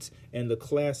elite and the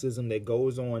classism that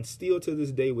goes on still to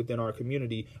this day within our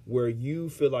community, where you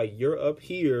feel like you're up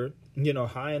here, you know,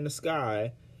 high in the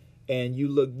sky, and you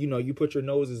look, you know, you put your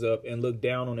noses up and look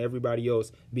down on everybody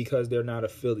else because they're not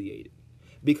affiliated.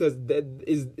 Because that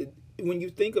is, when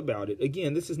you think about it,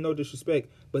 again, this is no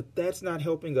disrespect, but that's not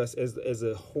helping us as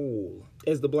a whole,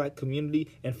 as the black community,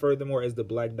 and furthermore, as the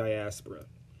black diaspora.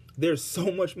 There's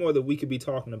so much more that we could be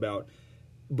talking about,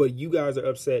 but you guys are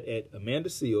upset at Amanda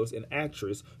Seales, an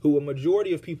actress who a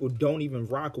majority of people don't even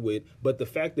rock with, but the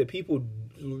fact that people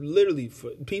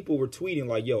were tweeting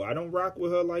like, yo, I don't rock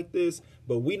with her like this,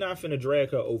 but we not finna drag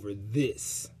her over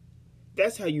this.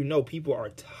 That's how you know people are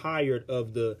tired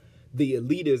of the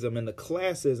elitism and the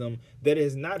classism that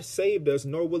has not saved us,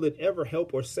 nor will it ever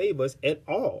help or save us at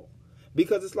all.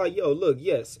 Because it's like, yo, look,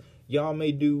 yes, y'all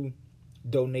may do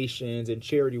donations and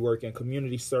charity work and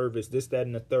community service, this, that,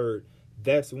 and the third.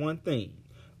 That's one thing.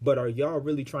 But are y'all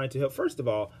really trying to help? First of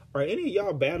all, are any of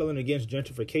y'all battling against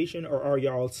gentrification, or are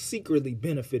y'all secretly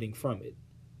benefiting from it?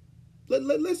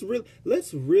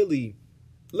 Let's really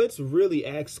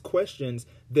ask questions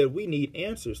that we need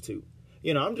answers to.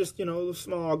 You know, I'm just, you know, a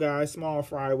small guy, small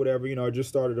fry, whatever, you know, I just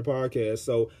started a podcast,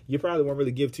 so you probably won't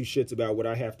really give two shits about what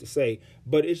I have to say.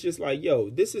 But it's just like, yo,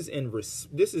 this is in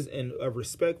a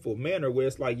respectful manner where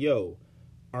it's like, yo,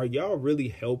 are y'all really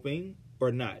helping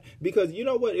or not? Because you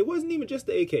know what? It wasn't even just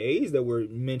the AKAs that were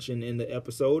mentioned in the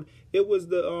episode. It was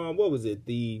the, what was it?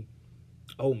 The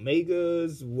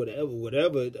Omegas,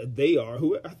 whatever they are.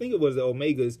 Who I think it was the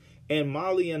Omegas, and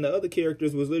Molly and the other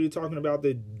characters was literally talking about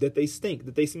that they stink,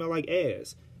 that they smell like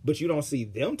ass, but you don't see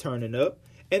them turning up.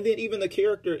 And then even the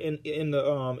character in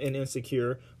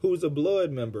Insecure, who's a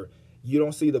blood member, you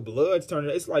don't see the Bloods turning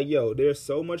up. It's like, yo, there's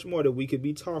so much more that we could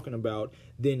be talking about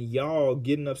than y'all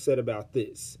getting upset about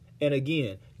this. And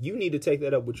again, you need to take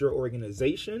that up with your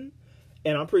organization.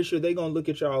 And I'm pretty sure they're going to look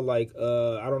at y'all like,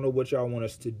 I don't know what y'all want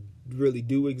us to really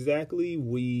do exactly.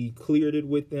 We cleared it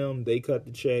with them. They cut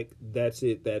the check. That's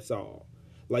it. That's all.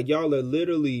 Like, y'all are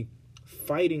literally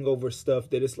fighting over stuff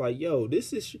that it's like, yo,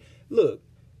 this is, look,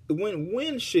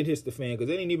 when shit hits the fan,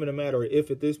 because it ain't even a matter of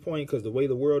if at this point, because the way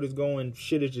the world is going,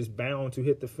 shit is just bound to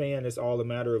hit the fan. It's all a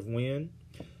matter of when.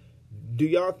 Do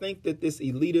y'all think that this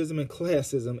elitism and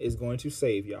classism is going to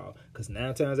save y'all? Because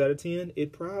 9 times out of 10,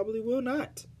 it probably will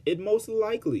not. It most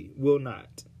likely will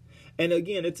not. And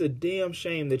again, it's a damn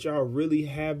shame that y'all really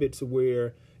have it to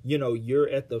where, you know, you're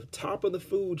at the top of the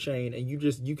food chain and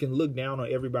you can look down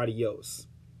on everybody else.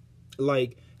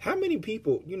 Like, how many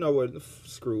people, you know what,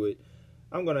 screw it.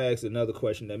 I'm going to ask another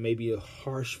question that may be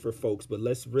harsh for folks, but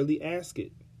let's really ask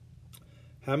it.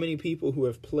 How many people who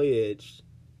have pledged,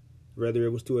 whether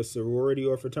it was to a sorority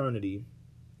or fraternity,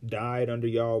 died under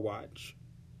y'all watch?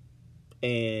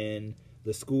 And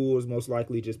the schools most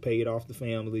likely just paid off the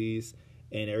families,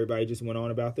 and everybody just went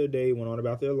on about their day, went on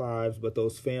about their lives, but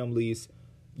those families,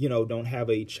 you know, don't have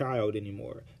a child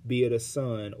anymore, be it a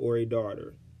son or a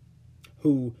daughter,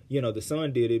 who, you know, the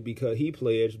son did it because he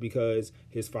pledged, because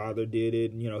his father did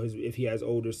it, you know, if he has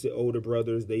older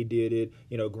brothers, they did it,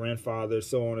 you know, grandfather,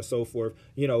 so on and so forth,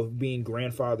 you know, being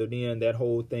grandfathered in, that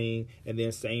whole thing. And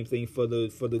then same thing for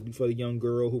the young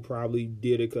girl who probably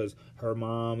did it because her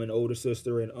mom and older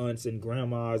sister and aunts and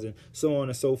grandmas and so on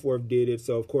and so forth did it.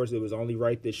 So of course it was only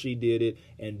right that she did it.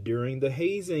 And during the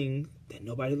hazing that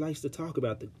nobody likes to talk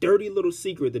about, the dirty little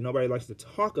secret that nobody likes to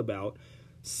talk about,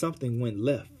 something went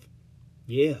left.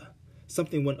 Yeah,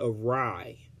 something went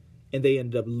awry, and they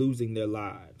ended up losing their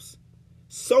lives.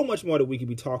 So much more that we could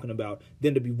be talking about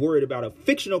than to be worried about a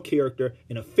fictional character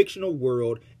in a fictional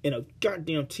world in a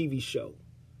goddamn TV show.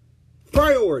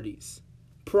 Priorities.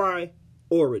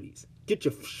 Get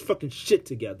your fucking shit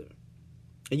together.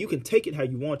 And you can take it how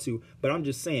you want to, but I'm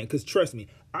just saying, because trust me,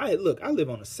 I live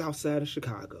on the south side of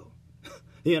Chicago.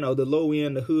 You know, the low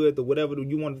end, the hood, the whatever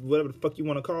the fuck you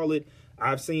want to call it.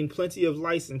 I've seen plenty of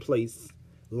license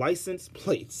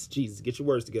plates. Jesus, get your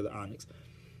words together, Onyx.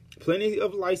 Plenty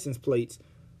of license plates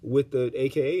with the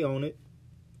AKA on it,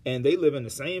 and they live in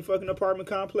the same fucking apartment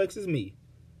complex as me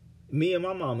and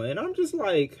my mama. And I'm just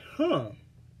like, in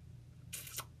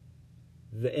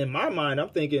my mind, I'm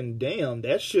thinking, damn,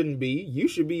 that shouldn't be. You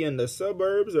should be in the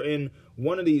suburbs or in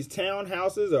one of these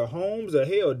townhouses or homes or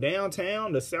hell,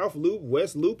 downtown, the South Loop,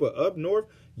 West Loop, or up north.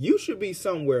 you should be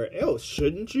somewhere else,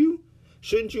 shouldn't you?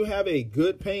 Shouldn't you have a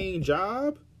good paying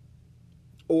job?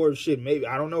 Or shit, maybe,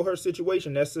 I don't know her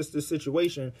situation. That's just the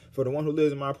situation for the one who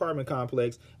lives in my apartment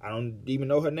complex. I don't even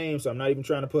know her name, so I'm not even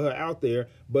trying to put her out there.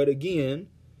 But again,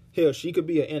 hell, she could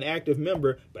be an inactive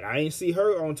member, but I ain't see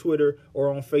her on Twitter or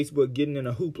on Facebook getting in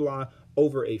a hoopla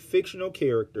over a fictional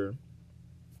character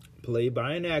played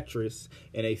by an actress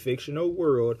in a fictional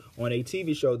world on a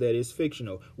TV show that is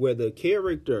fictional, where the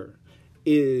character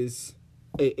is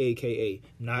aka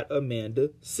not Amanda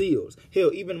Seals.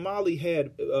 Hell, even Molly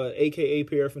had aka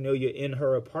paraphernalia in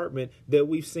her apartment that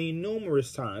we've seen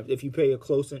numerous times if you pay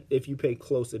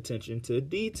close attention to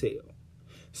detail.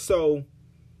 So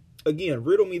again,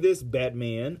 riddle me this,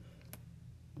 Batman.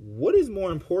 What is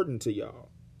more important to y'all?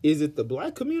 Is it the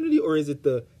black community, or is it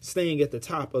the staying at the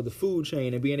top of the food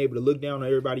chain and being able to look down on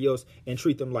everybody else and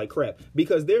treat them like crap?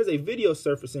 Because there's a video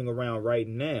surfacing around right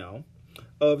now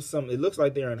of some, it looks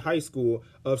like they're in high school,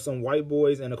 of some white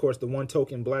boys and of course the one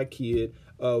token black kid,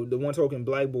 the one token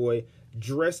black boy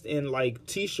dressed in like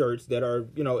t-shirts that are,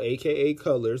 you know, aka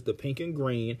colors, the pink and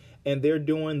green, and they're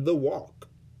doing the walk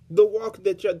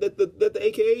that the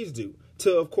AKAs do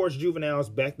to, of course, juveniles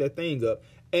back that thing up.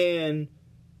 And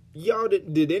y'all,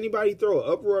 did anybody throw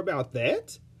an uproar about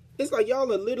that? It's like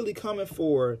y'all are literally coming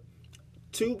for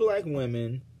two black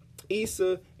women,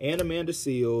 Issa and Amanda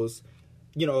Seals,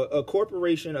 you know, a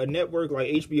corporation, a network like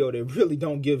HBO that really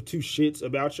don't give two shits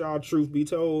about y'all, truth be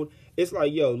told. It's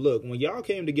like, yo, look, when y'all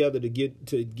came together to get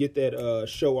that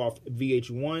show off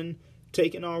VH1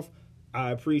 taken off,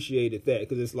 I appreciated that,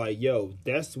 because it's like, yo,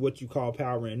 that's what you call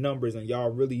power in numbers, and y'all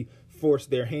really forced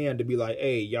their hand to be like,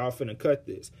 hey, y'all finna cut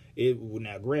this.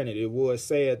 Now, granted, it was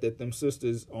sad that them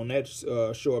sisters on that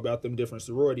show about them different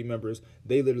sorority members,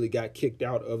 they literally got kicked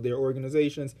out of their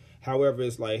organizations. However,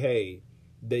 it's like, hey,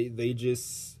 they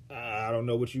just, I don't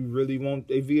know what you really want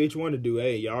a VH1 to do.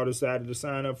 Hey, y'all decided to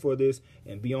sign up for this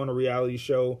and be on a reality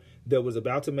show that was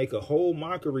about to make a whole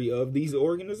mockery of these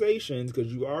organizations,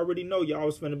 because you already know y'all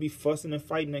was finna be fussing and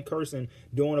fighting and cursing,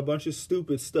 doing a bunch of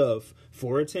stupid stuff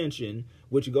for attention,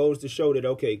 which goes to show that,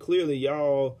 okay, clearly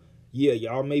y'all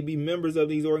may be members of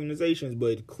these organizations,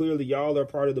 but clearly y'all are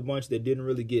part of the bunch that didn't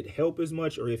really get help as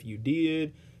much, or if you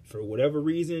did, for whatever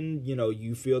reason, you know,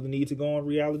 you feel the need to go on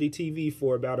reality TV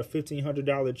for about a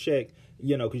 $1,500 check,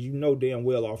 you know, because you know damn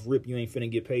well off rip you ain't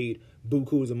finna get paid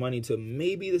bukus of money to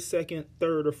maybe the second,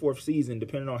 third, or fourth season,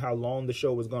 depending on how long the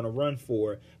show was going to run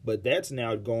for. But that's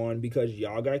now gone because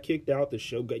y'all got kicked out.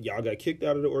 Y'all got kicked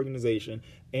out of the organization,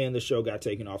 and the show got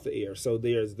taken off the air. So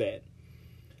there's that.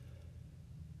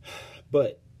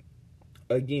 But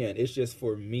again, it's just,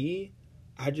 for me,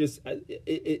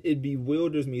 it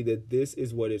bewilders me that this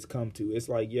is what it's come to. It's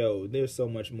like, yo, there's so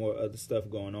much more other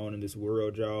stuff going on in this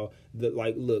world, y'all. That,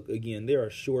 like, look, again, there are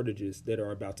shortages that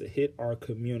are about to hit our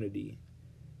community.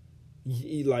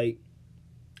 Like,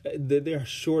 there are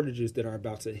shortages that are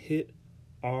about to hit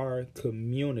our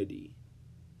community.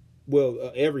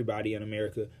 Well, everybody in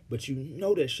America, but you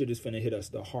know that shit is finna hit us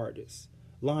the hardest.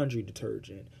 Laundry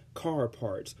detergent, car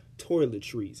parts,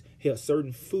 toiletries, hell,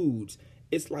 certain foods.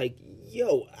 It's like,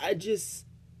 yo,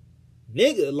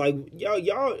 nigga, like,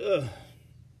 y'all,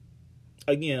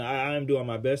 again, I am doing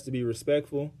my best to be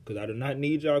respectful, because I do not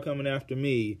need y'all coming after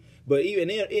me. But even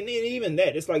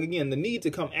that, it's like, again, the need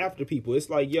to come after people, it's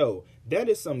like, yo, that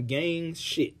is some gang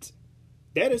shit.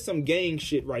 That is some gang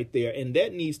shit right there, and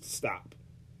that needs to stop.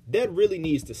 That really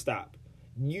needs to stop.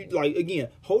 You, like, again,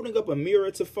 holding up a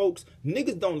mirror to folks,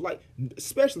 niggas don't like,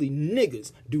 especially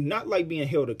niggas, do not like being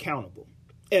held accountable.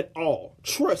 At all.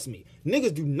 Trust me.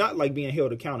 Niggas do not like being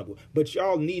held accountable. But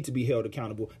y'all need to be held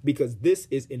accountable, because this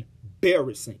is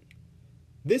embarrassing.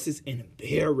 This is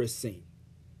embarrassing.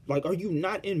 Like, are you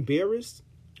not embarrassed?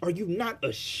 Are you not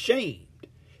ashamed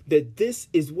that this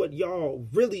is what y'all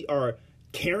really are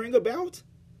caring about?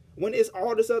 When it's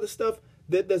all this other stuff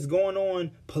that's going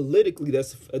on politically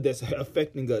that's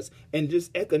affecting us, and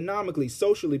just economically,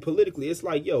 socially, politically. It's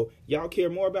like, yo, y'all care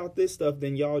more about this stuff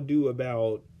than y'all do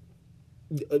about...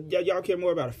 y'all care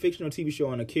more about a fictional TV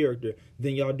show and a character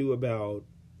than y'all do about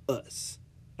us,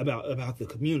 about the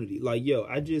community. Like, yo,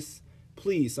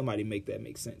 please, somebody make that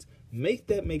make sense. Make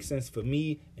that make sense for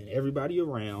me and everybody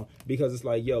around, because it's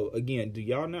like, yo, again, do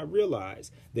y'all not realize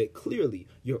that clearly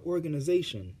your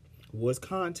organization was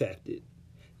contacted?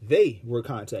 They were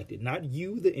contacted, not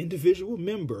you, the individual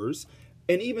members.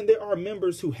 And even there are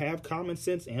members who have common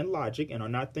sense and logic and are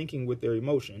not thinking with their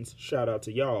emotions. Shout out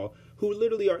to y'all, who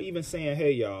literally are even saying,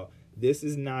 hey, y'all, this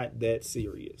is not that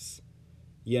serious.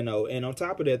 You know, and on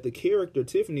top of that, the character,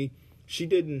 Tiffany, she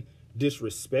didn't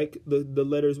disrespect the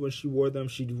letters when she wore them.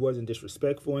 She wasn't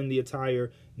disrespectful in the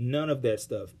attire. None of that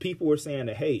stuff. People were saying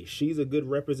that, hey, she's a good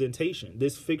representation.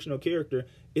 This fictional character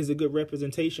is a good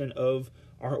representation of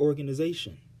our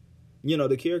organization. You know,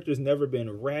 the character's never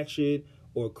been ratchet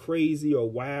or crazy or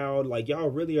wild. Like, y'all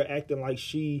really are acting like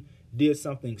she did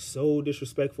something so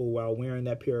disrespectful while wearing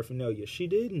that paraphernalia. She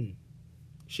didn't.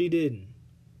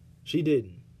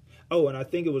 Oh, and I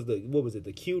think it was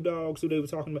the Q Dogs who they were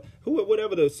talking about,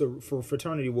 whatever the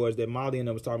fraternity was that Molly and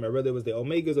them was talking about, whether it was the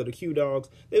Omegas or the Q Dogs.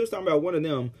 They was talking about one of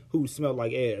them who smelled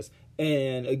like ass.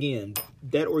 And again,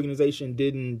 that organization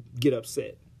didn't get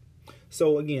upset.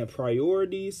 So again,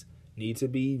 priorities need to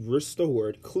be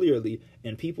restored clearly,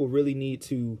 and people really need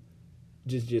to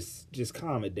just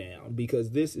calm it down,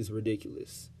 because this is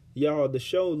ridiculous. Y'all, the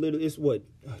show literally is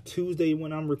Tuesday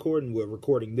when I'm recording. We're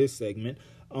recording this segment.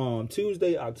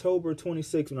 Tuesday, October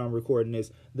 26th when I'm recording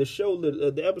this. The show,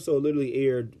 the episode literally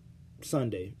aired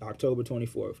Sunday, October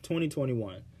 24th,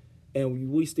 2021.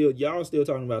 And y'all still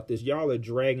talking about this. Y'all are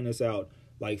dragging us out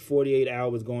like 48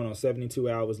 hours going on 72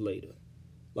 hours later.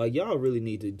 Like, y'all really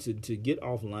need to get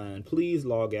offline. Please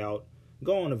log out.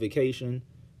 Go on a vacation.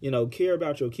 You know, care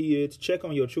about your kids. Check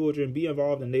on your children. Be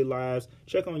involved in their lives.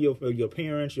 Check on your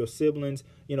parents, your siblings,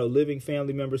 you know, living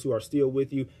family members who are still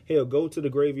with you. Hell, go to the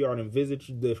graveyard and visit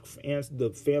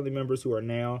the family members who are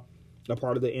now a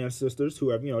part of the ancestors who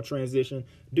have, you know, transitioned.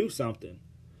 Do something.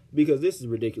 Because this is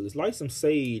ridiculous. Light some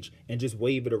sage and just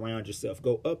wave it around yourself.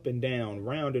 Go up and down,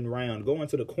 round and round. Go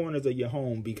into the corners of your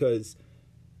home, because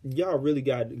y'all really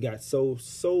got so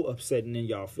upsetting in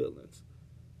y'all feelings.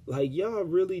 Like, y'all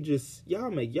really just, y'all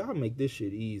make this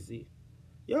shit easy.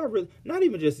 Y'all really, not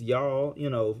even just y'all, you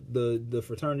know, the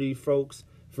fraternity folks,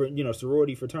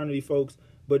 sorority fraternity folks,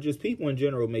 but just people in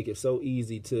general make it so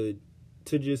easy to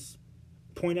just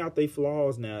point out their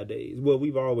flaws nowadays. Well,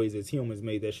 we've always as humans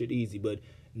made that shit easy, but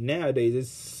nowadays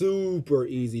it's super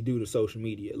easy due to social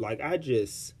media. Like,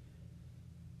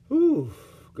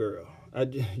 girl,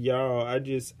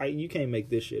 you can't make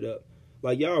this shit up.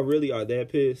 Like, y'all really are that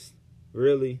pissed?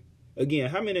 Really? Again,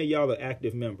 how many of y'all are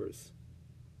active members?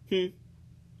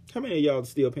 How many of y'all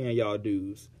still paying y'all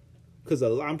dues? Because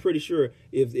I'm pretty sure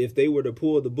if they were to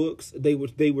pull the books, they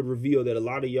would reveal that a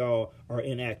lot of y'all are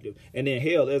inactive. And then,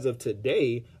 hell, as of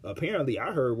today, apparently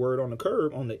I heard word on the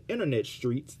curb on the internet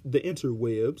streets, the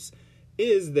interwebs,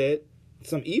 is that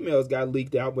some emails got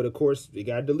leaked out, but of course it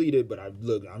got deleted. But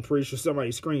I'm pretty sure somebody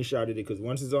screenshotted it, because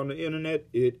once it's on the internet,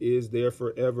 it is there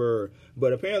forever.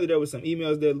 But apparently there was some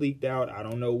emails that leaked out. I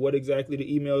don't know what exactly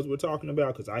the emails were talking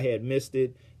about, because I had missed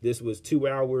it. This was 2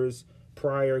 hours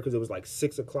prior, because it was like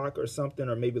 6 o'clock or something,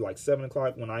 or maybe like 7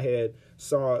 o'clock when I had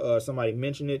saw somebody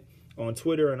mention it on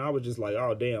Twitter, and I was just like,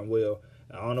 oh damn, well,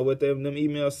 I don't know what them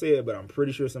emails said, but I'm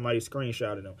pretty sure somebody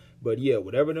screenshotted them. But yeah,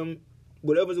 whatever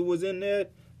was in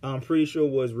that, I'm pretty sure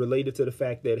was related to the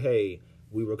fact that, hey,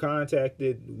 we were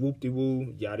contacted,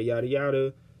 whoop-de-woo, yada, yada,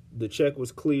 yada. The check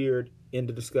was cleared, end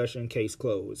of discussion, case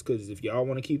closed. Because if y'all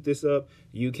want to keep this up,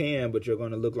 you can, but you're going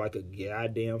to look like a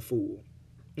goddamn fool.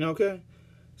 Okay?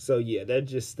 So, yeah, that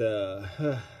just,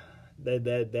 that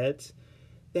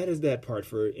is that part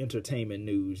for entertainment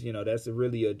news. You know, that's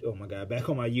really oh my God, back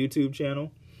on my YouTube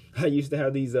channel, I used to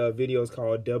have these videos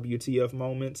called WTF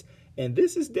Moments. And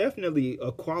this is definitely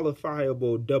a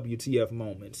qualifiable WTF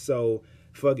moment. So,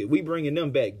 fuck it. We bringing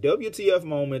them back. WTF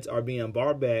moments are being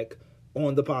brought back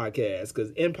on the podcast,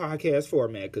 because in podcast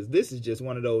format, because this is just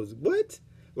one of those, what?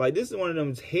 Like, this is one of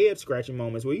those head-scratching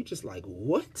moments where you just like,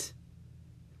 what?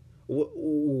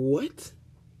 What?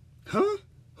 Huh?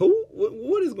 Who?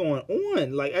 What is going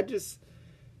on? Like, I just...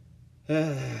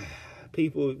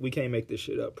 people, we can't make this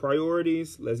shit up.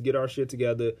 Priorities, let's get our shit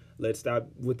together. Let's stop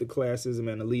with the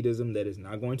classism and elitism that is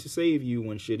not going to save you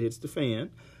when shit hits the fan.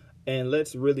 And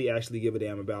let's really actually give a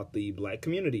damn about the black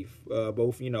community,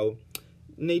 both, you know,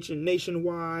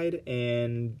 nationwide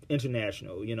and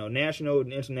international. You know, national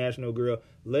and international, girl.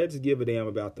 Let's give a damn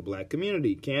about the black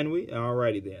community, can we?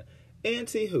 Alrighty then.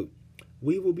 Anywho,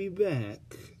 we will be back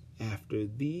after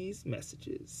these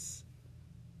messages.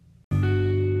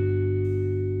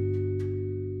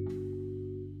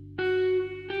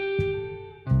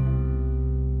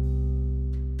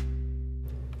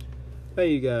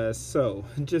 Hey you guys, so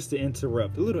just to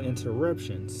interrupt, a little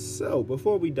interruption. So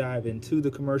before we dive into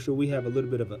the commercial, we have a little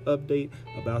bit of an update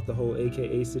about the whole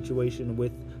AKA situation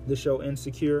with the show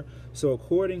Insecure. So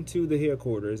according to the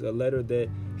headquarters, a letter that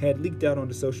had leaked out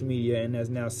onto social media and has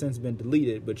now since been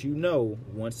deleted, but you know,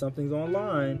 once something's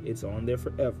online, it's on there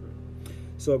forever.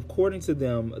 So according to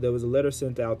them, there was a letter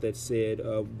sent out that said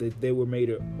that they were made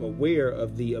aware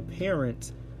of the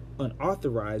apparent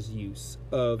unauthorized use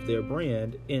of their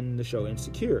brand in the show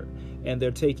Insecure, and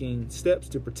they're taking steps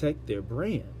to protect their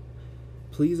brand.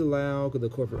 Please allow the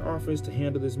corporate office to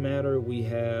handle this matter. We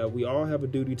all have a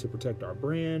duty to protect our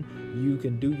brand. You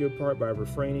can do your part by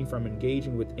refraining from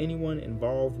engaging with anyone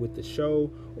involved with the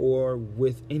show or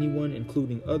with anyone,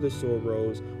 including other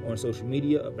Soros, on social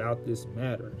media about this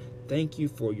matter. Thank you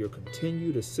for your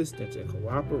continued assistance and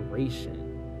cooperation.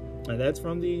 And that's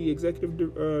from the executive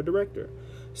director.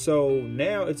 So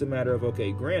now it's a matter of,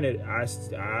 okay, granted,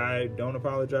 I don't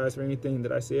apologize for anything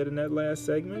that I said in that last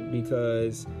segment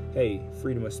because, hey,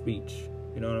 freedom of speech.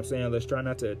 You know what I'm saying? Let's try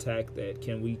not to attack that.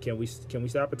 Can we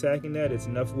stop attacking that? It's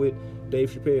enough with Dave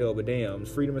Chappelle, but damn,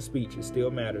 freedom of speech, it still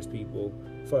matters, people.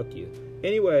 Fuck you.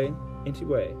 Anyway.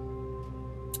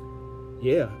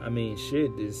 Yeah, I mean,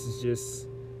 shit, this is just,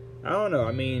 I don't know.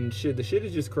 I mean, shit, the shit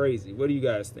is just crazy. What do you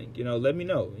guys think? Let me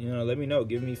know. Let me know.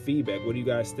 Give me feedback. What do you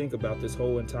guys think about this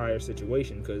whole entire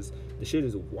situation? Because the shit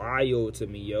is wild to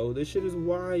me, yo. This shit is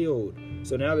wild.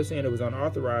 So now they're saying it was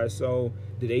unauthorized. So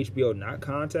did HBO not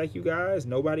contact you guys?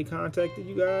 Nobody contacted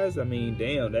you guys? I mean,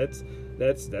 damn, that's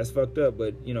fucked up.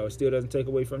 But, it still doesn't take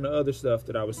away from the other stuff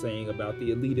that I was saying about the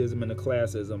elitism and the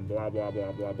classism, blah, blah,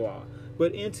 blah, blah, blah.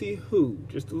 But anywho,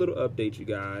 just a little update, you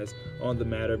guys, on the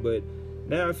matter. But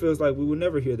now it feels like we will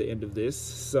never hear the end of this.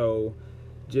 So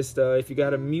just if you got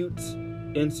to mute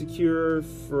Insecure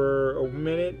for a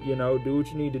minute, do what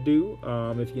you need to do.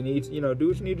 If you need, do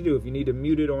what you need to do. If you need to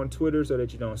mute it on Twitter so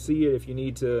that you don't see it. If you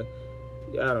need to,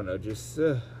 I don't know, just,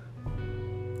 yeah,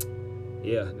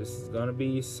 this is going to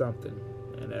be something.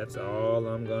 And that's all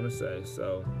I'm going to say.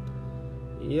 So,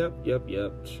 yep.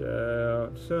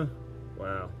 Child.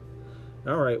 Wow.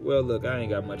 All right, well, look, I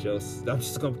ain't got much else. I'm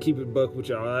just going to keep it a buck with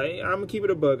y'all. I'm going to keep it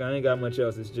a buck. I ain't got much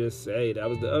else. It's just, hey, that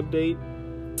was the update.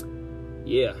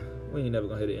 Yeah, we ain't never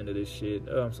going to hit the end of this shit.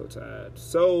 Oh, I'm so tired.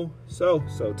 So tired.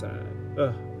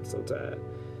 I'm so tired.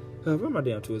 Where my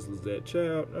damn Twizzlers at,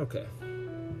 child? Okay.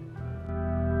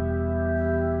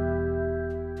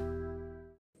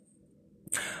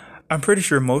 I'm pretty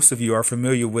sure most of you are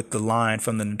familiar with the line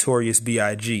from the Notorious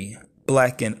B.I.G.,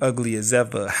 black and ugly as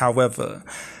ever, however.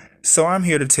 So I'm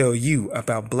here to tell you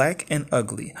about Black and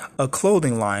Ugly, a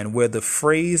clothing line where the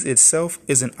phrase itself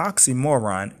is an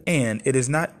oxymoron and it is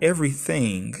not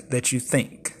everything that you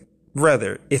think.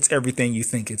 Rather, it's everything you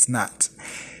think it's not.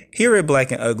 Here at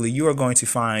Black and Ugly, you are going to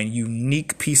find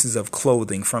unique pieces of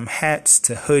clothing, from hats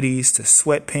to hoodies to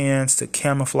sweatpants to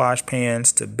camouflage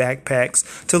pants to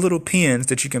backpacks to little pins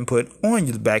that you can put on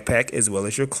your backpack as well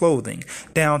as your clothing,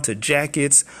 down to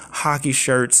jackets, hockey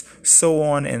shirts, so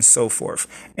on and so forth.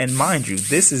 And mind you,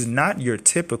 this is not your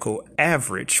typical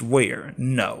average wear.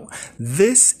 No,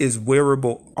 this is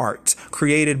wearable art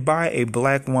created by a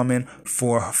black woman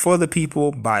for the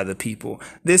people, by the people.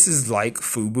 This is like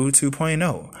FUBU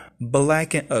 2.0.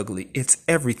 Black and Ugly. It's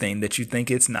everything that you think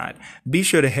it's not. Be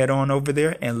sure to head on over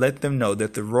there and let them know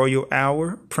that the Royal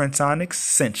Hour Prince Onyx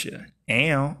sent you.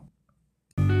 Ow.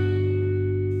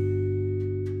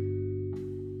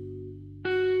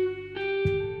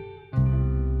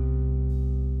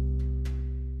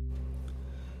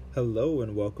 Hello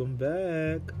and welcome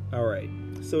back. All right,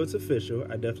 so it's official.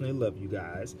 I definitely love you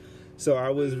guys. So I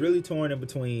was really torn in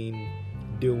between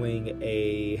doing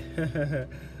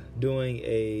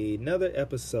another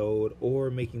episode or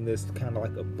making this kind of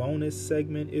like a bonus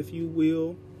segment, if you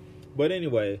will. But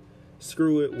anyway,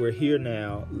 screw it. We're here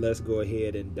now. Let's go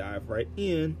ahead and dive right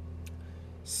in.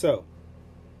 So,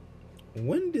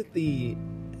 when did the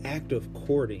act of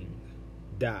courting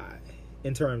die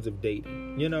in terms of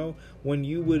dating? When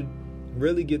you would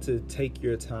really get to take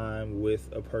your time with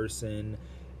a person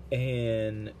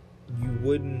and you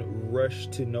wouldn't rush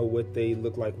to know what they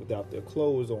look like without their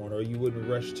clothes on, or you wouldn't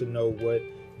rush to know what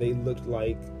they looked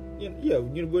like. You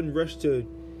wouldn't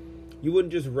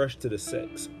just rush to the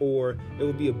sex, or it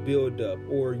would be a build up,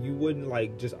 or you wouldn't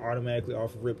like just automatically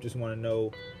off rip just want to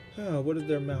know, what does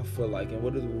their mouth feel like, and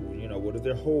what does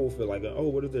their hole feel like, and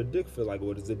what does their dick feel like,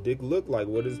 what does the dick look like,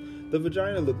 what does the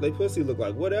vagina look, their pussy look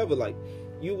like, whatever. Like,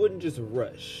 you wouldn't just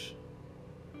rush.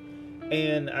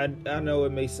 And I know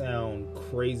it may sound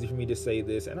crazy for me to say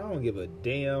this, and I don't give a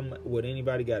damn what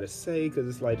anybody got to say, because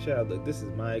it's like, child, look, this is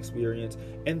my experience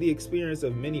and the experience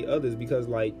of many others, because,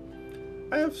 like,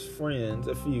 I have friends,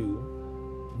 a few,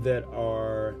 that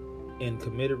are in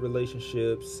committed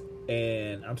relationships,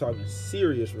 and I'm talking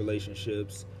serious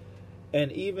relationships, and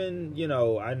even,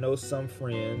 I know some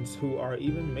friends who are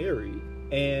even married,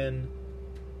 and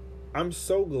I'm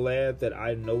so glad that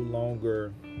I no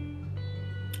longer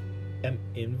am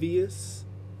envious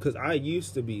Because I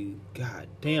used to be, god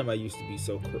damn, I used to be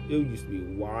it used to be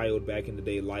wild back in the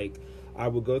day. Like, I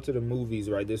would go to the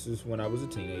movies, right? This is when I was a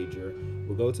teenager.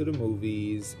 We'd go to the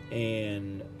movies,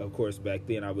 and of course, back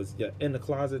then I was in the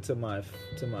closet to my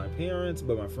parents,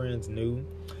 but my friends knew.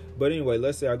 But anyway,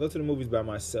 let's say I go to the movies by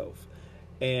myself,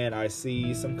 and I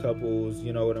see some couples,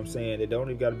 you know what I'm saying? It don't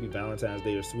even got to be Valentine's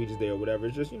Day or Sweetest Day or whatever.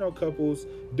 It's just, you know, couples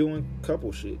doing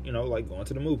couple shit, you know, like going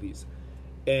to the movies.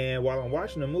 And while I'm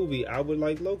watching the movie, I would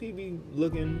like low-key be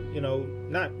looking, you know,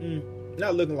 not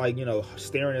looking like, you know,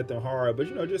 staring at them hard, but,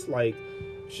 you know, just like,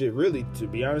 shit, really, to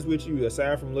be honest with you,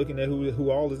 aside from looking at who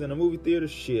all is in the movie theater,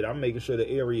 shit, I'm making sure the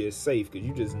area is safe, because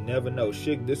you just never know.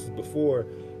 Shit, this is before,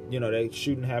 you know, that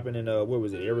shooting happened in, where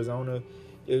was it, Arizona?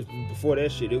 It was before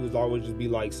that shit. It was always just be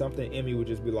like something. Emmy would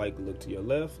just be like, look to your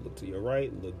left, look to your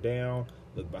right, look down,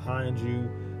 look behind you.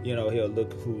 You know, he'll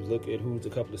look at who's a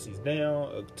couple of seats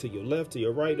down, to your left, to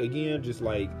your right. Again, just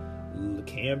like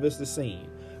canvas the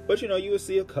scene. But you know, you would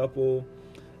see a couple,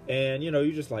 and you know,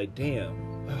 you're just like,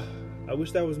 damn, I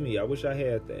wish that was me. I wish I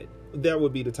had that. That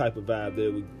would be the type of vibe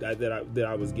that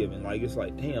I was given. Like, it's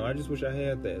like, damn, I just wish I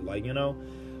had that. Like, you know,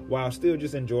 while still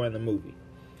just enjoying the movie.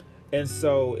 And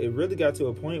so it really got to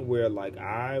a point where, like,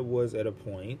 I was at a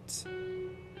point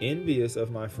envious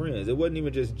of my friends. It wasn't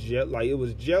even just like, it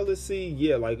was jealousy.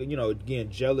 Yeah, like, you know, again,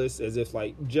 jealous, as if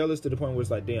like jealous to the point where it's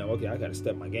like, damn, okay, I gotta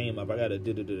step my game up. I gotta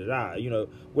you know,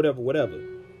 whatever.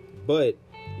 But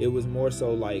it was more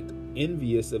so like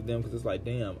envious of them, because it's like,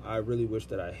 damn, I really wish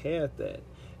that I had that.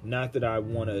 Not that I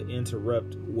want to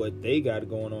interrupt what they got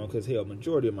going on, because hell,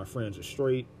 majority of my friends are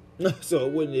straight. So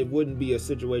it wouldn't be a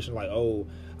situation like, oh,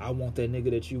 I want that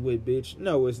nigga that you with, bitch.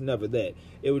 No, it's never that.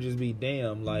 It would just be,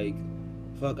 damn, like,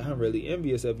 fuck, I'm really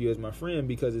envious of you as my friend,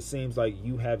 because it seems like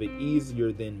you have it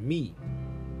easier than me.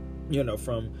 You know,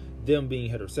 from them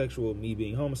being heterosexual, me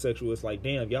being homosexual, it's like,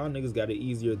 damn, y'all niggas got it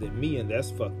easier than me, and that's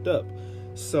fucked up.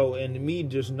 So, and me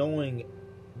just knowing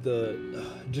the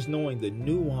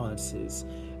nuances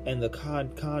and the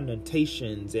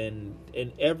connotations and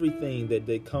everything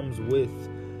that comes with,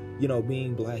 you know,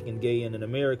 being black and gay and in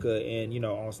America, and, you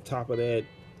know, on top of that,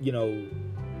 you know,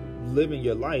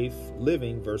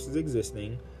 living versus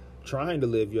existing, trying to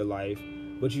live your life,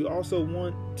 but you also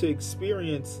want to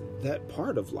experience that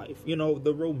part of life, you know,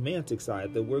 the romantic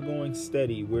side, that we're going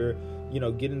steady, we're, you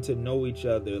know, getting to know each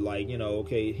other, like, you know,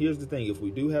 okay, here's the thing, if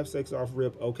we do have sex off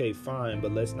rip, okay, fine,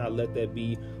 but let's not let that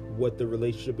be what the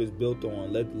relationship is built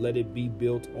on. Let it be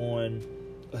built on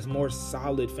a more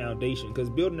solid foundation, because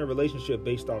building a relationship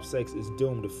based off sex is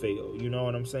doomed to fail. You know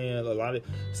what I'm saying?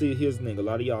 Here's the thing, a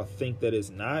lot of y'all think that it's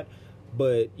not,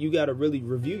 but you got to really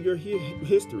review your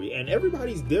history, and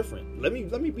everybody's different. Let me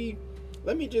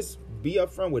just be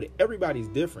upfront with it. Everybody's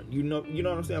different. You know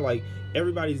what I'm saying? Like,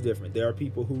 everybody's different. There are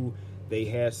people who they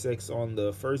have sex on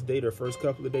the first date or first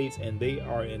couple of dates, and they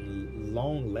are in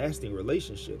long-lasting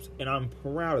relationships, and I'm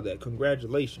proud of that.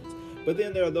 Congratulations. But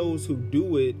then there are those who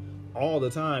do it all the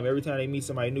time. Every time they meet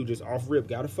somebody new, just off rip,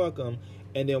 gotta fuck them,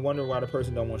 and then wonder why the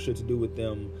person don't want shit to do with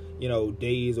them, you know,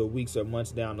 days or weeks or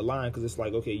months down the line, because it's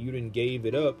like, okay, you didn't gave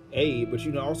it up, but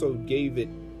you also gave it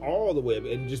all the way up,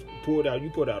 and just pulled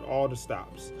out all the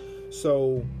stops.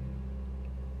 So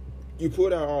you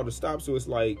pulled out all the stops, so it's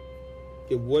like,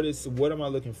 what am I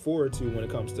looking forward to when it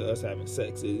comes to us having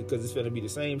sex? Because it's going to be the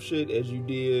same shit as you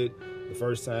did the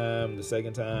first time, the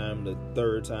second time, the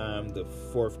third time, the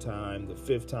fourth time, the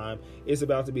fifth time. It's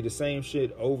about to be the same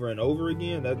shit over and over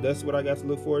again. That's what I got to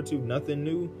look forward to. Nothing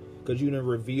new, because you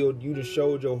done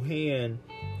showed your hand,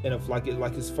 and if like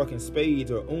it's fucking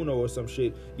spades or Uno or some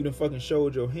shit, you done fucking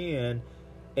showed your hand,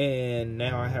 and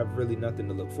now I have really nothing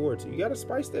to look forward to. You got to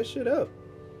spice that shit up.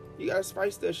 You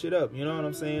know what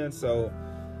I'm saying? So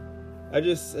I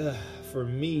just, for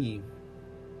me,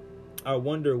 I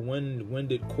wonder when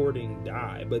did courting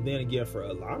die? But then again, for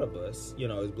a lot of us, you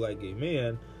know, as black gay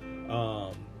men, a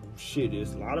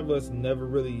lot of us never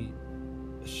really,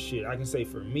 I can say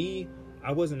for me,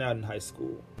 I wasn't out in high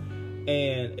school.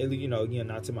 And, you know, again,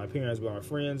 not to my parents, but my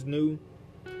friends knew.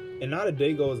 And not a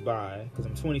day goes by, because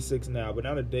I'm 26 now, but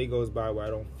not a day goes by where I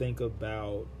don't think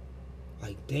about,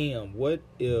 like, damn, what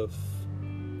if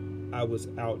I was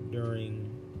out during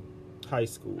high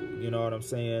school? You know what I'm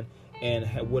saying? And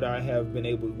would I have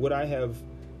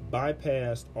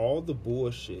bypassed all the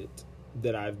bullshit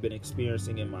that I've been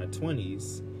experiencing in my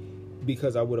 20s,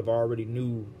 because I would have already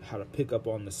knew how to pick up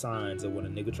on the signs of when a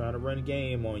nigga trying to run a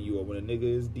game on you, or when a nigga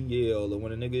is DL, or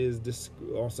when a nigga is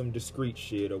on some discreet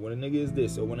shit, or when a nigga is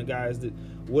this, or when a guy is this.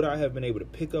 Would I have been able to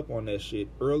pick up on that shit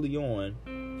early on?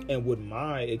 And would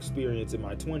my experience in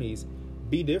my 20s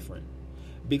be different?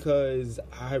 Because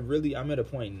I'm at a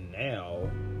point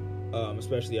now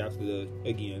especially after the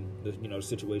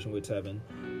situation with Tevin.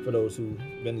 For those who've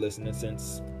been listening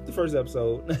since the first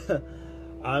episode,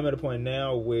 I'm at a point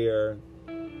now where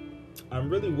I'm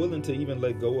really willing to even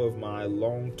let go of my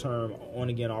long-term on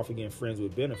again, off again friends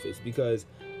with benefits, because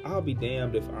I'll be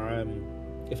damned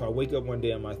if I wake up one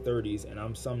day in my 30s and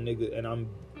I'm some nigga and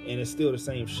it's still the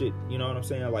same shit. You know what I'm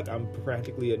saying? Like, I'm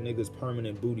practically a nigga's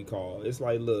permanent booty call. It's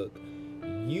like, look,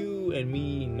 you and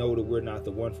me know that we're not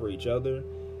the one for each other.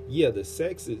 Yeah, the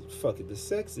sex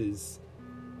is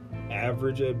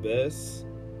average at best.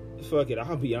 Fuck it,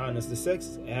 I'll be honest, the sex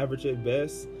is average at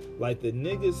best. Like, the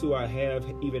niggas who I have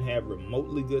even had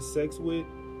remotely good sex with,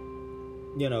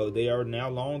 they are now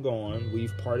long gone.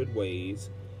 We've parted ways.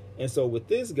 And so with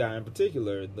this guy in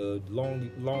particular, the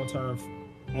long-term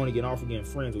on again, off again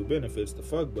friends with benefits, the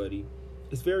fuck buddy,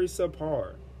 it's very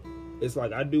subpar. It's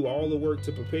like, I do all the work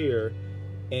to prepare,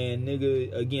 and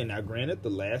nigga, again, now granted, the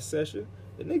last session,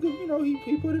 the nigga,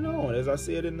 he put it on. As I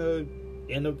said in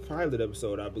the pilot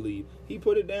episode, I believe, he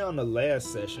put it down the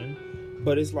last session.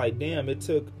 But it's like, damn, it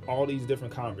took all these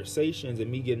different conversations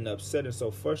and me getting upset and so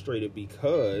frustrated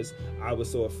because I was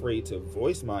so afraid to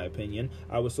voice my opinion.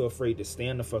 I was so afraid to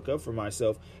stand the fuck up for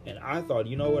myself. And I thought,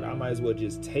 you know what, I might as well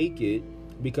just take it,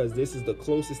 because this is the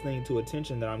closest thing to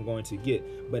attention that I'm going to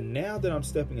get. But now that I'm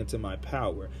stepping into my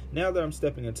power, now that I'm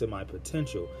stepping into my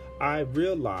potential, I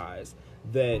realize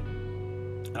that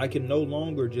I can no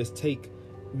longer just take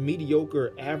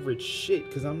mediocre average shit,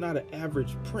 because I'm not an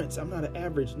average prince, I'm not an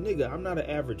average nigga, I'm not an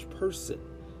average person.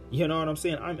 You know what I'm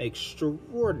saying? I'm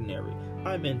extraordinary,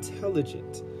 I'm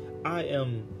intelligent,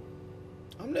 I'm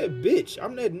that bitch,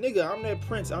 I'm that nigga, I'm that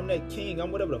prince, I'm that king,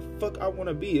 I'm whatever the fuck I want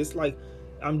to be. It's like,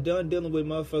 I'm done dealing with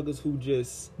motherfuckers who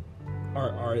just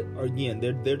are again,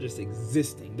 they're just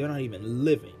existing. They're not even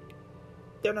living.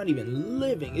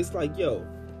 It's like, yo,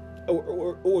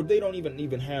 or they don't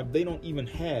even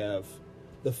have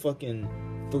the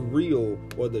fucking thrill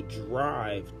or the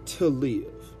drive to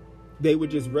live. They would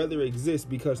just rather exist,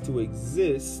 because to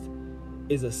exist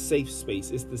is a safe space.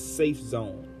 It's the safe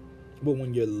zone. But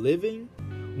when you're living,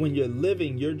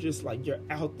 you're just like, you're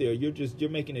out there. You're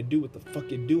making it do what the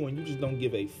fuck you're doing. You just don't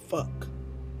give a fuck.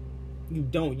 You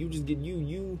don't. You just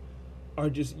you are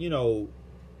just, you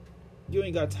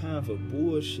ain't got time for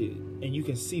bullshit. And you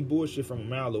can see bullshit from a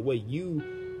mile away. You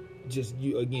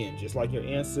again, just like your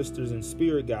ancestors and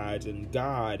spirit guides and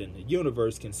God and the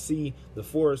universe can see the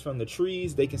forest from the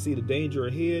trees, they can see the danger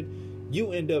ahead.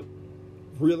 You end up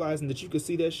realizing that you can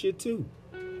see that shit too.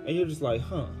 And you're just like,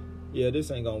 yeah,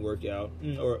 this ain't gonna work out.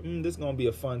 This gonna be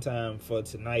a fun time for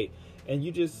tonight. And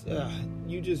you just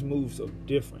move so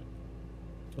different.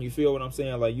 You feel what I'm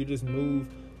saying? Like, you just move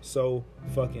so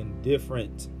fucking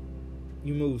different.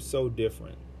 You move so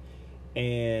different.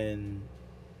 And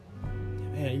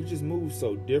man, you just move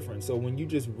so different. So when you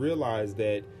just realize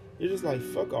that, you're just like,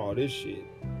 fuck all this shit.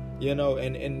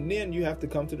 And then you have to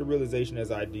come to the realization,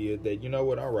 as I did, that, you know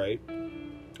what, all right,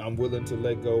 I'm willing to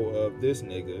let go of this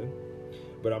nigga,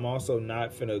 but I'm also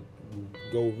not finna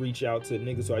go reach out to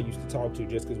niggas who I used to talk to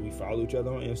just because we follow each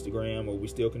other on Instagram, or we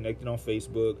still connected on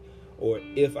Facebook, or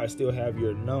if I still have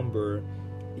your number,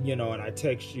 and I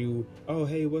text you, oh,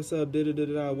 hey, what's up,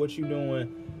 da-da-da-da, what you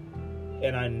doing?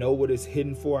 And I know what it's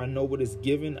hidden for, I know what it's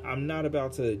given. I'm not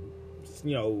about to,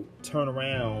 turn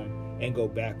around and go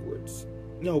backwards.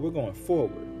 No, we're going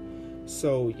forward.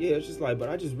 So, yeah, it's just like, but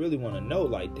I just really want to know,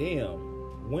 like,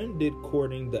 damn, when did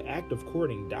the act of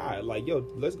courting die? Like, yo,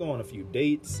 let's go on a few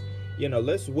dates.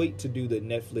 Let's wait to do the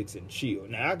Netflix and chill.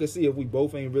 Now, I can see if we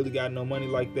both ain't really got no money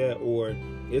like that, or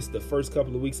it's the first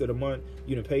couple of weeks of the month,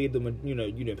 you done paid them, you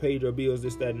done paid your bills,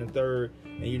 this, that, and the third,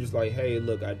 and you're just like, hey,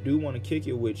 look, I do want to kick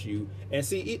it with you. And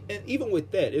see, and even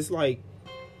with that, it's like,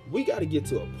 we got to get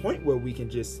to a point where we can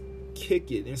just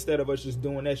kick it instead of us just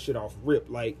doing that shit off rip.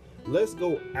 Like, let's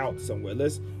go out somewhere.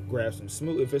 Let's grab some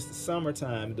smooth. If it's the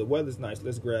summertime, the weather's nice,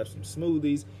 let's grab some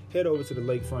smoothies, head over to the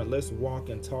lakefront, let's walk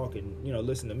and talk and,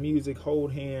 listen to music,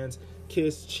 hold hands,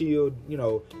 kiss, chill,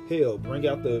 hell, bring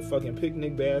out the fucking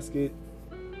picnic basket,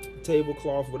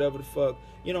 tablecloth, whatever the fuck.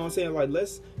 You know what I'm saying? Like,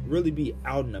 let's really be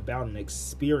out and about and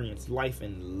experience life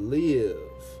and live.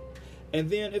 And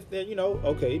then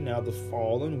okay, now the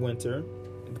fall and winter,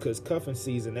 because cuffing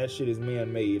season, that shit is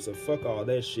man-made, so fuck all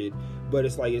that shit. But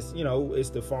it's like, it's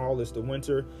the fall, it's the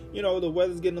winter, the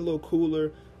weather's getting a little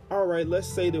cooler. All right, let's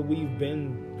say that we've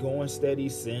been going steady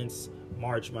since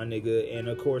March, my nigga, and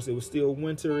of course it was still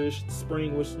winterish.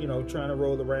 Spring was, trying to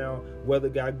roll around, weather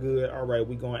got good. All right,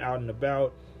 we going out and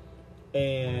about,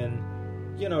 and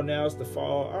now it's the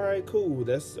fall. All right, cool.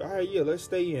 Let's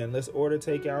stay in. Let's order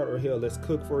takeout, or hell, let's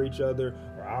cook for each other,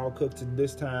 or I'll cook to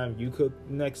this time, you cook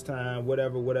next time,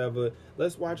 whatever.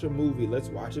 Let's watch a movie, let's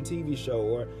watch a TV show,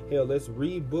 or hell, let's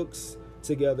read books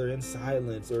together in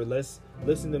silence, or let's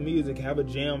listen to music, have a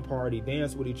jam party,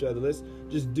 dance with each other. Let's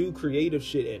just do creative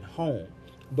shit at home.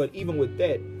 But even with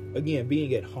that, again,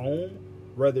 being at home,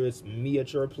 whether it's me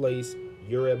at your place,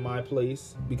 you're at my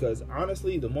place, because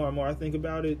honestly, the more and more I think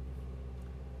about it,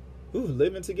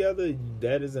 living together,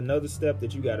 that is another step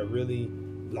that you gotta really,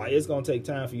 like, it's gonna take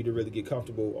time for you to really get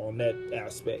comfortable on that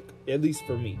aspect, at least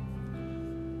for me.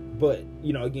 But,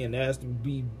 again, that has to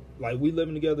be, like, we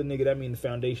living together, nigga, that means the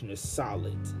foundation is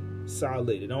solid.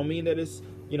 It don't mean that it's,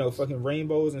 fucking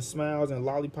rainbows and smiles and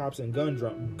lollipops and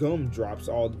gum drops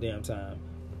all the damn time.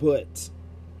 But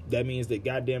that means that,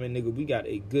 goddamn it, nigga, we got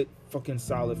a good fucking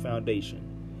solid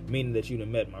foundation. Meaning that you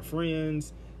done met my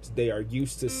friends, they are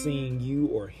used to seeing you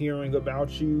or hearing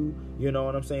about you, you know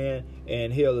what I'm saying?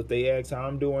 And hell, if they ask how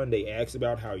I'm doing, they ask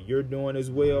about how you're doing as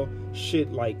well.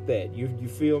 Shit like that. You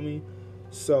feel me?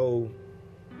 So,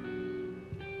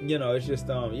 it's just,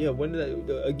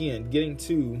 again, getting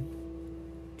to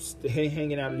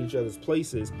hanging out at each other's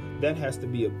places, that has to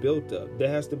be a build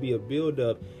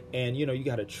up. And, you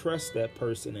got to trust that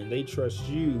person and they trust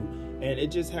you. And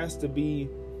it just has to be,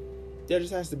 there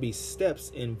just has to be steps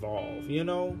involved,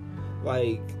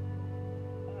 like,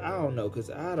 I don't know,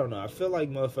 I feel like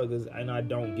motherfuckers, and I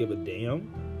don't give a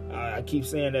damn. I keep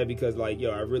saying that because, like,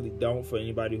 I really don't, for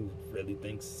anybody who really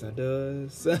thinks I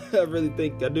does. I really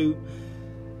think I do.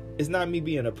 It's not me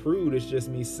being a prude, it's just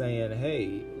me saying,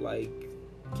 hey, like,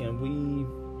 can we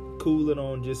cool it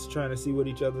on just trying to see what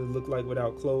each other look like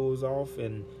without clothes off,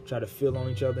 and try to feel on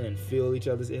each other and feel each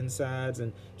other's insides?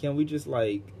 And can we just,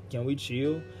 like, can we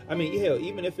chill? I mean, hell,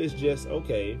 even if it's just,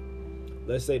 okay,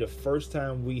 let's say the first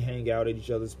time we hang out at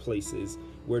each other's places,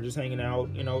 we're just hanging out,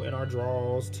 in our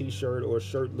drawers, t-shirt, or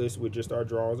shirtless with just our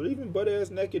drawers, or even butt-ass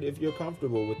naked if you're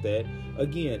comfortable with that.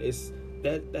 Again, it's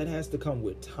that has to come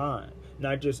with time,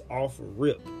 not just off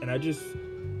rip. And I just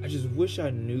wish I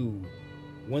knew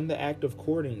when the act of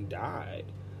courting died.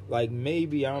 Like,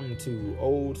 maybe I'm too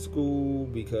old school,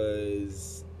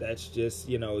 because that's just,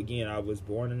 again, I was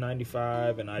born in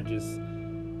 95, and I just,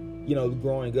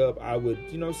 growing up, I would,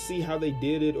 see how they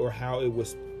did it, or how it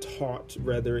was taught,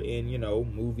 rather, in,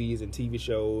 movies and TV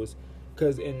shows.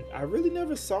 And I really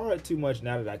never saw it too much.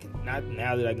 Now that I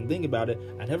can think about it,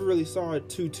 I never really saw it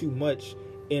too much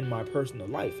in my personal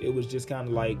life. It was just kind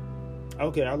of like,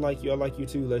 okay, I like you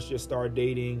too, let's just start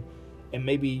dating. And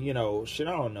maybe, shit,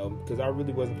 I don't know, because I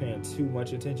really wasn't paying too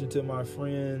much attention to my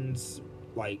friends,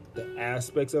 like, the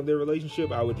aspects of their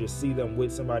relationship. I would just see them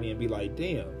with somebody and be like,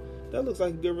 damn, that looks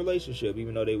like a good relationship,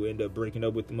 even though they would end up breaking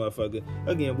up with the motherfucker.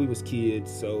 Again, we was kids,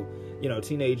 so,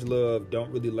 teenage love don't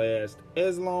really last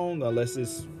as long unless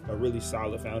it's a really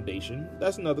solid foundation.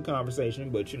 That's another conversation,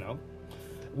 but,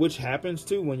 which happens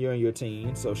too when you're in your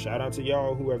teens. So shout out to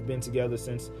y'all who have been together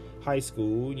since high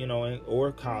school,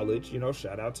 or college,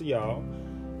 shout out to y'all.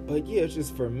 But yeah, it's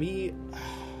just, for me,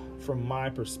 from my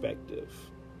perspective,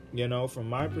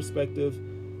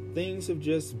 things have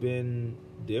just been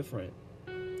different.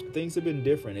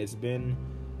 It's been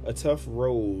a tough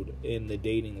road in the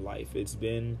dating life. It's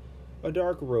been a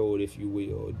dark road, if you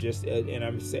will.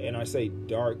 And I say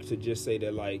dark to just say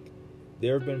that, like,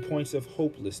 there have been points of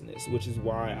hopelessness, which is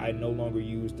why I no longer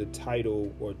use the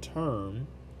title or term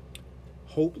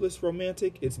hopeless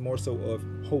romantic. It's more so of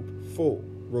hopeful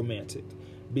romantic,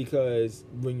 because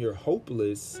when you're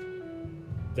hopeless,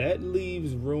 that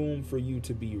leaves room for you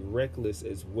to be reckless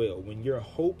as well. When you're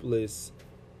hopeless,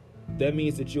 that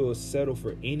means that you'll settle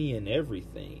for any and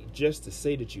everything just to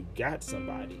say that you got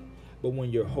somebody. But when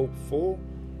you're hopeful,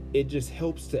 it just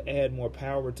helps to add more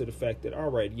power to the fact that, all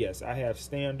right, yes, I have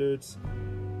standards.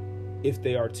 If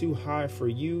they are too high for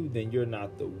you, then you're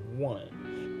not the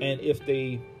one. And if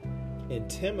they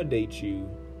intimidate you,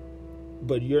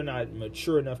 but you're not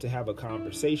mature enough to have a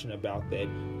conversation about that,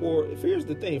 or if, here's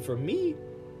the thing, for me,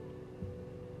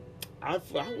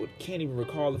 can't even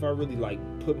recall if I really, like,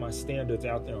 put my standards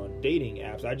out there on dating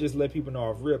apps. I just let people know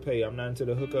off rip, hey, I'm not into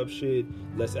the hookup shit.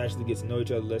 Let's actually get to know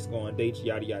each other. Let's go on dates,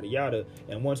 yada, yada, yada.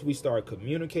 And once we start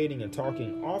communicating and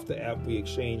talking off the app, we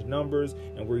exchange numbers,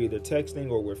 and we're either texting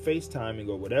or we're FaceTiming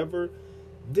or whatever.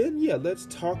 Then, yeah, let's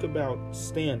talk about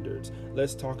standards.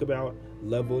 Let's talk about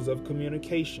levels of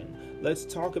communication. Let's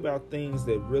talk about things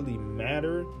that really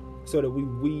matter, so that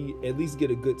we at least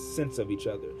get a good sense of each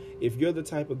other. If you're the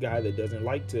type of guy that doesn't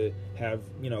like to have,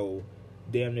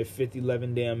 damn near 50,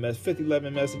 11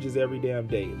 messages every damn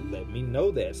day. Let me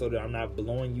know that so that I'm not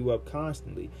blowing you up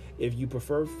constantly. If you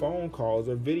prefer phone calls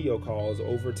or video calls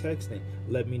over texting,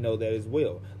 let me know that as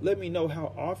well. Let me know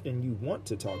how often you want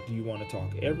to talk. Do you want to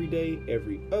talk every day,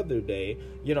 every other day?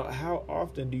 You know, how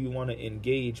often do you want to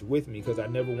engage with me? Because I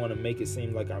never want to make it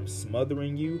seem like I'm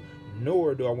smothering you,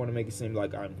 nor do I want to make it seem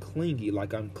like I'm clingy,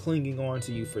 like I'm clinging on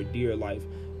to you for dear life.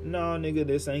 Nah, nigga,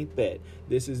 this ain't that.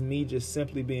 This is me just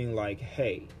simply being like,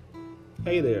 hey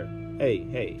there,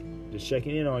 hey, just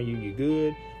checking in on you. You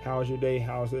good? How's your day?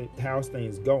 How's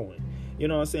things going? You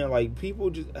know what I'm saying? Like, people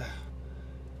just,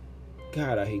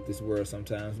 God, I hate this world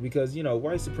sometimes because, you know,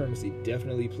 white supremacy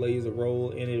definitely plays a role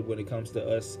in it when it comes to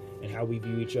us and how we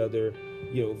view each other.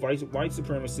 You know, white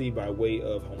supremacy by way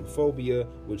of homophobia,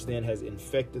 which then has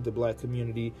infected the black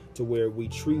community to where we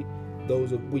treat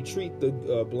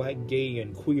the black, gay,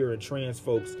 and queer and trans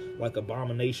folks like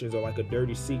abominations or like a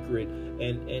dirty secret,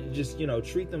 and just, you know,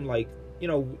 treat them like, you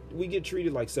know, we get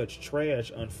treated like such trash,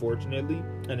 unfortunately,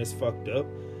 and it's fucked up,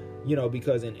 you know,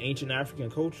 because in ancient African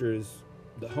cultures,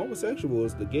 the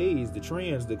homosexuals, the gays, the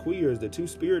trans, the queers, the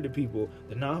two-spirited people,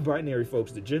 the non-binary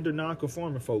folks, the gender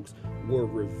non-conforming folks were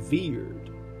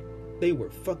revered. They were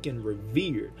fucking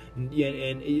revered. And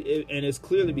it's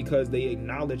clearly because they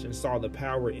acknowledged and saw the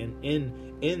power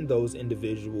in those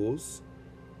individuals.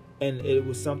 And it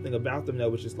was something about them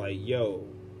that was just like, yo,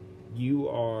 you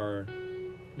are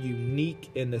unique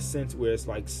in the sense where it's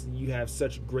like you have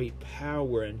such great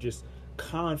power and just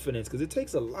confidence, because it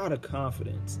takes a lot of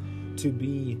confidence to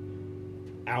be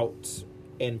out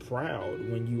and proud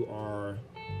when you are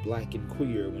black and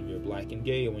queer, when you're black and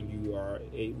gay, when you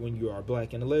are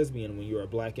black and a lesbian, when you are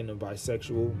black and a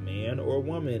bisexual man or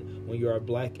woman, when you are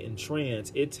black and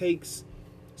trans. It takes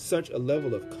such a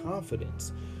level of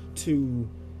confidence to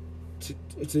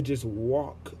just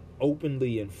walk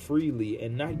openly and freely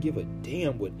and not give a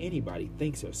damn what anybody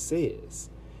thinks or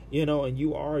says. You know, and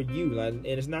you are you. And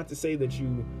it's not to say that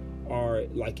you are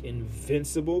like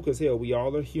invincible, because hell, we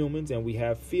all are humans and we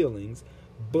have feelings,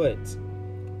 but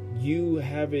you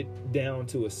have it down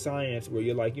to a science where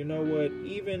you're like, you know what,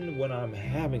 even when I'm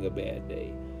having a bad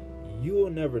day, you'll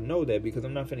never know that, because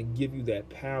I'm not going to give you that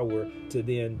power to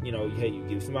then, you know, hey, you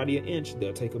give somebody an inch,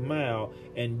 they'll take a mile,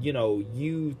 and, you know,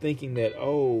 you thinking that,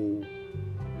 oh,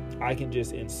 I can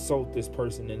just insult this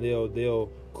person and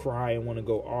they'll cry and want to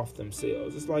go off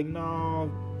themselves. It's like,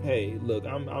 no, hey, look,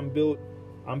 I'm built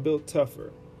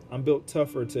tougher. I'm built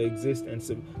tougher to exist and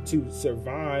to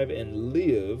survive and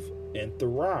live and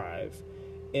thrive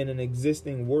in an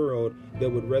existing world that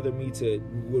would rather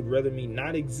me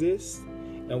not exist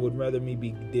and would rather me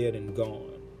be dead and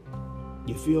gone.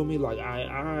 You feel me? Like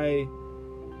I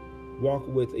walk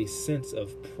with a sense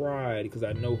of pride because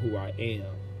I know who I am.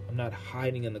 I'm not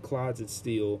hiding in the closet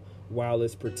still while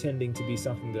it's pretending to be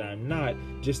something that I'm not,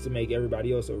 just to make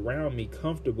everybody else around me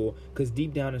comfortable, because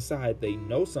deep down inside they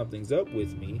know something's up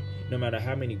with me. No matter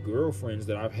how many girlfriends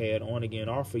that I've had on again,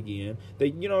 off again, they,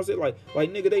 you know what I'm saying,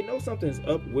 like nigga, they know something's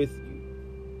up with you.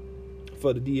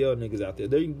 For the DL niggas out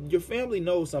there, your family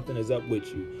knows something is up with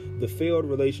you. The failed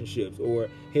relationships, or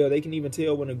hell, they can even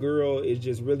tell when a girl is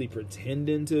just really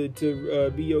pretending to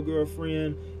be your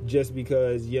girlfriend just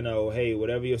because, you know, hey,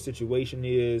 whatever your situation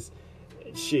is,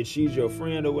 shit, she's your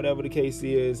friend or whatever the case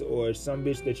is, or some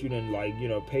bitch that you done, like, you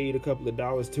know, paid a couple of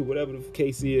dollars to, whatever the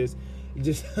case is.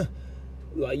 Just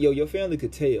like, yo, your family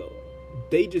could tell.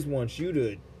 They just want you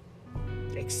to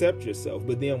accept yourself,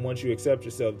 but then once you accept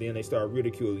yourself, then they start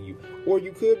ridiculing you. Or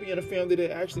you could be in a family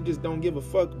that actually just don't give a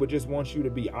fuck, but just wants you to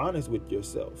be honest with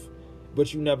yourself,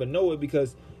 but you never know it,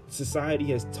 because society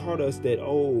has taught us that,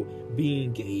 oh,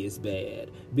 being gay is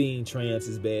bad, being trans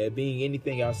is bad, being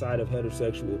anything outside of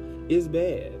heterosexual is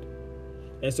bad.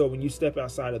 And so when you step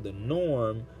outside of the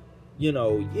norm, you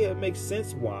know, yeah, it makes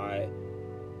sense why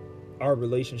our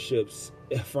relationships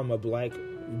from a black,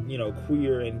 you know,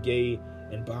 queer and gay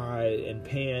and bi and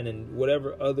pan and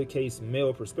whatever other case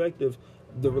male perspective,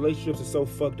 the relationships are so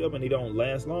fucked up and they don't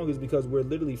last long, is because we're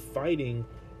literally fighting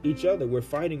each other. We're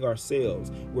fighting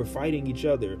ourselves. We're fighting each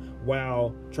other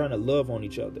while trying to love on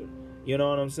each other. You know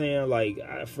what I'm saying? Like,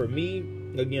 for me,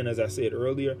 again, as I said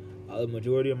earlier, a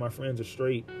majority of my friends are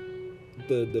straight.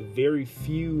 The very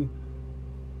few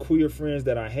queer friends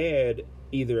that I had,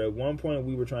 either at one point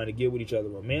we were trying to get with each other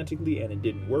romantically and it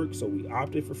didn't work, so we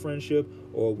opted for friendship,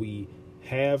 or we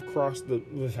have crossed the,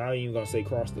 I ain't even gonna say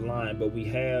crossed the line, but we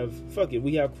have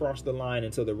crossed the line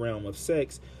into the realm of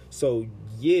sex. So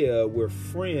yeah, we're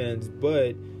friends,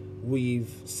 but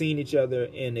we've seen each other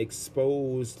in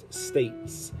exposed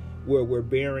states where we're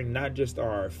bearing not just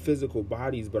our physical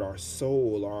bodies, but our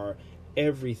soul, our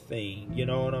everything. You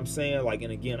know what I'm saying? Like,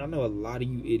 and again, I know a lot of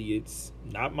you idiots,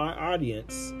 not my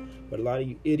audience, but a lot of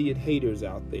you idiot haters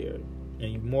out there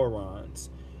and you morons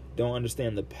don't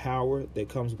understand the power that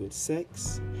comes with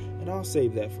sex. And I'll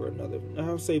save that for another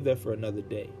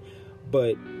day.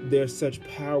 But there's such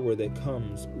power that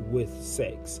comes with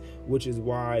sex, which is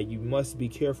why you must be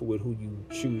careful with who you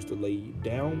choose to lay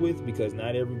down with, because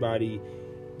not everybody,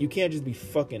 you can't just be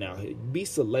fucking out here. Be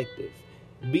selective.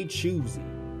 Be choosy.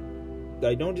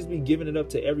 Like, don't just be giving it up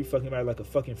to every fucking body like a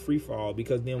fucking free-for-all,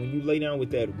 because then when you lay down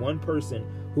with that one person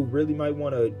who really might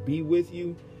want to be with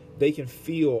you, they can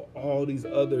feel all these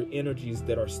other energies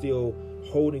that are still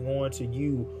holding on to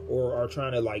you or are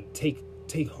trying to like take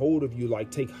hold of you,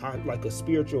 like like a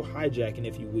spiritual hijacking,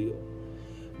 if you will.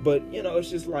 But you know,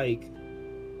 it's just like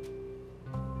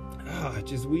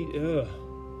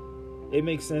it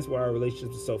makes sense why our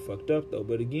relationships are so fucked up though.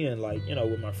 But again, like, you know,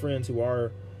 with my friends who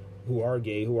are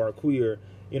gay, who are queer,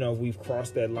 you know, if we've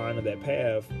crossed that line of that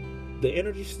path, the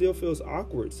energy still feels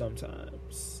awkward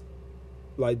sometimes.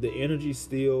 Like, the energy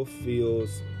still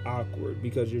feels awkward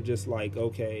because you're just like,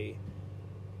 okay,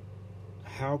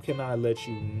 how can I let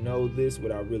you know this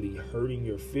without really hurting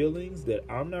your feelings, that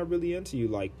I'm not really into you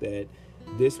like that?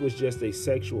 This was just a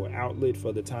sexual outlet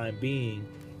for the time being.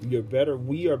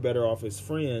 We are better off as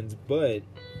friends, but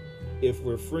if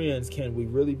we're friends, can we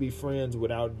really be friends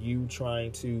without you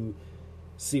trying to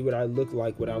see what I look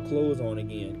like without clothes on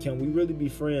again? Can we really be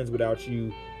friends without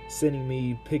you sending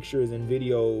me pictures and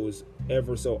videos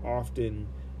ever so often?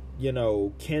 You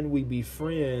know, can we be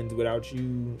friends without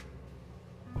you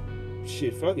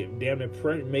damn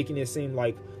it, making it seem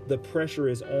like the pressure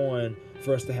is on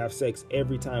for us to have sex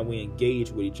every time we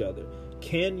engage with each other?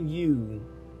 Can you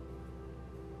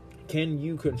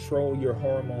control your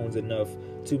hormones enough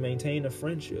to maintain a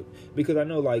friendship? Because I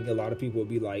know, like, a lot of people will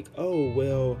be like, oh,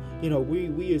 well, you know,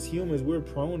 we as humans, we're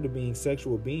prone to being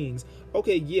sexual beings.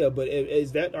 Okay, yeah, but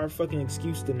is that our fucking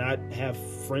excuse to not have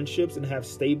friendships and have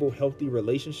stable, healthy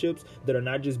relationships that are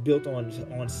not just built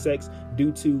on sex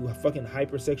due to fucking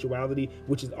hypersexuality,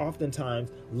 which is oftentimes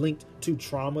linked to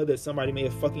trauma that somebody may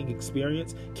have fucking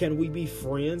experienced? Can we be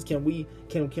friends? Can we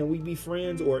be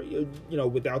friends, or, you know,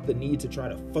 without the need to try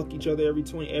to fuck each other every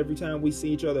time we see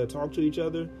each other or talk to each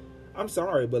other? I'm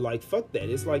sorry, but like, fuck that.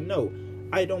 It's like, no,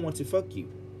 I don't want to fuck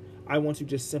you. I want to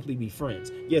just simply be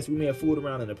friends. Yes, we may have fooled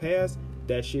around in the past.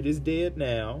 That shit is dead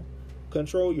now.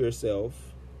 Control yourself.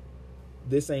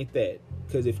 This ain't that.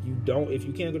 Because if you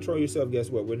can't control yourself, guess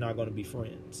what? We're not going to be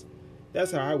friends.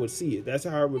 That's how I would see it. That's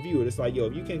how I would view it. It's like, yo,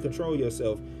 if you can't control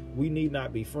yourself, we need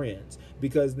not be friends.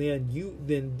 Because then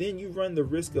you run the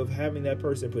risk of having that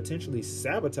person potentially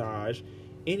sabotage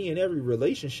any and every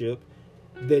relationship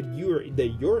that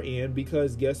you're in,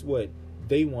 because guess what?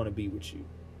 They want to be with you.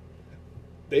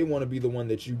 They want to be the one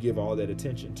that you give all that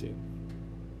attention to.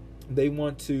 They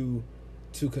want to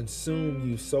consume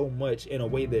you so much in a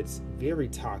way that's very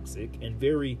toxic and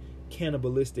very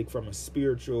cannibalistic from a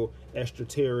spiritual,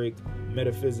 esoteric,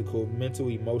 metaphysical, mental,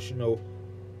 emotional,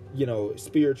 you know,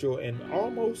 spiritual, and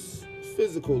almost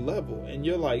physical level. And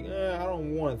you're like, I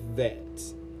don't want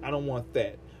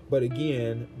that. But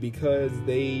again, because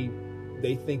they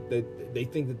think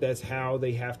that that's how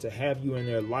they have to have you in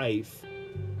their life,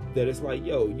 that it's like,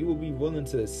 yo, you will be willing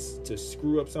to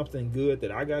screw up something good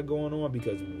that I got going on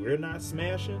because we're not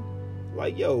smashing?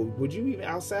 Like, yo, would you even,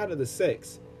 outside of the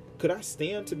sex, could I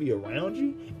stand to be around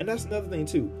you? And that's another thing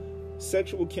too.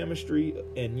 Sexual chemistry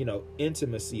and, you know,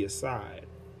 intimacy aside,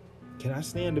 can I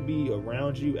stand to be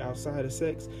around you outside of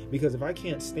sex? Because if I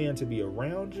can't stand to be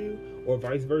around you, or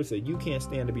vice versa, you can't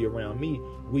stand to be around me,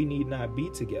 we need not be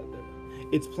together.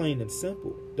 It's plain and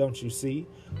simple, don't you see?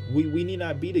 We need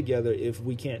not be together if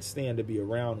we can't stand to be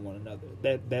around one another.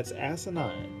 That's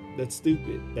asinine. That's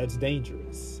stupid. That's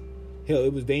dangerous. Hell,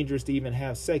 it was dangerous to even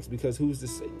have sex, because who's to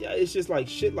say? It's just like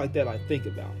shit like that I think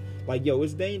about. Like, yo,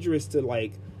 it's dangerous to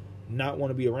like not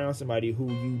want to be around somebody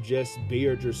who you just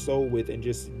bared your soul with and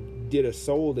just did a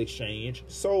soul exchange,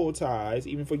 soul ties,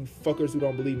 even for you fuckers who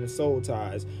don't believe in soul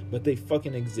ties, but they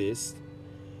fucking exist.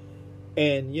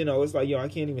 And, you know, it's like, yo, I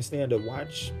can't even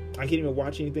watch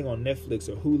anything on Netflix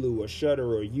or Hulu or Shudder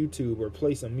or YouTube or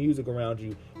play some music around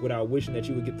you without wishing that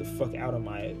you would get the fuck out of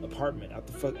my apartment, out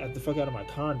the fuck out of my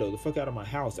condo, the fuck out of my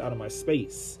house, out of my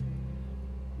space.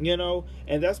 You know?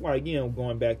 And that's why, again,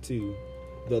 going back to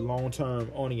the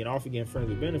long-term on and off again friends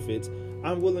with benefits,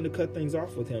 I'm willing to cut things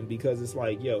off with him, because it's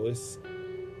like, yo,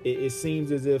 it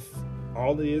seems as if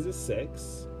all it is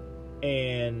sex,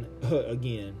 and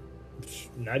again,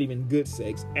 not even good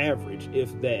sex, average,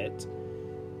 if that.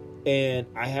 And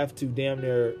I have to damn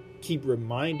near keep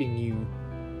reminding you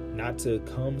not to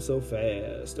come so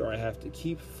fast, or I have to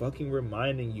keep fucking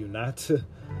reminding you not to.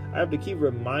 I have to keep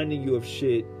reminding you of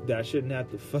shit that I shouldn't have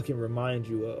to fucking remind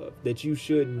you of, that you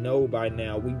should know by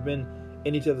now. We've been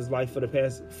in each other's life for the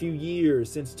past few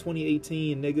years, since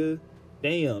 2018, nigga.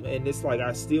 Damn. And it's like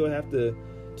I still have to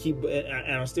keep,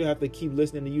 and I still have to keep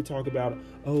listening to you talk about,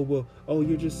 oh,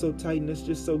 you're just so tight and it's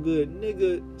just so good.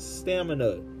 Nigga,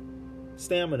 stamina.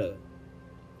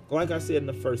 Like I said in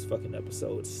the first fucking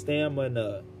episode,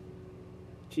 stamina.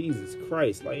 Jesus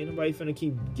Christ. Like, ain't nobody finna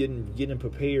keep getting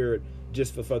prepared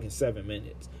just for fucking 7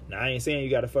 minutes. Now, I ain't saying you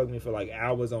gotta fuck me for like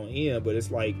hours on end, but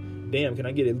it's like, damn, can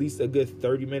I get at least a good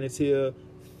 30 minutes here?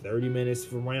 30 minutes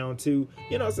for round 2?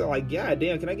 You know, so like, god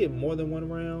damn, can I get more than 1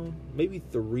 round? Maybe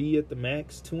 3 at the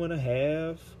max,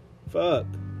 2.5? Fuck.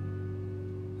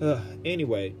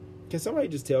 Anyway, can somebody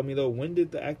just tell me though, when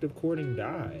did the act of courting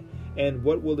die? And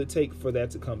what will it take for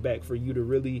that to come back? For you to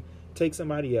really take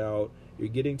somebody out, you're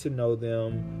getting to know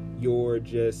them, y'all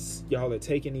are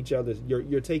taking each other,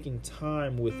 you're taking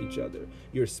time with each other,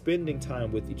 you're spending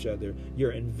time with each other,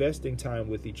 you're investing time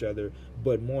with each other,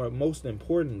 but most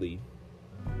importantly,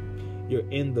 you're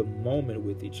in the moment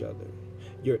with each other.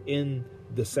 You're in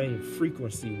the same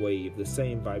frequency wave, the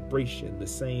same vibration, the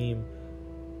same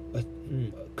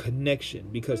connection.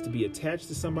 Because to be attached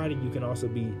to somebody, you can also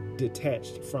be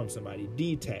detached from somebody,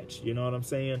 detached, you know what I'm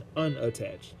saying?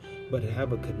 Unattached. But to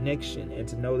have a connection and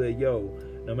to know that, yo,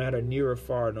 no matter near or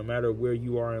far, no matter where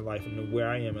you are in life and where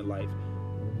I am in life,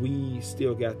 we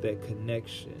still got that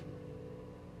connection.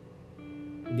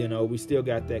 You know, we still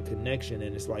got that connection.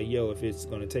 And it's like, yo, if it's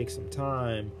going to take some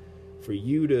time for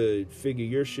you to figure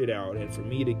your shit out and for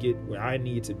me to get where I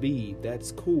need to be,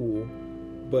 that's cool.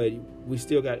 But we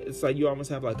still got, it's like you almost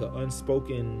have like an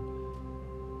unspoken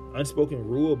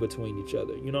rule between each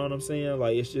other. You know what I'm saying?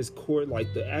 Like, it's just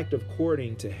like the act of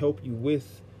courting to help you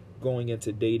with going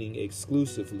into dating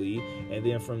exclusively. And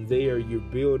then from there, you're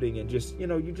building and just, you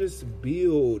know, you just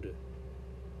build.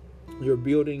 You're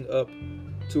building up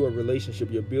to a relationship.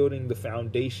 You're building the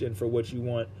foundation for what you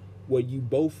want, what you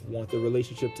both want the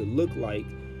relationship to look like.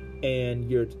 And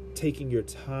you're taking your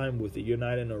time with it. You're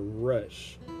not in a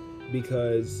rush.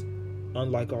 Because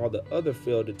unlike all the other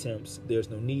failed attempts, there's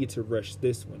no need to rush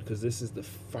this one, because this is the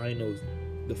final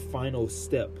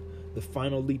step, the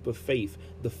final leap of faith,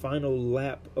 the final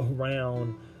lap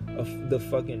around of the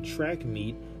fucking track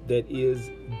meet that is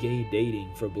gay dating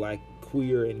for black,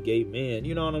 queer, and gay men.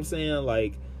 You know what I'm saying?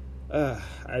 Like, I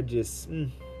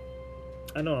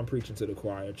know I'm preaching to the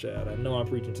choir, child. I know I'm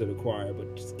preaching to the choir,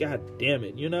 but just god damn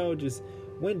it, you know, just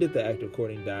when did the act of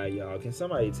courting die, y'all? Can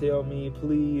somebody tell me,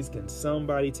 please? Can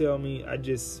somebody tell me?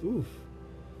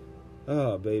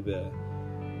 Oh, baby.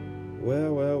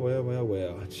 Well.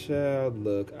 Child,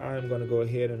 look, I'm going to go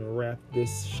ahead and wrap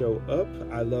this show up.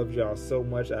 I love y'all so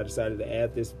much. I decided to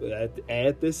add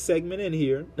this segment in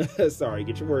here. Sorry,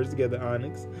 get your words together,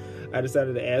 Onyx. I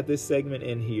decided to add this segment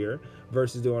in here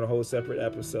versus doing a whole separate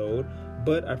episode.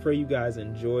 But I pray you guys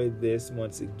enjoy this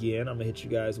once again. I'm going to hit you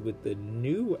guys with the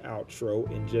new outro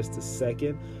in just a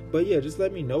second. But yeah, just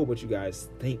let me know what you guys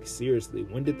think. Seriously,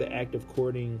 when did the act of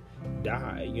courting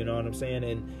die? You know what I'm saying?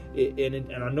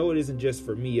 And I know it isn't just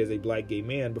for me as a black gay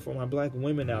man, but for my black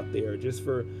women out there, just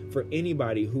for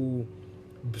anybody who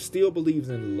still believes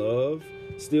in love,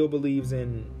 still believes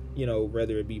in, you know,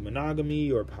 whether it be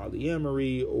monogamy or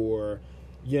polyamory or,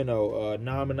 you know,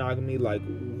 non-monogamy, like,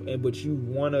 but you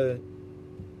want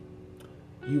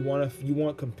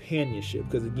companionship,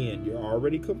 because again, you're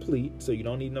already complete, so you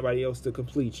don't need nobody else to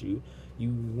complete you. You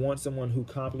want someone who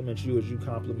compliments you as you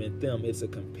compliment them. It's a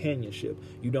companionship.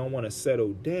 You don't want to settle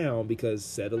down, because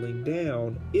settling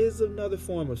down is another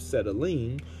form of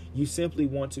settling. You simply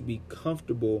want to be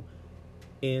comfortable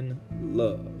in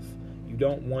love. You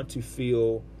don't want to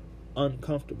feel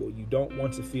uncomfortable. You don't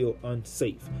want to feel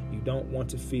unsafe. You don't want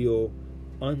to feel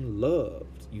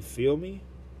unloved. You feel me?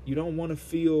 You don't want to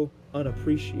feel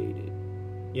unappreciated,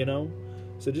 you know?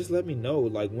 So just let me know,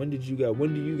 like, when do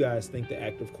you guys think the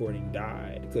act of courting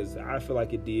died? Because I feel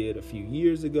like it did a few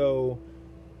years ago,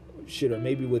 shit, or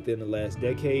maybe within the last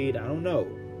decade. I don't know,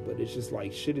 but it's just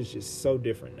like, shit is just so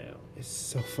different now. It's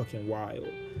so fucking wild.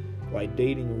 Like,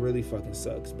 dating really fucking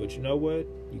sucks. But you know what?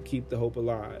 You keep the hope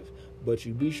alive. But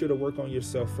you be sure to work on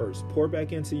yourself first. Pour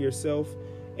back into yourself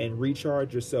and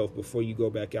recharge yourself before you go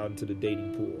back out into the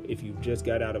dating pool. If you've just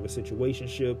got out of a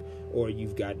situationship, or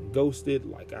you've gotten ghosted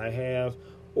like I have,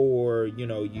 or, you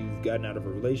know, you've gotten out of a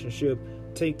relationship,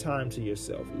 take time to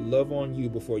yourself. Love on you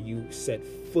before you set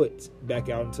foot back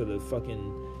out into the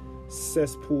fucking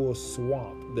cesspool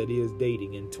swamp that is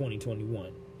dating in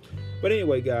 2021. But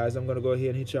anyway, guys, I'm going to go ahead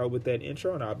and hit y'all with that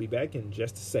intro, and I'll be back in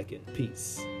just a second.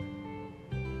 Peace.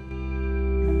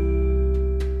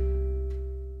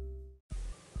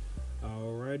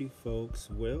 Alrighty, folks.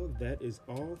 Well, that is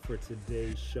all for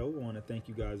today's show. I want to thank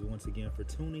you guys once again for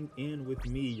tuning in with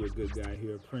me, your good guy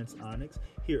here, Prince Onyx,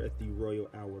 here at the Royal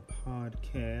Hour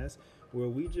Podcast, where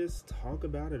we just talk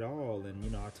about it all.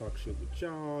 And, I talk shit with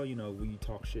y'all. We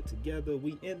talk shit together.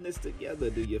 We in this together.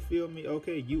 Do you feel me?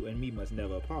 Okay, you and me must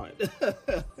never part.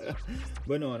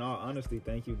 But no, in all honesty,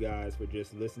 thank you guys for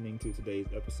just listening to today's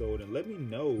episode. And let me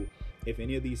know if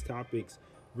any of these topics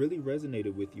really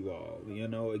resonated with you all.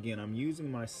 Again, I'm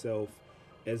using myself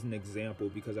as an example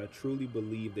because I truly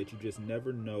believe that you just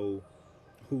never know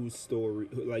whose story,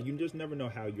 you just never know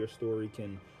how your story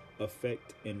can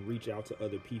affect and reach out to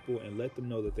other people and let them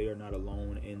know that they are not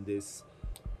alone in this,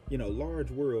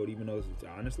 large world, even though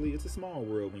honestly, it's a small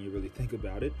world when you really think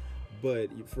about it. But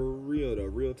for real though,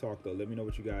 real talk though, let me know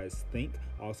what you guys think.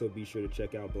 Also, be sure to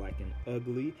check out Black and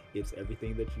Ugly. It's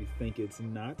everything that you think it's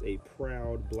not. A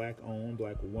proud black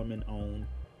woman-owned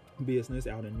business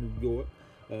out in New York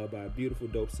by a beautiful,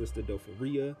 dope sister,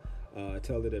 Dofaria.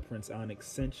 Tell her that Prince Onyx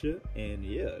sent you. And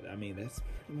yeah, that's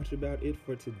pretty much about it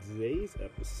for today's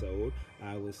episode.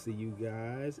 I will see you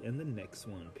guys in the next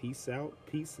one. Peace out.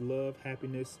 Peace, love,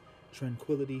 happiness,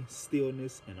 tranquility,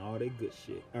 stillness, and all that good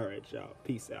shit. All right, y'all.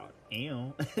 Peace out.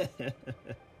 Ew.